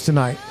band most of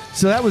the night.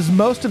 So that was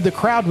most of the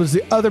crowd was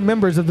the other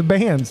members of the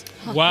bands.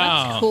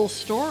 Wow. That's a cool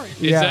story.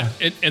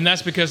 And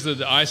that's because of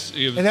the ice.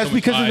 And that's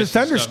because of the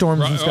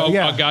thunderstorms and stuff.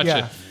 Yeah, I gotcha.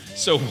 yeah.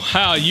 So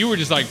wow, you were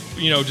just like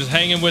just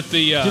hanging with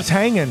the Just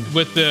hanging.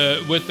 with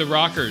the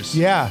rockers.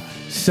 Yeah.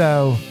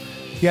 So,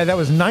 yeah, that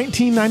was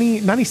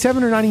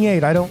 1997 or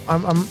 98. And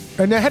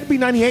it had to be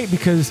 98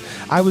 because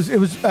it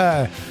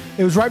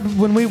was right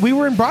when we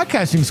were in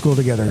broadcasting school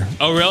together.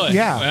 Oh really?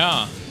 Yeah.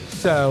 Yeah.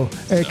 So,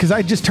 because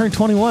I just turned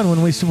 21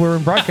 when we were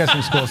in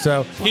broadcasting school.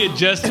 So, He had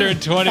just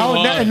turned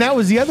 21. and that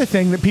was the other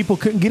thing that people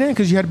couldn't get in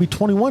because you had to be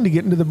 21 to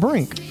get into the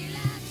Brink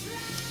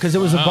because it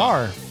was a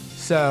bar.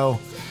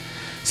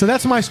 So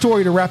that's my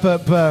story to wrap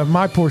up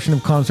my portion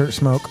of Concert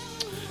Smoke.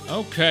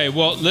 Okay,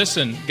 well,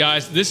 listen,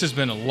 guys, this has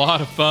been a lot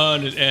of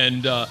fun,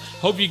 and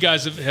hope you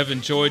guys have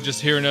enjoyed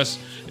just hearing us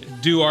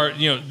do our,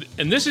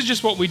 and this is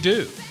just what we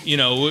do.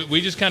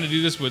 We just kind of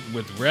do this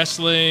with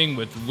wrestling,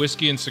 with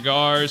whiskey and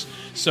cigars.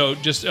 So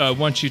just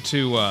want you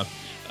to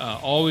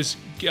always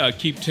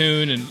keep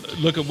tuned and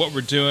look at what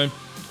we're doing.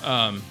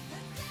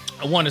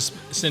 I want to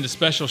send a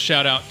special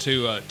shout out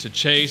to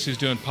Chase, who's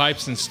doing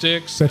Pipes and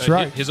Sticks. That's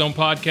right. His own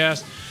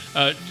podcast.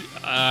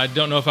 I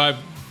don't know if I've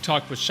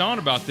talked with Sean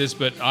about this,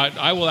 but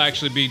I will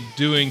actually be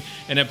doing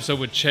an episode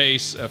with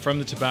Chase from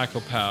the Tobacco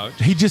Pouch.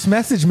 He just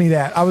messaged me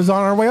that. I was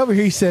on our way over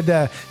here. He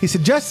said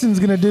Justin's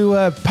going to do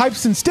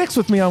Pipes and Sticks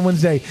with me on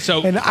Wednesday.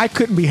 And I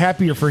couldn't be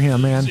happier for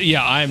him, man.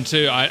 Yeah, I am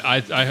too.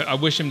 I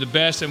wish him the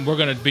best, and we're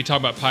going to be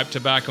talking about pipe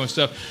tobacco and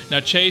stuff. Now,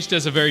 Chase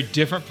does a very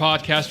different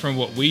podcast from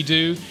what we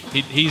do.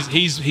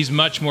 He's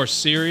much more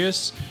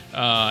serious.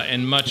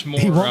 And much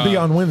more. He won't be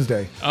on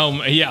Wednesday.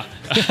 Oh yeah.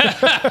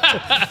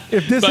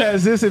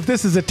 if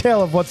this is a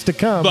tale of what's to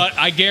come. But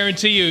I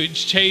guarantee you,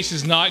 Chase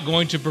is not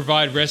going to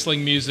provide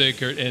wrestling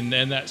music and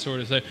that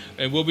sort of thing.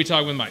 And we'll be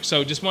talking with Mike.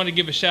 So just wanted to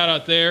give a shout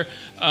out there.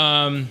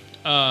 Hot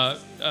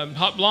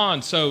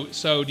Blonde.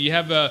 So do you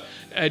have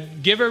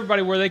give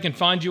everybody where they can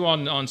find you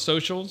on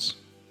socials?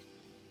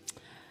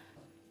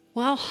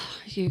 Well,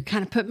 you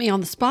kind of put me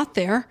on the spot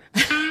there.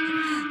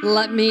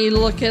 Let me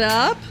look it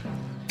up.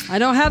 I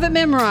don't have it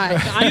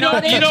memorized. You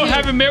don't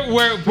have it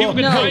where people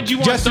can find you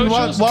on Justin,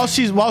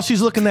 socials? while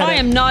she's looking at it. I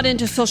am not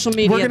into social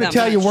media. We're going to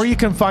tell you where you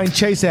can find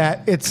Chase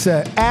at. It's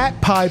at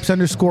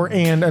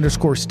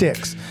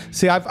pipes_and_sticks.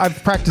 See,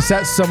 I've practiced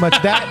that so much.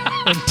 That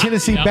and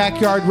Tennessee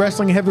Backyard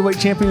Wrestling Heavyweight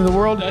Champion of the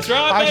World. That's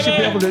right, I should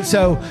be able to.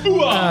 So,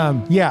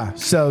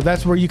 so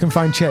that's where you can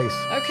find Chase.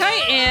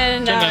 Okay,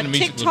 and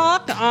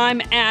TikTok,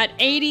 I'm at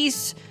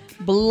 80s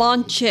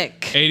Blonde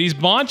Chick. 80s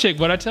Blonde Chick,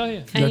 what'd I tell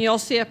you? And you'll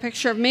see a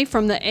picture of me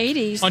from the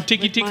 80s. On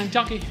Tiki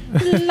Taki.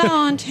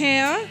 Blonde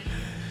hair.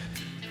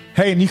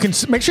 Hey, and you can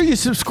make sure you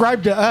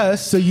subscribe to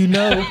us so you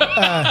know.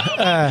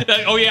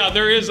 Oh, yeah,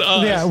 there is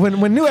us. Yeah,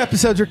 when new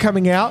episodes are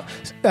coming out,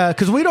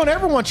 because we don't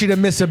ever want you to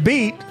miss a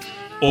beat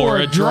or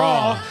a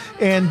draw.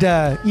 And,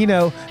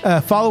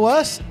 follow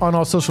us on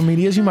all social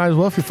medias. You might as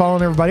well if you're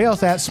following everybody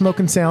else at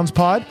Smoking Sounds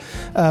Pod.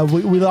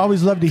 We'd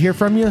always love to hear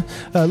from you.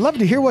 Love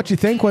to hear what you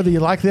think, whether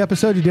you like the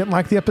episode, you didn't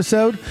like the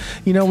episode.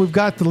 We've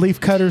got the Leaf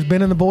Cutters,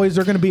 Ben and the boys.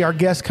 They're going to be our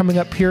guests coming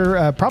up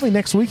here probably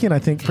next weekend, I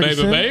think, pretty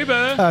soon.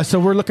 Baby.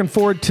 So we're looking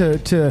forward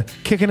to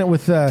kicking it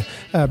with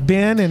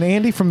Ben and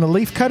Andy from the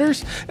Leaf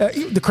Cutters.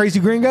 The Crazy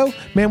Gringo.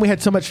 Man, we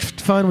had so much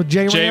fun with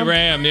J-Ram.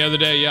 J-Ram the other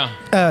day,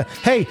 yeah.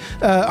 Hey,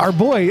 our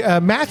boy,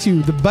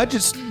 Matthew, the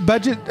budget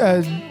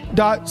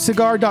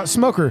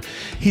cigar.smoker.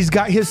 He's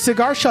got his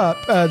cigar shop,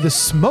 the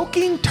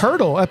Smoking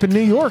Turtle, up in New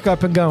York,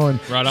 up and going.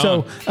 Right on.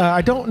 So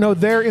I don't know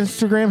their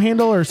Instagram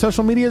handle or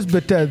social medias,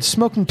 but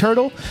Smoking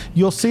Turtle,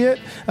 you'll see it.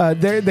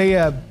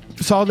 They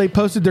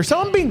posted they're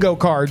selling bingo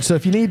cards. So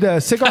if you need a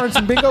cigar and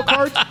some bingo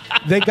cards,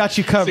 they got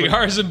you covered.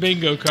 Cigars and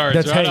bingo cards.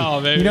 That's right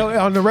on, baby.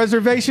 On the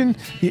reservation,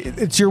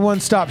 it's your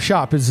one-stop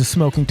shop is the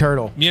Smoking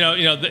Turtle.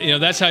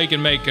 That's how you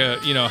can make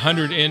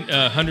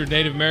 100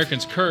 Native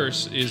Americans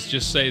curse is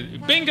just say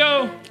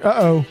bingo.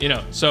 Uh-oh.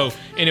 So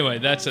anyway,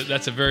 that's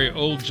a very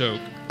old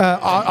joke.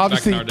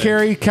 Obviously,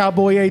 Carrie,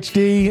 Cowboy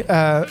HD.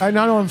 I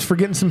know I'm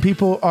forgetting some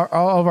people,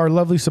 all of our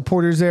lovely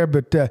supporters there,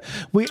 but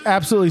we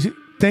absolutely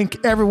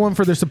thank everyone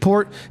for their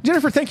support.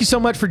 Jennifer, thank you so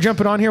much for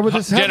jumping on here with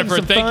us.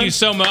 Jennifer, thank you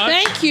so much.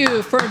 Thank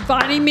you for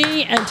inviting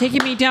me and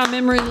taking me down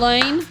memory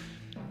lane.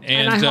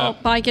 And I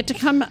hope I get to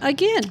come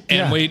again.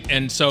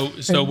 And so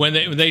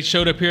when they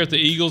showed up here at the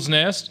Eagle's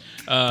Nest,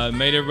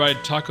 made everybody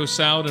taco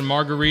salad and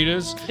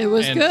margaritas. It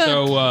was good.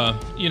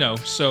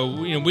 So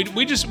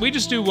we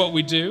just do what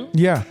we do.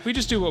 Yeah, we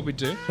just do what we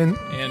do. And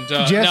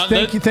Jess,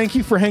 thank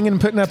you for hanging and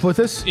putting up with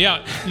us.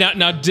 Yeah.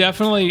 Now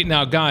definitely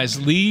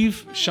guys,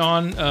 leave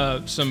Sean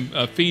some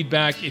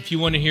feedback if you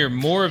want to hear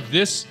more of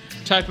this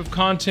type of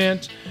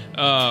content,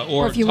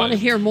 or if you want to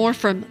hear more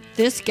from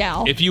this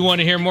gal. If you want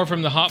to hear more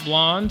from the Hot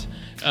Blonde.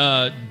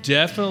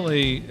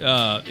 Definitely,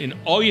 and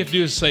all you have to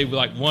do is say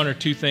like one or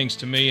two things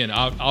to me, and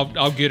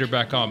I'll get her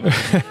back on,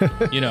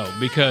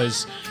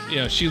 because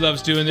she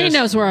loves doing this. He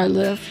knows where I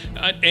live.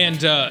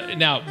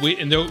 Now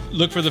they'll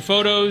look for the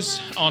photos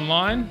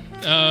online.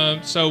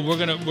 So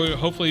we're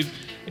hopefully,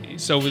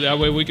 so that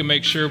way we can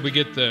make sure we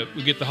get the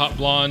Hot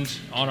Blonde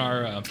on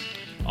our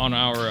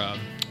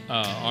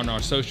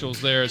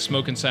socials there at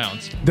Smoking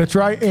Sounds. That's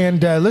right.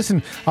 And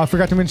listen, I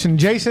forgot to mention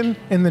Jason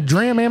and the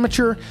Dram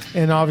Amateur,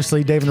 and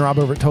obviously Dave and Rob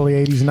over at Totally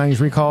 80s and 90s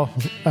Recall.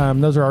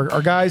 Those are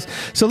our guys.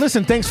 So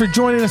listen, thanks for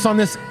joining us on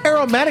this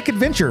aromatic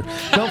adventure.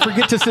 Don't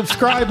forget to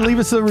subscribe, leave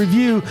us a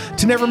review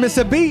to never miss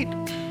a beat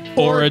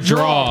or a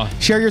draw.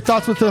 Share your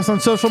thoughts with us on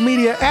social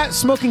media at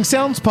Smoking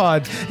Sounds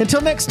Pod. Until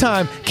next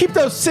time, keep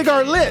those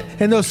cigar lit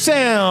and those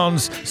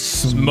sounds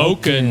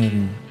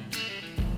smoking.